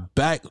 I'm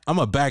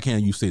gonna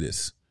backhand you say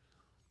this.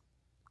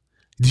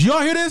 Did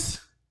y'all hear this?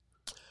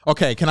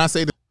 Okay, can I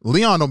say that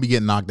Leon don't be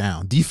getting knocked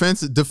down.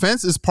 Defense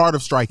is part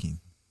of striking.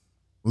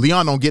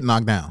 Leon don't get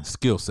knocked down.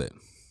 Skill set.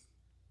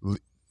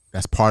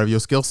 That's part of your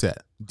skill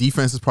set.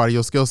 Defense is part of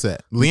your skill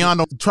set.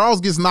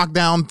 Charles gets knocked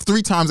down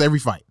 3 times every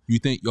fight. You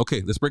think,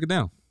 okay, let's break it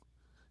down.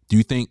 Do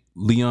you think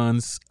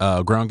Leon's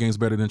ground game is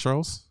better than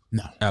Charles?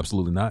 No.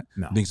 Absolutely not.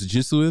 No. You think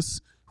jiu-jitsu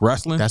is?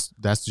 Wrestling? That's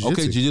jiu-jitsu.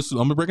 Okay, jiu-jitsu.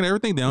 I'm breaking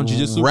everything down.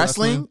 Jiu-jitsu,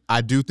 wrestling, I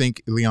do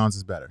think Leon's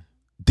is better.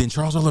 Than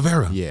Charles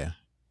Oliveira? Yeah.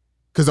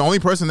 Because the only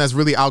person that's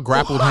really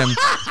out-grappled him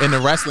in the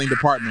wrestling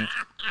department,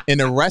 in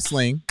the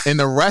wrestling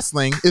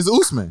is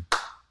Usman.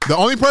 The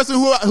only person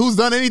who's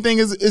done anything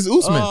is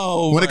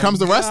Usman when it comes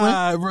to wrestling.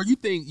 Bro,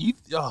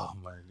 oh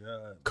my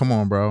God. Come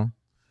on, bro.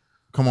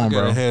 I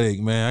got a headache,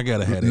 man. I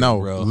got a headache, no,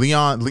 bro.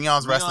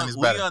 Leon's wrestling is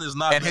better. Leon is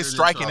not and his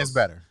striking is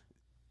better.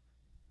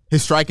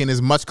 His striking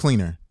is much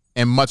cleaner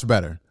and much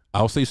better.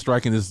 I'll say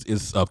striking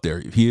is up there.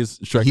 He's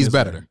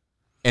better.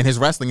 And his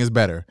wrestling is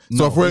better.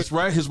 So if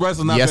his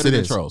wrestling not better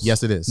than Charles.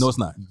 Yes, it is. No, it's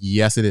not.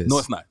 Yes, it is. No,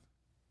 it's not.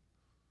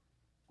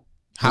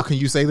 How can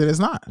you say that it's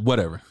not?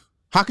 Whatever.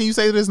 How can you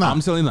say that it's not?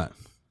 I'm telling you not.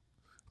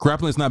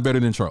 Grappling is not better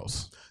than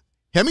Charles.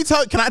 Can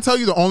I tell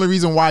you the only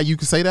reason why you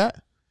can say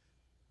that?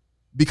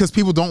 Because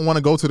people don't want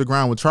to go to the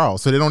ground with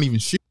Charles, so they don't even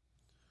shoot.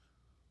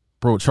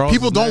 Bro, Charles.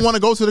 People don't want to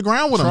go to the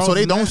ground with him, so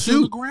they don't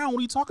shoot. The ground. What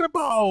are you talking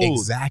about?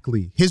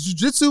 Exactly. His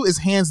jiu-jitsu is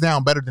hands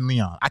down better than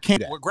Leon. I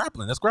can't. We're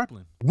grappling. That's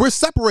grappling. We're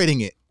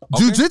separating it.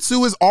 Okay.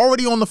 Jiu-jitsu is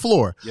already on the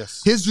floor.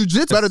 Yes. His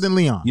jiu-jitsu better than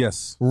Leon.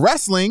 Yes.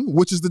 Wrestling,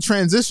 which is the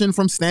transition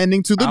from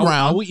standing to the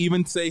ground. I would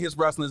even say his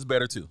wrestling is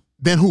better too.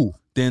 Than who?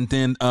 Than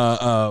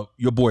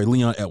your boy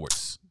Leon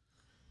Edwards.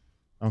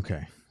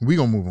 Okay, we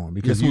gonna move on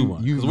because we're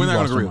not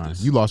gonna agree with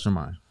this. You lost your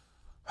mind.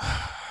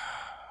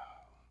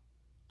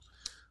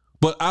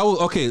 But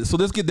okay, so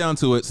let's get down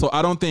to it. So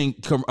I don't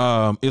think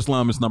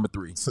Islam is number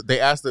 3. So they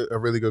asked a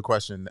really good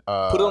question.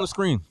 Put it on the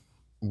screen.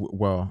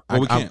 Well,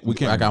 we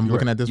can't. I'm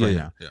looking at this right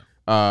now.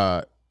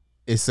 Yeah.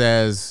 It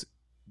says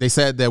they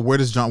said that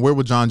where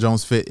would John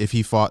Jones fit if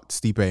he fought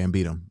Stipe and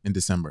beat him in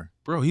December?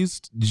 Bro,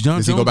 Does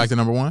he go back to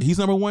number 1? He's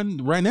number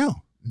 1 right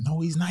now.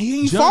 No, he's not.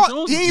 He ain't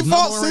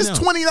fought since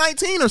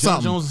 2019 or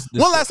something.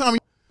 One last time.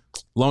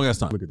 Long ass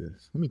time. Look at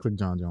this. Let me click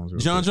John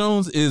Jones. John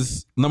Jones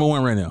is number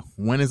 1 right now.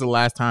 When is the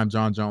last time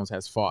John Jones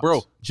has fought?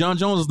 Bro, John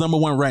Jones is number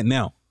 1 right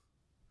now.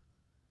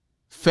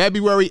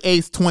 February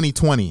 8th,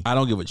 2020. I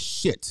don't give a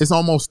shit. It's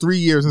almost 3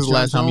 years since the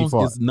last time he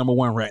fought. Is number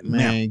 1 right now.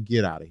 Man,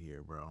 get out of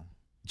here, bro.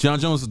 John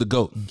Jones is the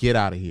GOAT. Get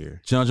out of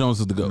here. John Jones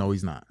is the GOAT. No,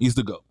 he's not. He's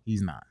the GOAT.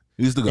 He's not.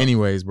 He's the GOAT.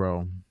 Anyways,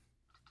 bro.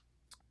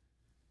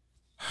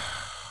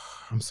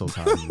 I'm so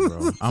tired of you,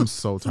 bro. I'm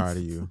so tired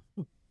of you.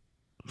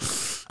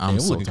 I'm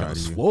so tired of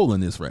you. Swollen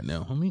this right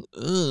now. I mean,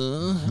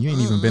 you ain't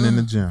even been in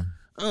the gym.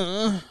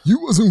 You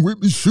wasn't with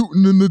me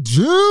shooting in the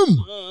gym.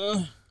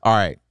 All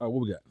right, what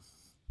we got?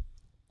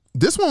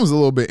 This one was a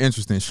little bit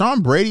interesting.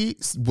 Sean Brady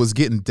was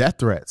getting death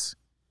threats.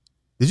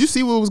 Did you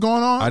see what was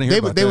going on? I didn't hear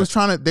about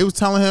that. They was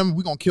telling him,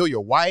 "We're gonna kill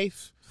your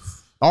wife,"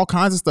 all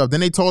kinds of stuff.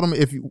 Then they told him,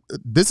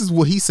 this is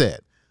what he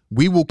said: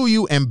 "We will kill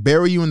you and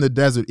bury you in the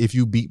desert if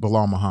you beat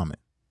Bilal Muhammad.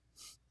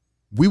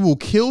 We will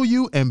kill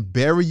you and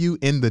bury you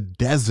in the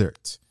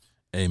desert."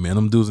 Hey man,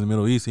 them dudes in the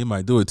Middle East, he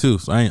might do it too.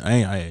 So I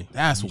ain't.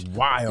 That's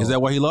wild. Is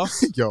that why he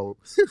lost? Yo,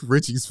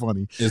 Richie's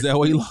funny. Is that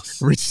why he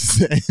lost? Richie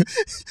said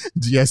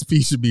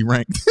GSP should be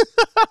ranked.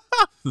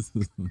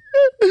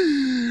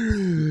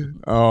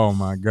 Oh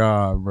my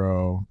God,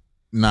 bro.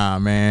 Nah,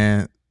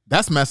 man.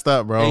 That's messed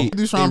up, bro. Hey,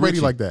 Do Sean Brady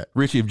Richie, like that?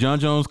 Richie, if John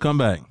Jones come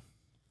back,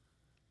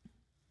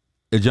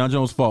 if John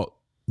Jones fought,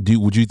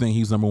 would you think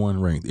he's number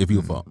one ranked if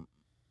he fought?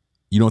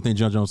 You don't think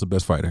John Jones is the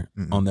best fighter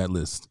on that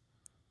list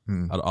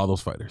out of all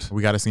those fighters?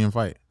 We got to see him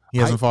fight. He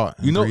hasn't fought.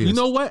 You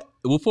know what?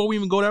 Before we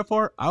even go that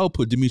far, I would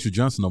put Demetrius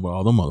Johnson over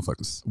all them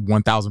motherfuckers.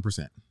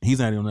 1,000%. He's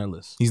not even on that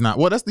list. He's not.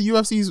 Well, that's the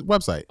UFC's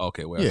website.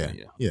 Okay, well, yeah,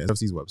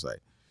 UFC's website.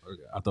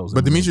 Okay, I thought it was.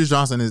 But Demetrius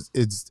Johnson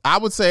is. I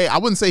would say I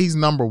wouldn't say he's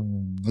number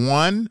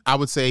one. I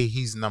would say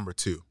he's number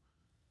two.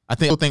 I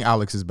think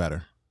Alex is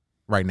better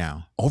right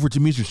now over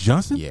Demetrius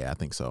Johnson. Yeah, I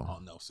think so. Oh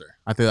no, sir.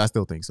 I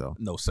still think so.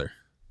 No, sir.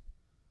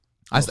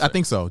 I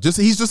think so.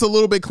 He's just a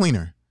little bit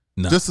cleaner.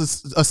 No. Just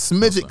a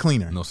smidget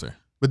cleaner. No, sir.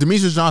 But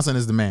Demetrius Johnson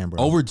is the man,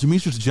 bro. Over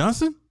Demetrius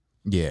Johnson?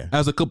 Yeah.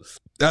 As a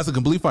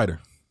complete fighter.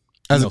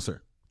 No, sir.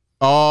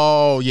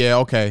 Oh, yeah,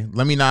 okay.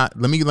 Let me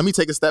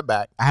take a step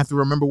back. I have to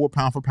remember what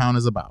pound for pound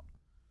is about.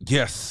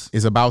 Yes.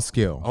 It's about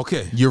skill.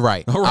 Okay. You're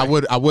right. All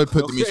right. I would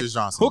put Demetrius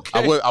Johnson.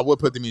 Okay. I would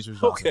put Demetrius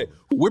Johnson. Okay.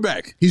 We're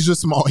back. He's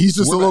just small. He's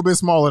just a little bit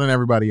smaller than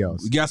everybody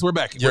else. Yes, we're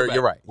back.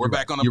 You're right. We're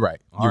back on the. You're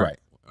right. You're right.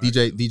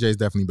 DJ's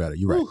definitely better.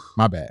 You're right.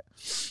 My bad.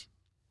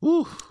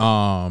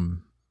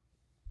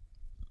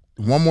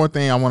 One more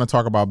thing I want to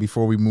talk about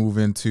before we move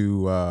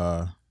into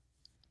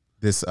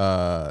this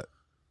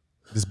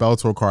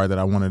Bellator card that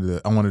I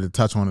wanted to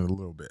touch on it a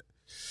little bit.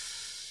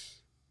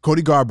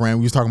 Cody Garbrandt,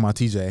 we was talking about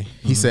TJ.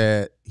 He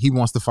said he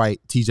wants to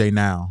fight TJ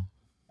now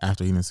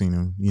after he done seen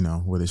him,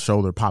 with his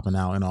shoulder popping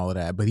out and all of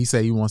that. But he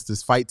said he wants to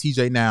fight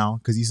TJ now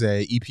because he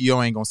said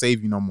EPO ain't gonna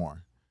save you no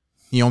more.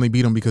 He only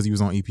beat him because he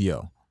was on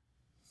EPO.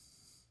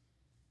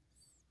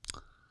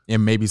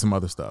 And maybe some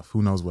other stuff.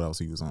 Who knows what else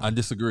he was on? I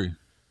disagree.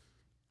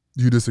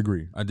 You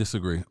disagree? I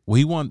disagree. Well,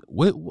 he won.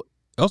 What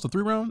else? A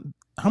 3-round?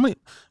 How many?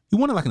 He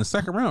won it like in the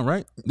second round,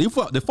 right? They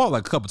fought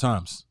like a couple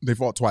times. They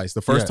fought twice.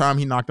 The first time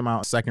he knocked him out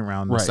in the second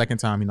round. The second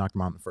time he knocked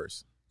him out in the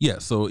first. Yeah.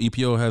 So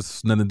EPO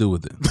has nothing to do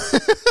with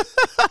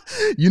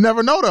it. You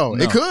never know though.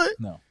 No, it could.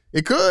 No.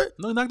 It could.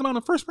 No, he knocked him out in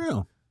the first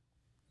round.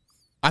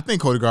 I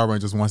think Cody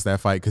Garbrandt just wants that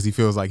fight because he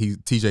feels like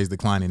TJ's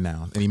declining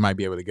now and he might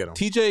be able to get him.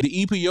 TJ,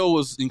 the EPO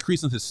was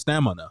increasing his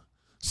stamina.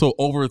 So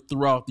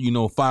throughout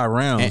 5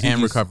 rounds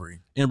and recovery.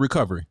 And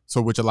recovery.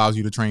 So which allows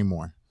you to train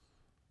more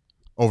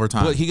over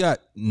time. But he got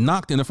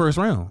knocked in the first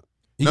round.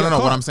 No.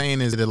 What I'm saying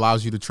is it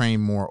allows you to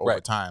train more over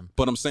time.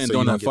 But I'm saying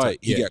during that fight,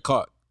 he got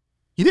caught.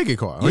 He did get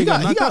caught. He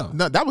got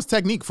no, that was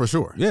technique for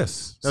sure.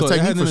 Yes. That was so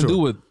it had nothing to do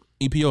with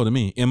EPO to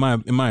me, in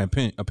my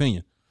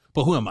opinion.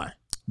 But who am I?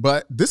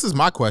 But this is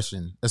my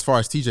question as far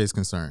as TJ is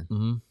concerned.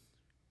 Mm-hmm.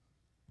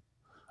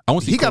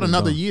 He got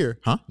another year.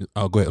 Huh?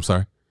 Oh, go ahead. I'm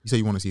sorry. You say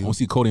you want to see I want to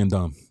see Cody and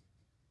Dom.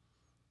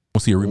 I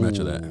want to see a rematch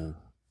of that.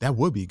 That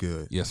would be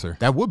good. Yes, sir.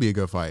 That would be a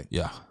good fight.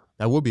 Yeah.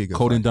 That would be a good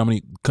Cody fight.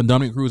 and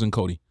Dominic Cruz and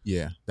Cody.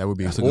 Yeah, that would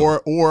be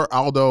or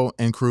Aldo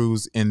and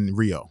Cruz in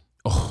Rio.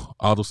 Oh,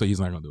 Aldo say he's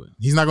not gonna do it.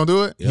 He's not gonna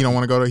do it? Yeah. He don't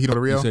want to go to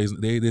Rio? He says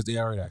they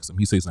already asked him.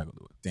 He says he's not gonna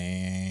do it.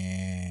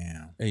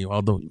 Damn. Hey,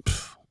 Aldo,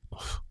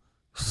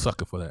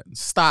 sucker for that.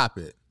 Stop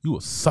it. You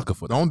a sucker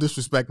for that. Don't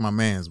disrespect my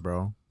mans,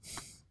 bro.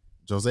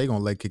 Jose gonna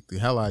leg kick the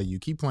hell out of you.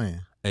 Keep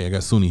playing. Hey, I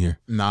got Sunni here.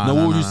 Nah,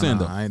 what were you saying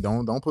though?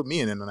 Don't put me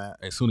in into that.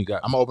 Hey, Sunni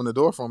got. I'm gonna open the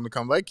door for him to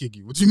come leg kick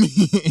you. What you mean?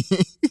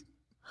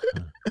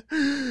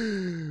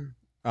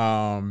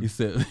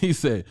 He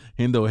said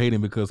Hendo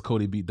hating because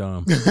Cody beat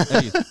Dom.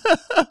 Hey,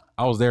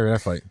 I was there at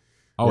that fight.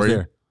 I was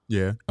there.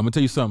 Yeah. I'm gonna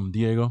tell you something,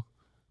 Diego.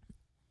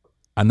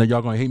 I know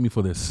y'all gonna hate me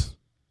for this.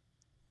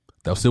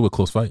 That was still a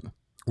close fight.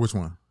 Which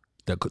one?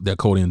 That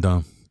Cody and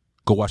Dom.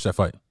 Go watch that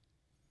fight.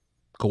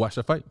 Go watch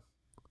that fight.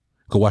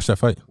 Go watch that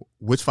fight.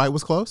 Which fight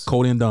was close?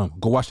 Cody and Dom.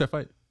 Go watch that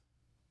fight.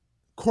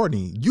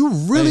 Courtney, you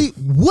really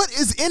what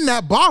is in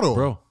that bottle?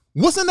 Bro.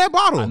 What's in that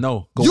bottle? I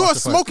know. You're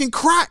smoking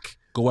crack.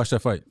 Go watch that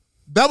fight.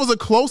 That was a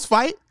close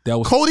fight. That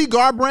was Cody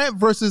Garbrandt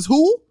versus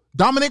who?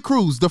 Dominic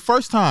Cruz, the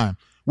first time.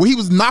 Where he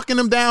was knocking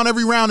him down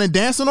every round and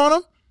dancing on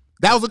him.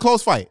 That was a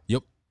close fight.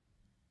 Yep.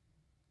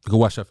 Go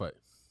watch that fight.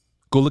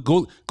 Go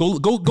Google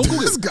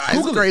This guy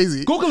is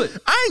crazy. Google it.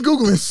 I ain't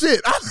Googling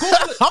shit.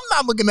 I'm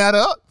not looking that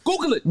up.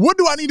 Google it. What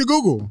do I need to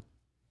Google?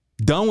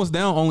 Dom was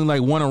down only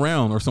like 1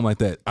 round or something like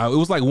that. It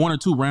was like 1 or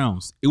 2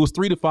 rounds. It was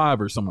 3-5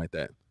 or something like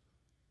that.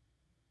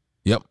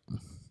 Yep.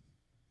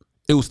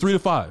 It was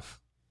 3-5.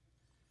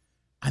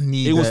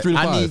 It was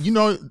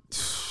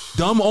 3-5.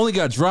 Dom only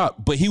got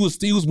dropped, but he was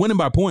winning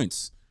by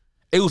points.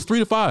 It was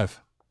 3-5.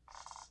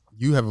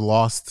 You have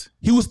lost.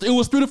 It was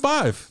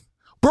 3-5.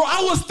 Bro,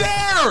 I was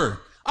there.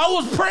 I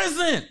was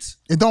present.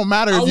 It don't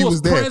matter if you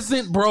was there. I was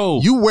present, bro.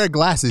 You wear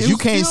glasses. You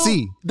can't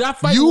see. That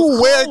fight was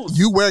close.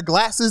 You wear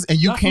glasses and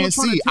you can't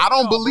see. I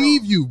don't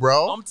believe you,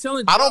 bro. I'm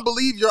telling you. I don't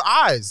believe your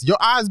eyes. Your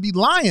eyes be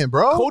lying,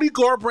 bro. Cody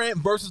Garbrandt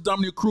versus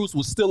Dominic Cruz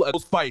was still a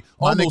close fight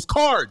on those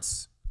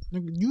cards.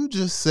 You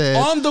just said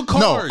on the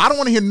cards. No, I don't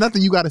want to hear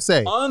nothing you got to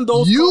say. On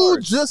those you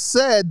cards. just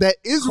said that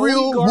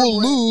Israel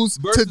will lose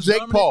to Jake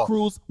Dominic Paul.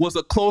 Cruz was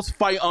a close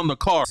fight on the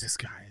card. This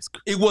guy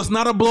It was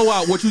not a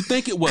blowout. What you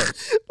think it was?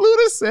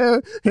 Luda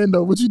said,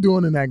 Hendo, what you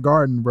doing in that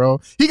garden,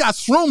 bro? He got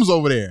shrooms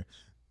over there.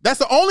 That's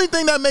the only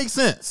thing that makes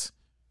sense.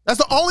 That's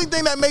the only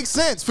thing that makes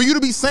sense for you to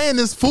be saying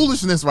this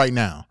foolishness right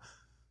now.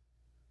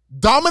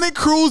 Dominic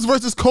Cruz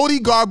versus Cody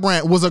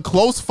Garbrandt was a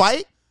close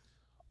fight.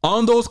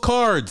 On those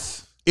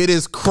cards. It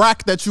is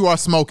crack that you are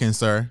smoking,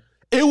 sir.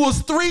 It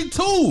was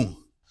 3-2.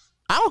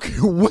 I don't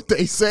care what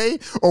they say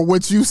or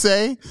what you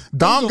say.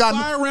 Dom got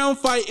a 5-round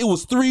fight. It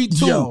was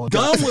 3-2.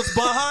 Dom was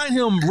behind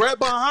him, right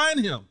behind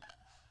him.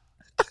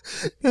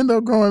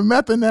 Hendo growing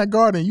meth in that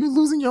garden. You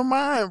losing your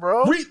mind,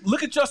 bro.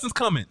 Look at Justin's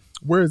comment.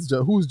 Who's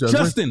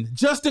Justin?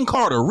 Justin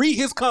Carter. Read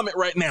his comment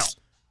right now.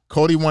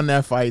 Cody won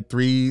that fight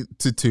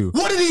 3-2.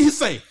 What did he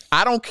say?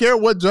 I don't care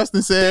what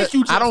Justin said. Thank you,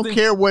 Justin. I don't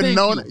care what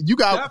you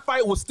got. That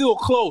fight was still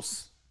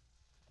close.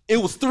 It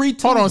was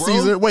 3-2. Hold on, bro.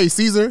 Caesar. Wait,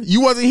 Caesar.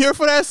 You wasn't here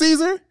for that,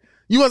 Caesar?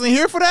 You wasn't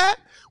here for that?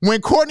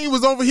 When Courtney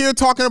was over here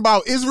talking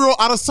about Israel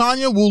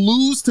Adesanya will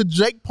lose to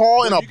Jake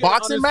Paul in a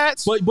boxing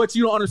match? But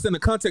you don't understand the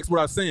context of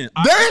what I'm saying.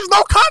 There is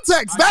no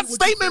context. That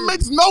statement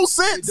makes no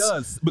sense. It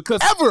does.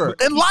 Because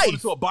in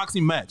life. To a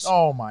boxing match.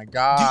 Oh, my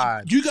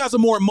God. You guys are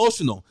more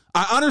emotional.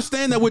 I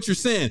understand that what you're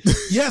saying.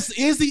 Yes,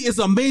 Izzy is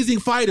an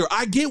amazing fighter.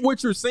 I get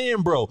what you're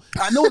saying, bro.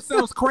 I know it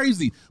sounds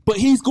crazy, but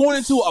he's going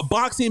into a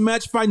boxing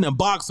match fighting a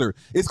boxer.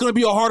 It's going to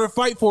be a harder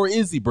fight for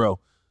Izzy, bro.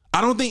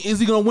 I don't think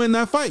Izzy going to win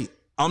that fight.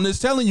 I'm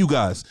just telling you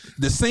guys.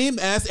 The same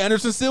as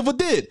Anderson Silva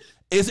did.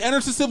 Is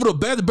Anderson Silva a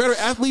better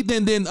athlete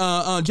than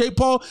Jake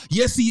Paul?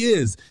 Yes, he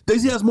is.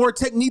 Does he have more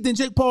technique than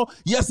Jake Paul?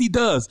 Yes, he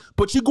does.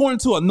 But you're going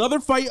to another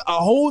fight, a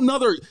whole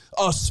nother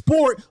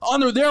sport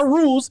under their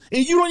rules,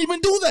 and you don't even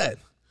do that.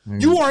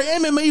 You are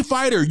an MMA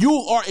fighter. You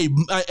are a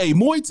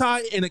Muay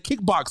Thai and a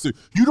kickboxer.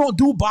 You don't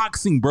do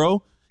boxing,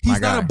 bro. He's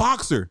not a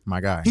boxer.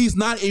 My guy. He's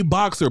not a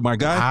boxer, my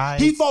guy.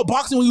 He fought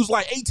boxing when he was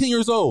like 18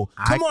 years old.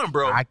 Come on,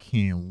 bro. I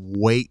can't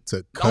wait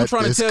to cut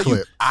this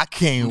clip. I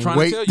can't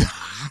wait.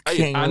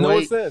 I know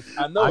it says.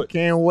 I know it. I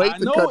can't wait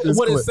to cut this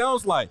what clip. It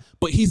sounds like.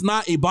 But he's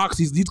not a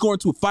boxer. He's going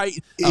to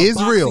fight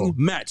Israel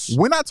match.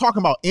 We're not talking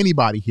about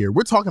anybody here.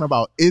 We're talking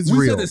about Israel.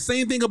 We said the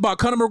same thing about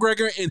Conor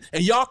McGregor,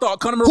 and y'all thought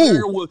Conor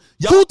McGregor was.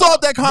 Who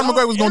thought that Conor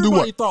McGregor was going to do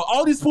what?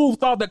 All these fools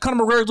thought that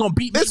Conor McGregor was going to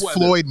beat Mayweather. It's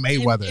Floyd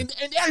Mayweather.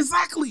 And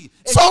exactly.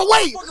 So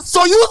wait.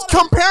 So you was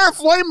comparing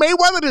Floyd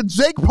Mayweather to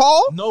Jake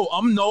Paul? No,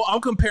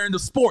 I'm comparing the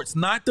sports,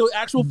 not the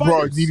actual fighters.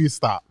 Bro, you need to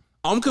stop.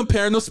 I'm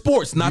comparing the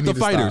sports, not the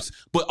fighters.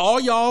 Stop. But all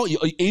y'all,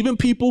 even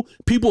people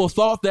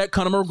thought that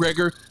Conor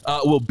McGregor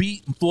will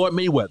beat Floyd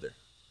Mayweather.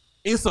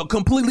 It's a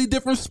completely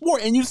different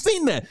sport, and you've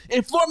seen that.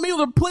 And Floyd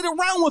Mayweather played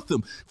around with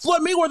him. Floyd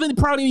Mayweather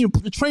probably didn't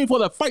even train for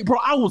that fight, bro.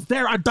 I was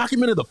there. I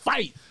documented the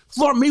fight.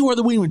 Floyd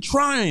Mayweather wasn't even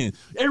trying.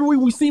 Every week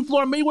we see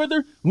Floyd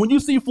Mayweather, when you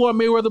see Floyd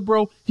Mayweather,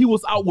 bro, he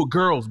was out with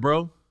girls,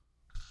 bro.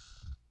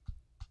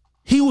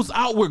 He was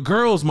out with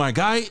girls, my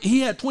guy.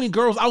 He had 20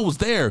 girls. I was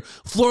there.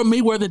 Floyd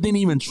Mayweather didn't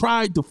even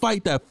try to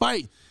fight that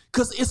fight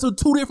because it's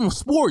two different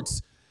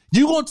sports.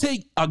 You're going to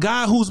take a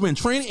guy who's been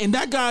training, and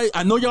that guy,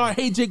 I know y'all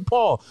hate Jake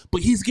Paul,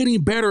 but he's getting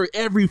better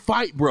every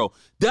fight, bro.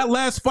 That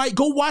last fight,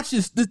 go watch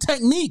the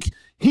technique.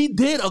 He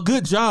did a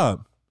good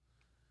job.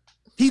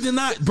 He did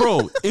not,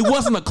 bro. It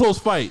wasn't a close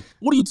fight.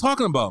 What are you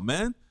talking about,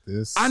 man?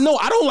 I know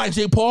I don't like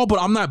Jake Paul, but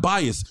I'm not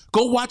biased.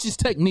 Go watch his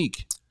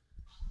technique.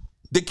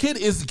 The kid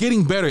is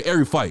getting better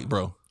every fight,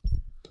 bro.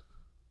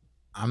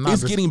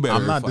 He's getting better.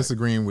 I'm not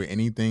disagreeing with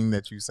anything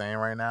that you're saying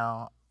right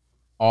now.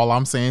 All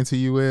I'm saying to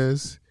you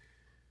is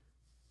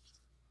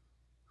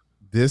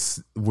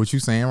what you're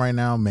saying right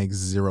now makes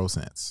zero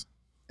sense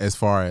as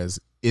far as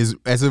it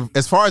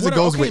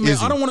goes with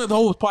Izzy. I don't want the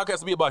whole podcast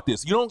to be about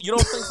this. You don't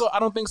think so? I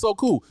don't think so.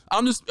 Cool.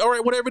 I'm just all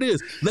right. Whatever it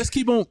is, let's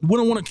keep on. We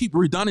don't want to keep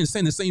redundant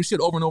saying the same shit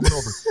over and over and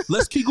over.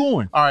 Let's keep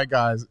going. All right,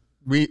 guys.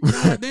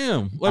 God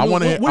damn. I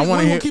want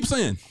to keep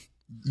saying.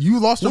 You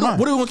lost your mind.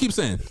 What are we gonna keep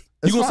saying?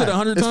 You gonna say that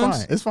 100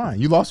 times? It's fine.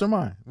 You lost your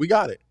mind. We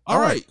got it. All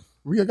right.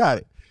 We got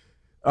it.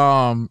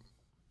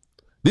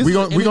 This is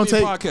an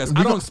MMA podcast.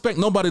 I don't expect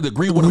nobody to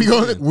agree with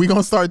We're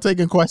gonna start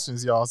taking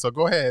questions, y'all. So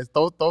go ahead,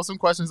 throw some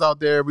questions out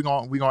there. We're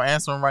gonna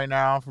answer them right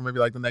now for maybe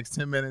like the next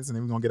 10 minutes, and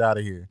then we're gonna get out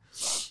of here.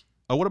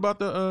 What about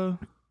the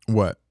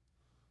what?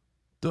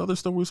 The other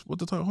stuff we supposed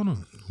to talk. Hold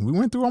on. We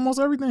went through almost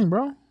everything,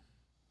 bro.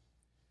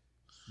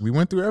 We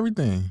went through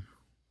everything.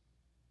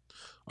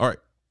 All right.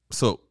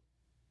 So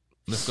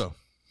let's go.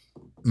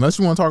 Unless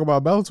you want to talk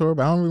about Bellator,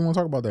 but I don't really want to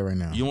talk about that right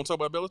now. You want to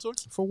talk about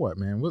Bellator? For what,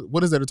 man?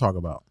 What is there to talk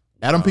about?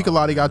 Adam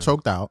Piccolotti got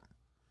choked out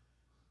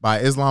by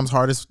Islam's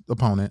hardest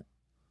opponent.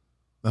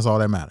 That's all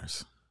that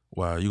matters.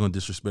 Wow, you gonna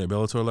disrespect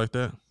Bellator like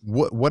that?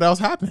 What else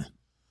happened?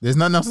 There's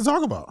nothing else to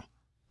talk about.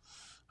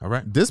 All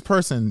right. This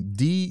person,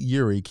 D.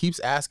 Yuri, keeps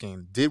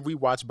asking, did we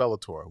watch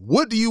Bellator?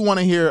 What do you want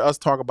to hear us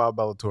talk about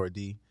Bellator,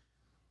 D?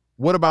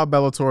 What about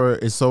Bellator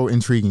is so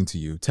intriguing to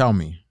you? Tell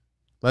me.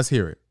 Let's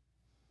hear it.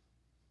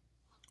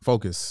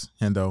 Focus,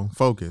 Hendo.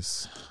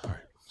 Focus. All right.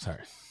 Sorry.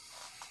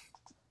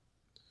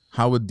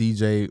 How would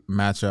DJ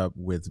match up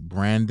with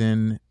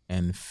Brandon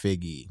and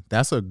Figgy?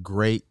 That's a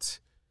great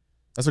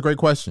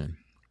question.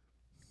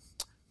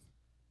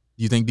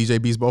 You think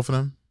DJ beats both of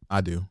them?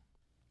 I do.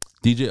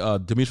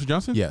 Demetrius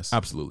Johnson? Yes.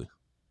 Absolutely.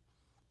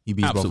 He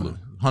beats both of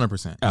them.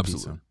 100%.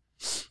 Absolutely.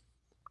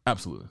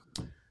 Absolutely.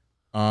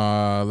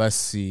 Let's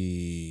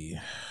see.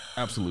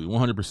 Absolutely.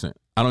 100%.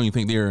 I don't even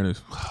think they're in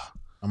this.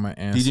 I'm going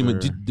to answer.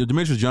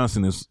 Demetrius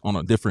Johnson is on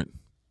a different.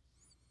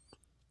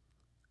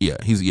 Yeah,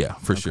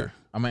 for sure.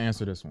 I'm going to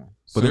answer this one.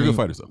 But they're good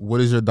fighters, though.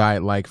 What is your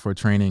diet like for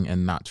training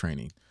and not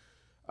training?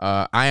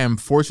 I am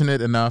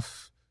fortunate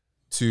enough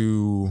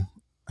to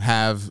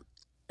have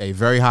a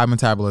very high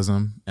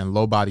metabolism and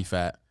low body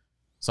fat.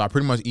 So I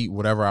pretty much eat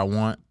whatever I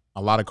want.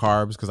 A lot of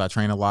carbs because I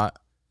train a lot.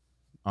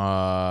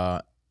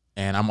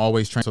 And I'm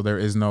always training. So there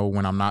is no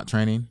when I'm not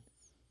training.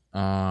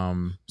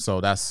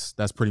 So that's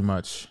pretty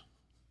much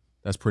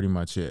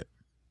it.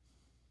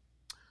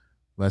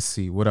 Let's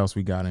see what else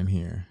we got in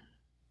here.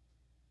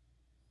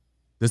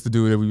 This is the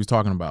dude that we was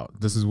talking about.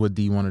 This is what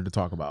D wanted to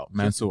talk about.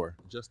 Mansoor.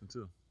 Justin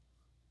too.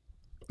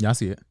 Yeah, I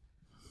see it.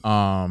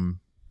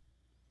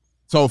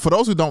 So for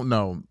those who don't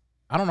know,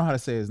 I don't know how to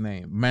say his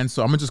name.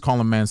 Mansoor. I'm gonna just call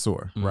him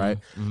Mansoor, right?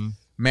 Mm-hmm.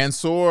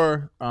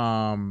 Mansoor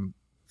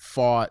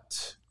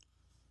fought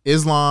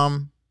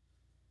Islam,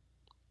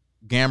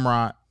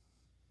 Gamrot,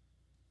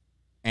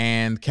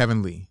 and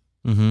Kevin Lee.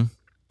 Mm-hmm.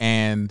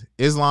 And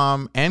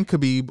Islam and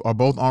Khabib are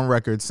both on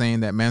record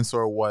saying that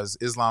Mansoor was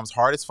Islam's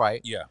hardest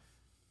fight. Yeah.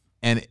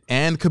 And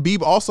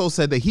Khabib also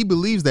said that he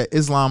believes that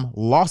Islam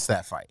lost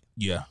that fight.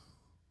 Yeah.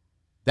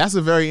 That's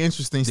a very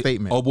interesting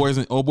statement. Old boy's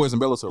in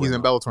Bellator. He's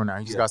in Bellator now.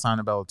 He just got signed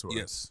to Bellator.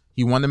 Yes.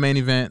 He won the main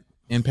event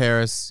in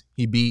Paris.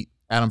 He beat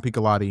Adam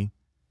Piccolotti.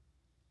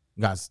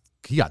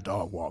 He got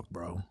dog walked,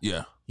 bro.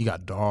 Yeah. He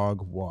got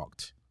dog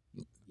walked.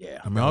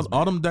 Yeah. I mean,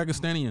 all them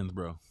Dagestanians,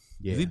 bro.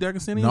 Yeah. Is he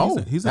Dagestani? No,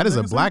 that is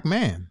a black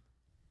man.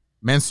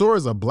 Mansoor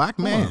is a black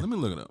man. Let me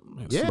look it up.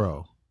 Mansoor. Yeah,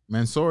 bro.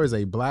 Mansoor is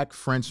a black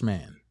French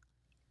man.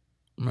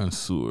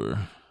 Mansoor.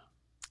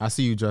 I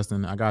see you,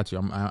 Justin. I got you.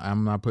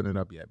 I'm not putting it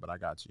up yet, but I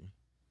got you.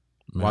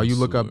 Mansoor. While you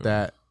look up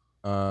that,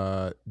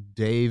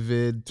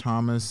 David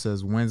Thomas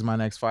says, when's my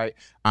next fight?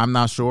 I'm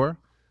not sure.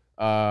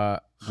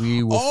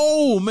 We will.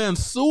 Oh,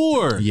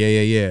 Mansoor.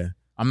 Yeah.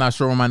 I'm not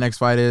sure when my next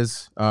fight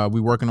is. We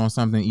working on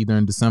something either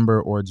in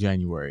December or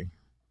January.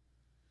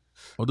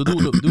 Oh, the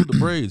dude with the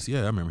braids.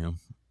 Yeah, I remember him.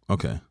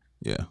 Okay.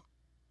 Yeah.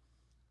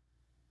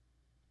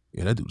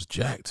 Yeah, that dude's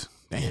jacked.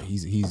 Damn. Yeah,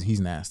 he's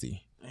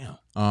nasty. Damn.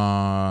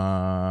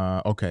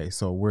 Okay,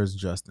 so where's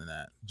Justin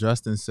at?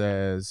 Justin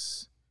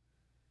says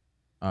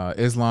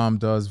Islam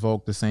does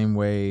Volk the same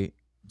way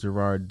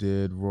Gerard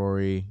did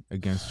Rory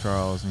against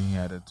Charles, and he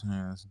had a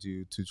chance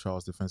due to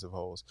Charles' defensive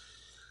holes.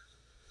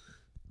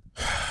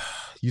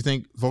 You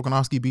think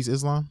Volkanovski beats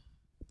Islam?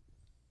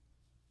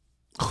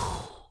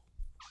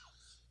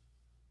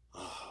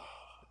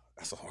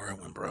 That's a hard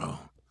one, bro.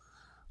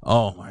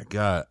 Oh my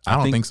God. I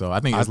don't think so. I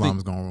think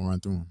Islam's gonna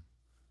run through him.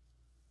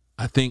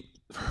 I think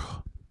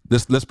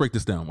let's break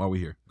this down while we're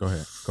here. Go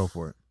ahead. Go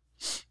for it.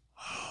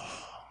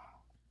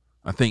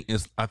 I think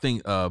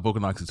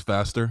Volkanovski is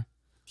faster.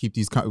 Keep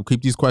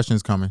these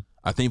questions coming.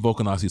 I think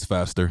Volkanovski is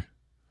faster.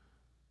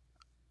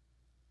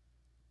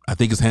 I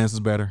think his hands is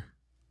better.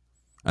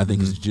 I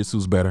think his jiu-jitsu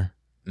is better.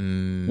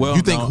 Well,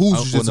 you think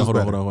who's jiu-jitsu is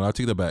better? Hold on. I'll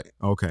take that back.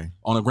 Okay.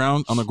 On the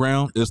ground,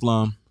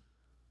 Islam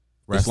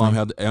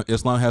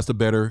has the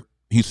better.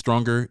 He's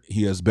stronger.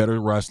 He has better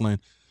wrestling.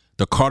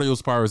 The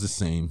cardio power is the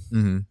same.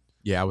 Mm-hmm.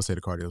 Yeah, I would say the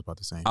cardio is about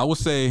the same. I would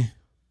say,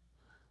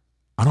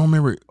 I don't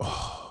remember,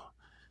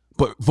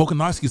 but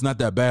Volkanovski's not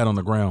that bad on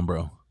the ground,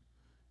 bro.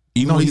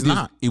 Even he's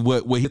not.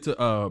 What he hit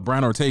to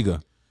Brian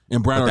Ortega,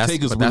 and Brian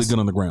Ortega's really good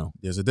on the ground.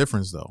 There's a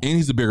difference, though. And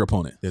he's a bigger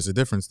opponent. There's a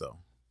difference, though.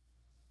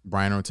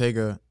 Brian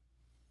Ortega's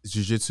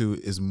jiu-jitsu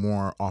is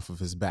more off of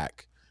his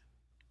back.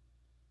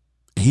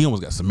 He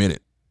almost got submitted.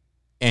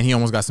 And he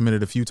almost got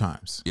submitted a few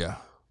times. Yeah.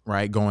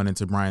 Right, going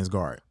into Brian's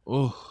guard.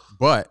 Ooh.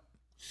 But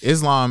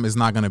Islam is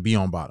not going to be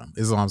on bottom.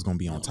 Islam's going to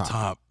be on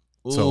top.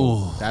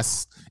 So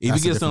that's if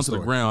he gets down to the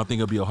ground, I think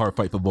it'll be a hard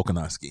fight for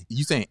Volkanovski.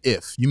 You saying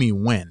if? You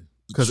mean when?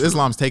 Because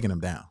Islam's taking him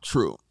down.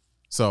 True.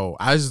 So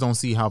I just don't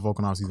see how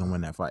Volkanovski's going to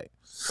win that fight.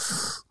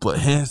 But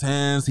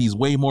hands, he's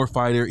way more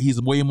fighter.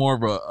 He's way more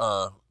of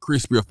a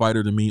crispier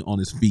fighter than me on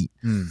his feet.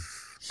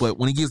 But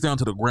when he gets down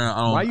to the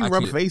ground, why you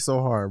rub face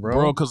so hard, bro?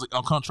 Bro, because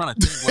I'm trying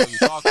to think while you're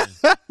talking.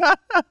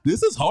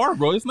 This is hard,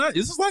 bro. This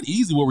is not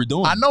easy what we're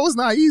doing. I know it's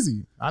not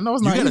easy. You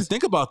got to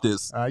think about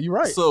this. You're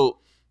right. So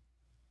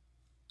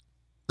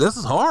this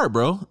is hard,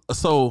 bro.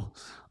 So,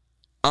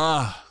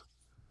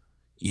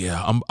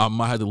 yeah, I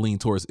might have to lean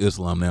towards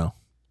Islam now.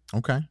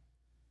 Okay.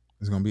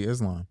 It's going to be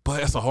Islam.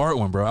 But that's a hard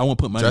one, bro. I won't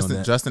put money on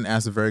that. Justin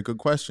asked a very good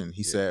question.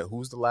 He said,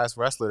 who's the last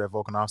wrestler that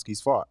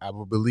Volkanovski's fought? I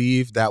would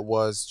believe that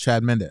was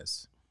Chad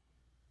Mendes.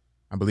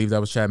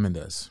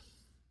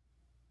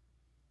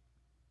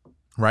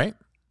 Right?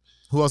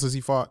 Who else has he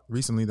fought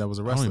recently that was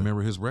a wrestler? I don't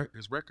remember his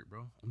record,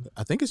 bro.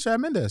 I think it's Chad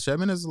Mendes. Chad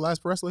Mendes is the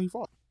last wrestler he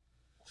fought.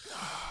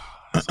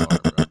 That's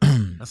hard, bro.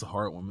 That's a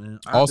hard one, man.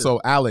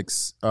 Also,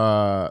 Alex,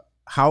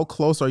 how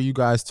close are you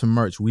guys to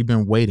merch? We've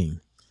been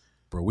waiting.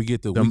 Bro, we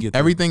get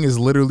everything is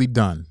literally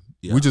done.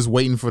 Yeah. We're just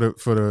waiting for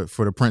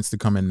the prints to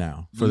come in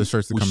now. For the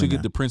shirts to come in. We should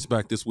get the prints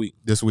back this week.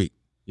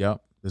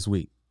 Yep, this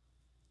week.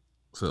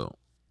 So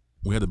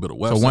we had to build a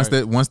website.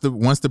 So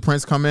once the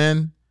prints come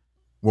in,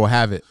 we'll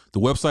have it. The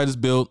website is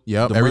built.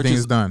 Yep, everything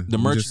is done. The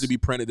merch is to be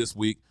printed this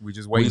week. We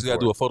just got to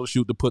do a photo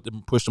shoot to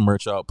push the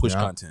merch out, push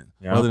content.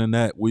 Yep. Other than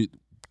that,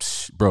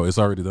 bro, it's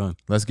already done.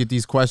 Let's get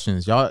these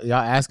questions. Y'all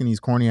asking these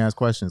corny ass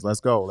questions. Let's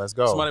go.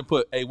 Somebody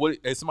put,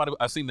 somebody,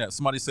 I seen that.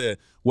 Somebody said,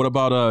 what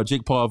about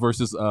Jake Paul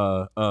versus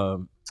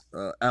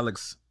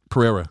Alex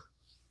Pereira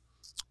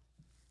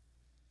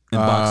in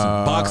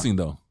boxing? Boxing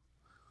though.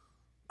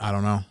 I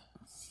don't know.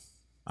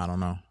 I don't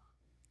know.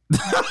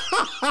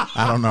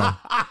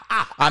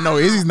 I know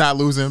Izzy's not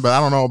losing, but I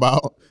don't know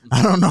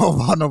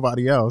about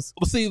nobody else.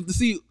 Well,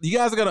 see, you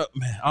guys are gonna.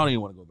 Man, I don't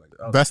even want to go back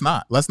there.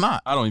 Let's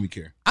not. I don't even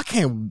care.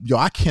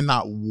 I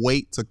cannot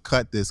wait to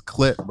cut this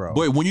clip, bro.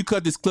 Boy, when you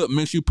cut this clip,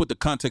 make sure you put the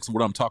context of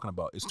what I'm talking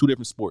about. It's two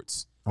different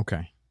sports.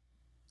 Okay,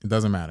 it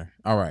doesn't matter.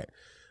 All right.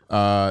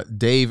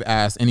 Dave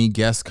asked, any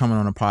guests coming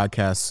on a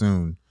podcast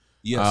soon?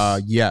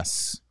 Yes.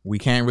 Yes. We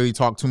can't really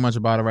talk too much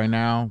about it right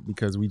now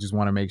because we just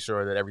want to make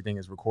sure that everything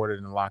is recorded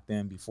and locked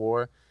in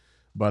before.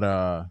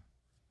 But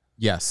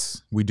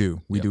yes, we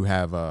do. We do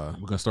have we're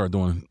gonna start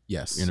doing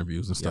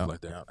interviews and stuff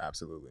like that. Yep,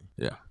 absolutely.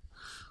 Yeah.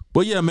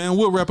 But yeah, man,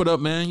 we'll wrap it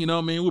up, man. You know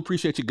what I mean? We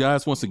appreciate you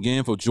guys once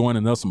again for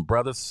joining us, some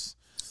brothers.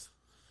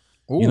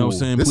 Ooh, you know what I'm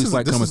saying? Please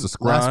like, comment,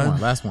 subscribe.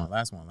 Last one.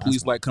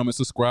 Please like, comment,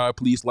 subscribe.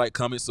 Please like,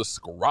 comment,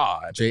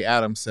 subscribe. Jay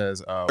Adams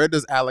says, where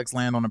does Alex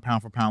land on the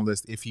pound for pound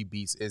list if he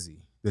beats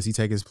Izzy? Does he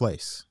take his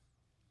place?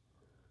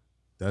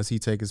 That's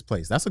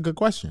a good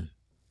question.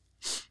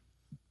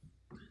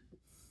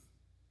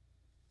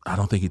 I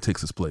don't think he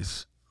takes his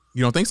place.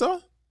 You don't think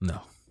so?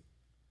 No.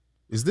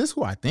 Is this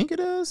who I think it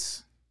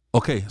is?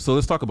 Okay, so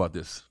let's talk about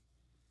this.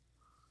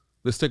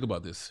 Let's think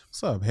about this.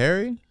 What's up,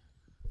 Harry?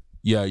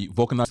 Yeah,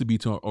 Volkan not to be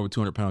over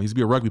 200 pounds. He used to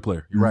be a rugby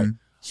player. You're right.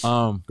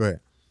 Go ahead.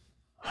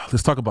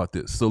 Let's talk about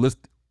this. So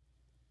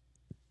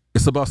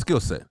it's about skill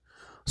set.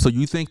 So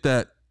you think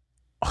that,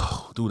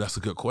 oh, dude, that's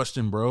a good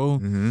question, bro.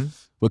 Mm-hmm.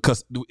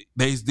 Because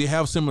they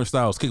have similar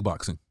styles,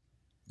 kickboxing.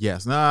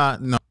 Yes.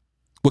 No.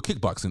 Well,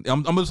 kickboxing.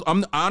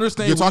 I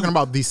understand. You're talking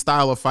about the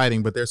style of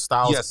fighting, but their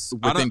styles. Yes.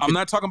 I'm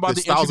not talking about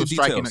the intricate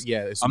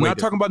details. I'm not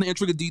talking about the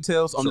intricate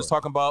details. I'm just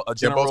talking about a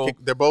general.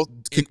 They're both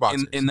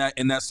kickboxers. In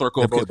that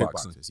circle of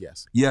kickboxing.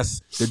 Yes.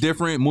 Yes. They're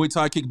different. Muay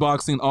Thai,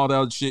 kickboxing, all that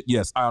other shit.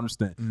 Yes, I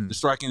understand. Mm. The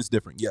striking is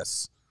different.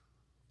 Yes.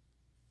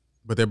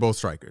 But they're both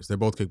strikers. They're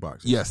both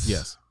kickboxers.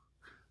 Yes.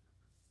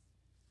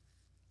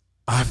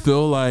 I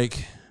feel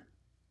like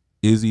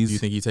Izzy's. Do you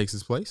think he takes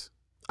his place?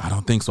 I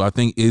don't think so. I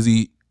think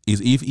Izzy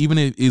is, even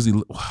if Izzy,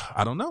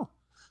 I don't know,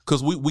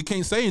 because we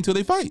can't say until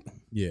they fight.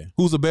 Yeah,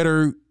 who's a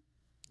better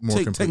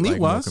technique wise,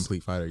 more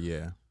complete fighter?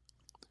 Yeah,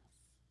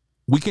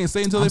 we can't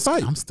say until they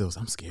fight. I'm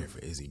scared for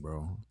Izzy,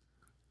 bro.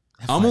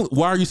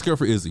 Why are you scared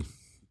for Izzy?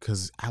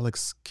 Because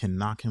Alex can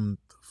knock him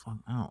the fuck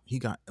out.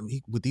 He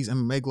with these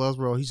MMA gloves,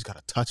 bro. He just got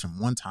to touch him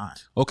one time.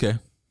 Okay,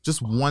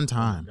 just one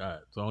time. Oh,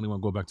 so I only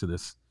want to go back to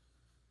this.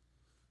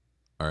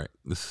 All right,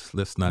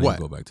 let's not even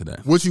go back to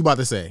that. What you about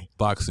to say?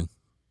 Boxing.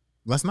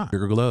 Let's not.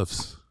 Bigger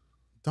gloves.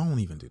 Don't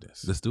even do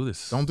this. Let's do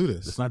this. Don't do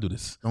this. Let's not do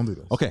this. Don't do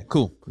this. Okay,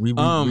 cool. We've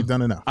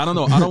done enough. I don't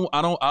know.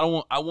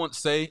 I won't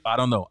say. I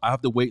don't know. I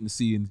have to wait and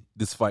see in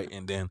this fight,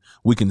 and then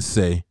we can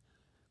say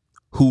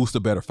who's the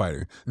better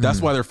fighter. That's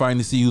why they're fighting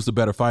to see who's the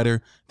better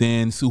fighter,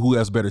 then see who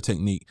has better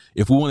technique.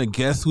 If we want to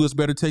guess who has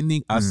better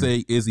technique, I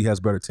say Izzy has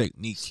better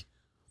technique.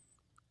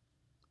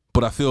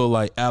 But I feel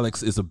like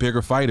Alex is a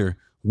bigger fighter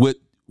with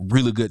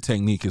really good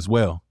technique as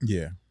well.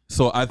 Yeah.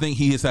 So I think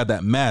he has had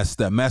that mass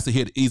to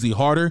hit Izzy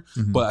harder,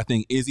 but I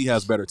think Izzy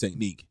has better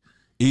technique.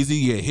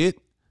 Izzy get hit,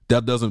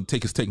 that doesn't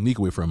take his technique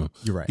away from him.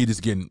 You're right. He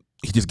just getting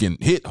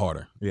hit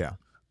harder. Yeah.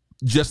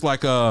 Just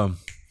like Sean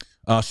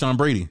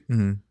Brady.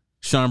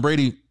 Sean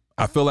Brady,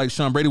 I feel like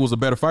Sean Brady was a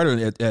better fighter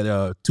at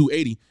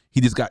 280.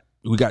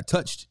 We got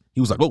touched.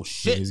 He was like, oh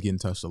shit. Yeah, he's getting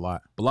touched a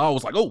lot. Bilal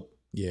was like, oh.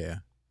 Yeah.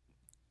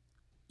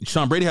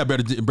 Sean Brady had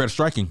better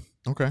striking.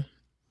 Okay.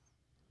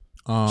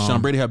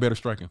 Sean Brady had better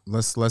striking.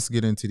 Let's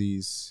get into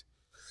this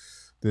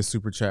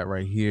super chat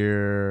right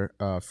here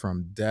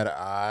from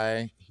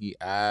Deadeye. He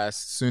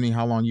asked, Sunni,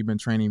 how long you been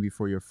training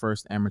before your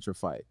first amateur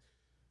fight?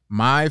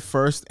 My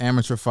first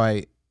amateur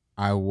fight,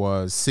 I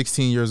was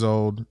 16 years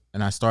old,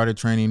 and I started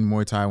training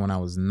Muay Thai when I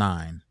was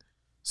 9.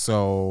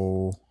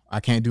 So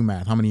I can't do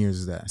math. How many years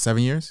is that?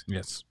 7 years?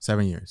 Yes.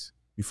 7 years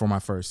before my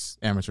first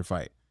amateur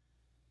fight.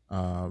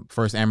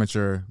 First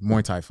amateur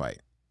Muay Thai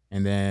fight.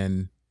 And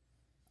then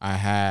I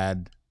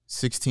had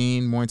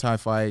 16 Muay Thai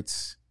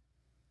fights,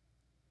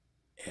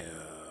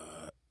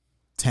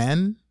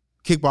 10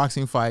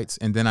 kickboxing fights,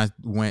 and then I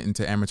went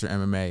into amateur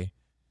MMA.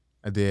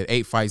 I did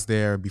 8 fights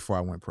there before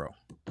I went pro.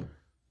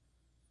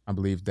 I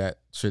believe that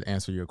should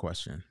answer your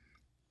question.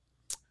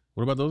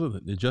 What about those?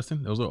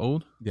 Justin? Those are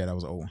old? Yeah, that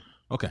was old.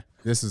 Okay.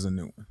 This is a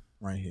new one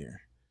right here.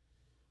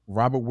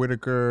 Robert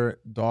Whitaker,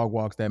 dog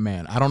walks that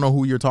man. I don't know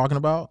who you're talking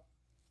about.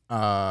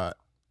 I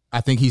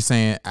think he's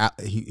saying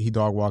he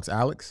dog walks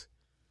Alex.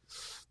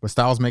 But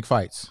styles make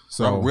fights.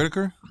 So Robert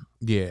Whitaker?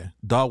 Yeah.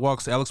 Dog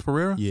walks Alex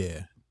Pereira?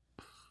 Yeah.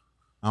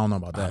 I don't know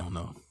about that. I don't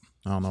know.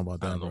 I don't know about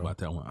that. I don't know about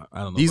that one.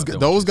 I don't know.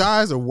 Those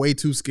guys are way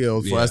too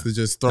skilled for us to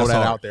just throw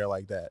that out there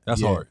like that.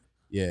 That's hard.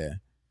 Yeah.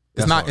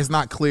 It's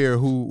not clear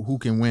who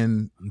can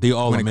win. They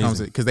all when amazing. It comes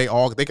to, because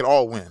they could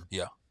all win.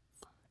 Yeah.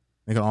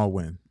 They can all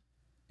win.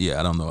 Yeah,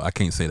 I don't know. I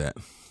can't say that.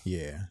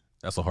 Yeah.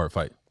 That's a hard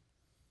fight.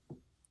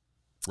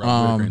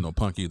 Robert Whitaker ain't no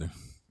punk either.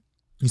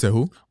 You said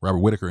who? Robert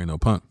Whitaker ain't no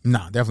punk.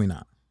 Nah, definitely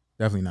not.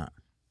 Definitely not.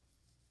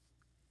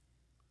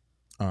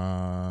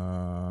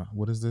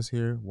 What is this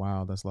here?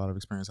 Wow, that's a lot of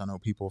experience. I know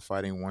people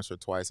fighting once or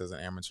twice as an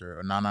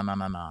amateur.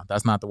 No.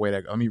 That's not the way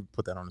that. Let me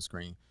put that on the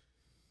screen.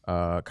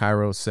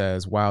 Cairo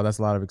says, wow, that's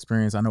a lot of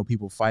experience. I know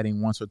people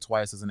fighting once or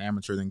twice as an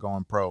amateur then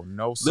going pro.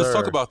 No, sir. Let's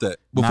talk about that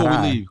before we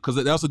leave, because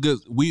that was a good.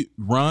 We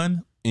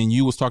run and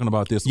you was talking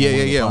about this.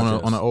 Yeah.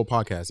 On an old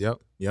podcast.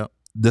 Yep.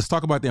 Let's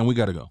talk about that, and we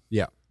got to go.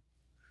 Yeah.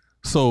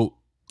 So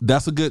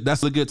that's a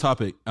good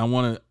topic. I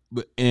want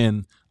to,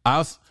 and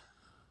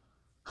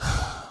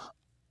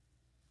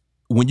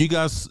when you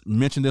guys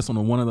mentioned this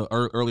on one of the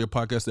earlier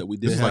podcasts that we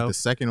did, this is like the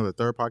second or the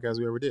third podcast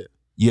we ever did.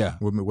 Yeah,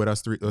 with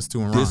us two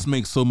and Ron. This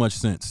makes so much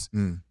sense.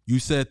 You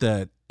said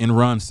that, and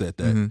Ron said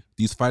that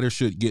these fighters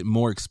should get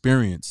more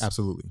experience.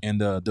 Absolutely. And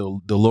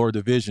the lower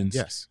divisions.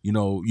 Yes. You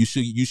know, you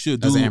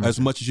should do as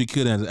much as you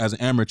could as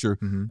an amateur,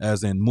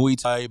 as in Muay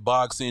Thai,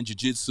 boxing,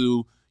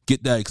 jiu-jitsu.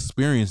 Get that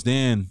experience.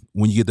 Then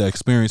when you get that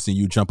experience, then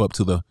you jump up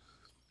to the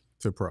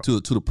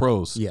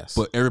pros. Yes.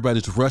 But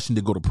everybody's rushing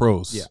to go to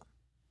pros. Yeah.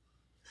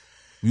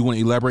 You want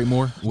to elaborate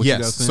more? What you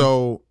guys saying?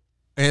 So,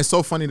 and it's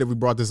so funny that we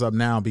brought this up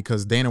now,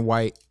 because Dana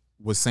White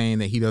was saying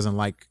that he doesn't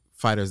like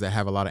fighters that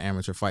have a lot of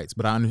amateur fights,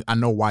 but I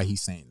know why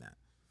he's saying that.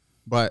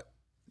 But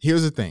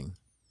here's the thing.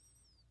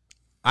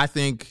 I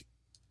think,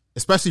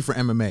 especially for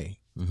MMA,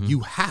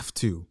 you have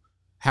to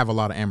have a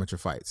lot of amateur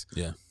fights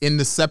in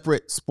the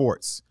separate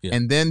sports,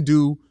 and then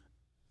do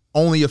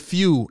only a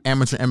few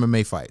amateur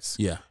MMA fights.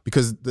 Yeah,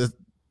 because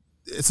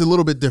it's a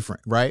little bit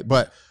different, right?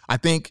 But I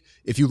think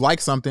if you like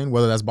something,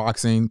 whether that's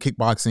boxing,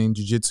 kickboxing,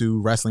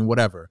 jiu-jitsu, wrestling,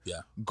 whatever,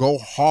 go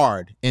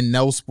hard in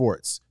those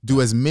sports. Do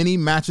as many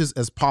matches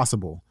as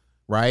possible,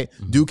 right?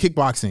 Do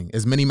kickboxing,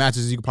 as many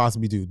matches as you can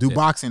possibly do. Do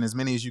boxing, as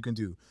many as you can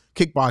do.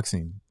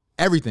 Kickboxing,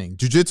 everything.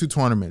 Jiu-jitsu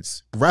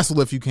tournaments, wrestle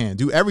if you can.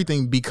 Do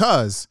everything,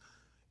 because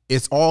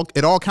it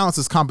all counts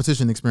as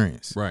competition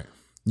experience. Right.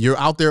 You're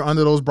out there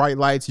under those bright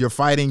lights. You're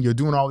fighting. You're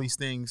doing all these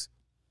things.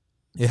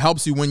 It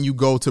helps you when you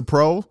go to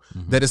pro,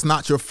 that it's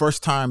not your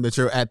first time that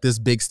you're at this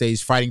big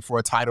stage fighting for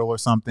a title or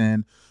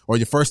something, or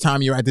your first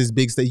time you're at this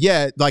big stage.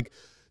 Yeah, like,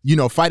 you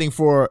know, fighting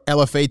for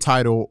LFA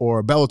title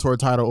or Bellator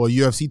title or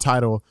UFC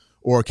title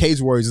or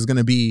Cage Warriors is going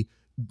to be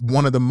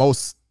one of the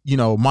most, you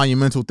know,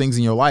 monumental things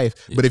in your life.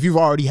 Yeah. But if you've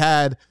already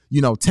had,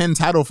 10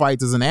 title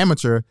fights as an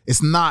amateur,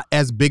 it's not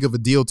as big of a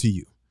deal to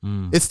you.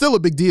 It's still a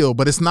big deal,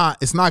 but it's not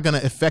going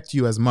to affect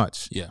you as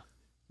much. Yeah.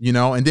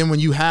 And then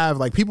when you have,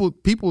 like,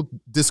 people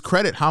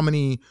discredit how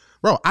many,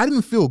 bro, I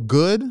didn't feel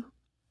good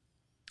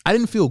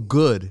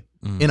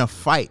in a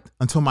fight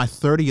until my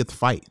 30th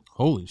fight.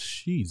 Holy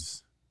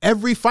jeez.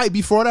 Every fight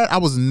before that, I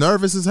was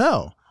nervous as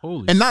hell.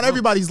 And not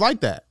everybody's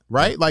like that,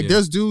 right? Like,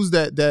 there's dudes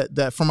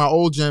that from my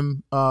old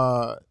gym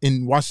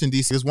in Washington,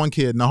 D.C., there's one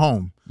kid,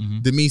 Nahom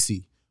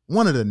Demisi,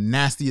 one of the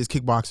nastiest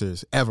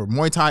kickboxers ever.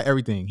 Muay Thai,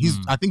 everything.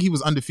 I think he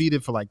was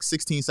undefeated for like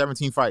 16,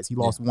 17 fights. He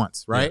lost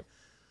once, right?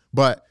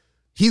 But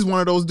he's one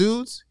of those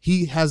dudes.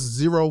 He has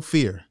zero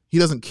fear. He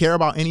doesn't care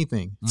about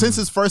anything. Since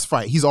his first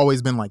fight, he's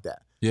always been like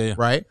that. Yeah.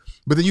 Right?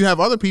 But then you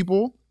have other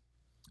people,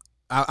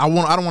 I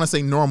don't want to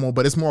say normal,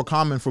 but it's more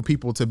common for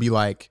people to be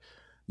like,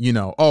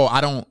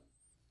 I'm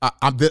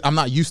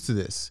not used to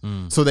this.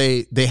 So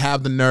they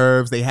have the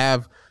nerves, they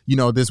have,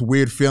 this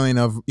weird feeling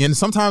of, and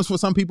sometimes for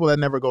some people that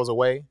never goes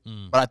away,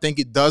 but I think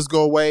it does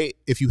go away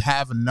if you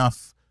have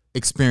enough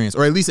experience,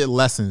 or at least it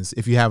lessens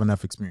if you have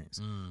enough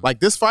experience. Like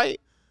this fight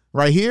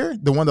right here,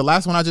 the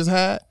last one I just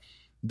had,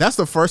 that's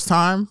the first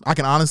time I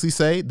can honestly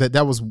say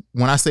that was,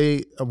 when I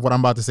say what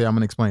I'm about to say, I'm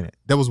going to explain it.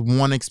 That was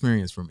one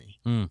experience for me.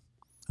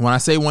 When I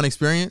say one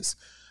experience,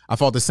 I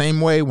felt the same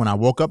way when I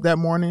woke up that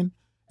morning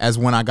as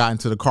when I got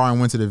into the car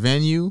and went to the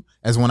venue,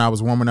 as when I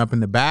was warming up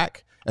in the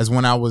back, as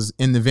when I was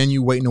in the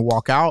venue waiting to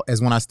walk out,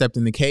 as when I stepped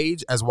in the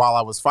cage, as while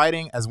I was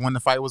fighting, as when the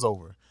fight was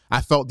over.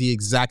 I felt the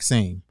exact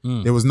same.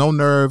 There was no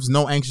nerves,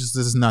 no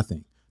anxiousness,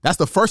 nothing. That's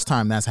the first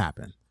time that's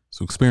happened.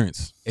 So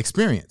experience.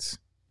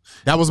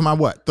 That was my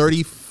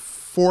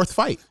 34th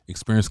fight.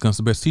 Experience comes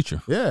the best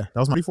teacher. Yeah, that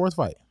was my 34th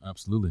fight.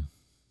 Absolutely.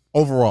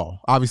 Overall,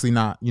 obviously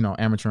not,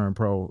 amateur and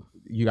pro,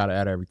 you got to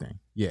add everything.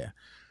 Yeah.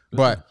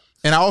 But,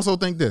 and I also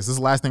think this is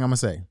the last thing I'm going to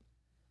say.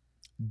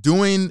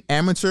 Doing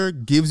amateur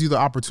gives you the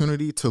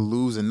opportunity to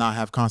lose and not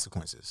have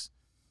consequences.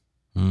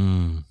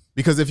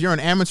 Because if you're an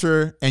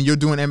amateur and you're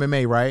doing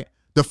MMA, right?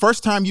 The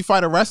first time you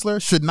fight a wrestler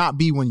should not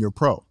be when you're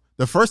pro.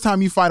 The first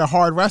time you fight a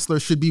hard wrestler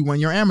should be when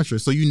you're amateur.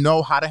 So you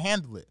know how to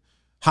handle it,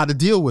 how to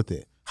deal with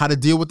it, how to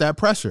deal with that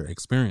pressure.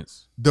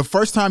 Experience. The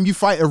first time you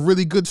fight a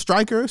really good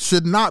striker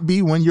should not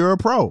be when you're a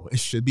pro. It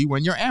should be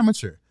when you're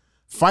amateur.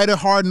 Fight a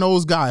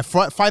hard-nosed guy.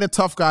 Fight a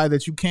tough guy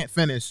that you can't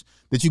finish,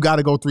 that you got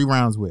to go 3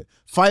 rounds with.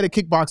 Fight a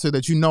kickboxer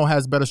that you know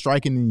has better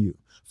striking than you.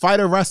 fight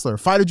a wrestler,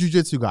 fight a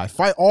jiu-jitsu guy,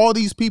 fight all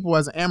these people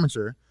as an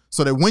amateur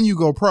so that when you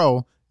go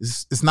pro,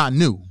 it's not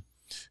new.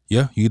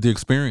 Yeah, you get the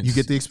experience. You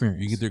get the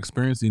experience. You get the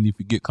experience, and if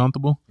you get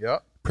comfortable,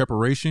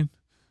 preparation,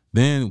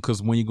 then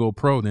because when you go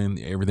pro, then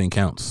everything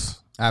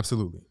counts.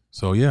 Absolutely.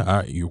 So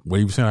yeah, what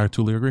you were saying, I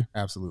totally agree.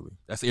 Absolutely.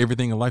 That's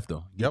everything in life,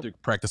 though. You have to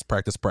practice.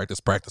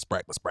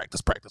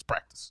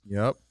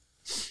 Yep.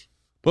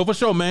 But for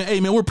sure, man. Hey,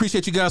 man, we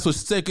appreciate you guys for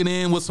sticking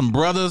in with some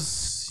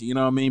brothers. You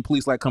know what I mean?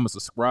 Please like, comment,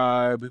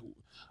 subscribe.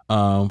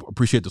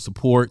 Appreciate the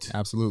support.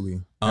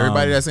 Absolutely.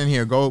 Everybody that's in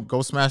here,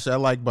 go smash that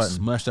like button.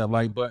 Smash that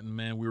like button,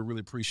 man. We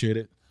really appreciate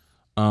it.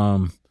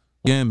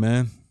 Again,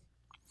 man.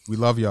 We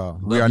love y'all.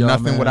 We are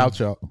nothing, man, without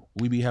y'all.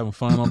 We be having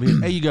fun on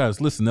here. Hey, you guys,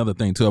 listen, another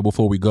thing too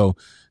before we go.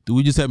 Do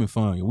we just having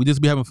fun? We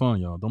just be having fun,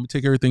 y'all. Don't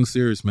take everything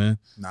serious, man.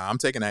 Nah, I'm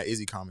taking that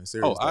Izzy comment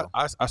serious. Oh,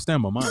 I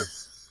stand on mine.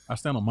 I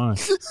stand on mine.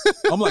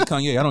 I'm like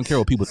Kanye. I don't care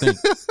what people think.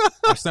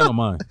 I stand on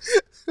mine.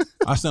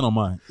 I stand on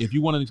mine. If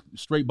you want a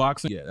straight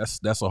boxing, yeah,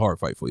 that's a hard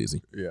fight for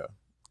Izzy. Yeah.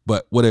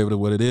 But whatever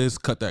what it is,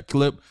 cut that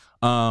clip.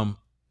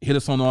 Hit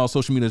us on all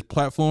social media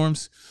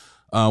platforms.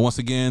 Once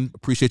again,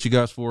 appreciate you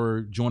guys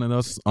for joining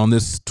us on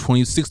this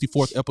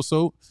 64th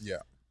episode. Yeah.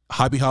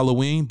 Happy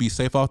Halloween. Be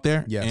safe out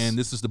there. Yes. And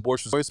this is the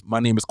Boisterous Voice.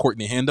 My name is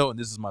Courtney Hendo, and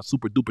this is my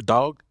super duper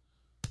dog.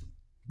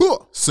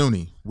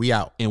 Sunni. We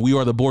out. And we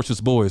are the Boisterous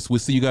Boys. We'll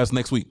see you guys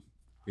next week.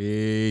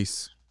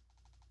 Peace.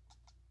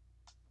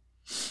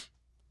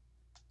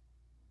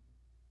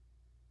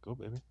 Go,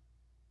 baby. Why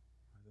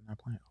is it not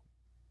playing?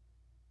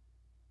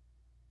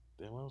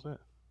 Damn, what was that?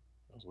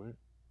 That was weird.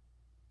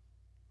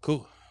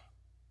 Cool.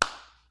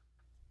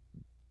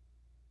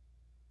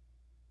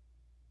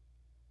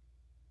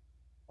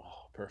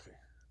 Oh, perfect.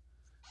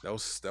 That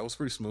was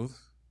pretty smooth.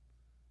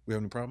 We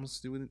have any problems?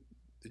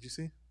 Did you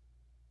see?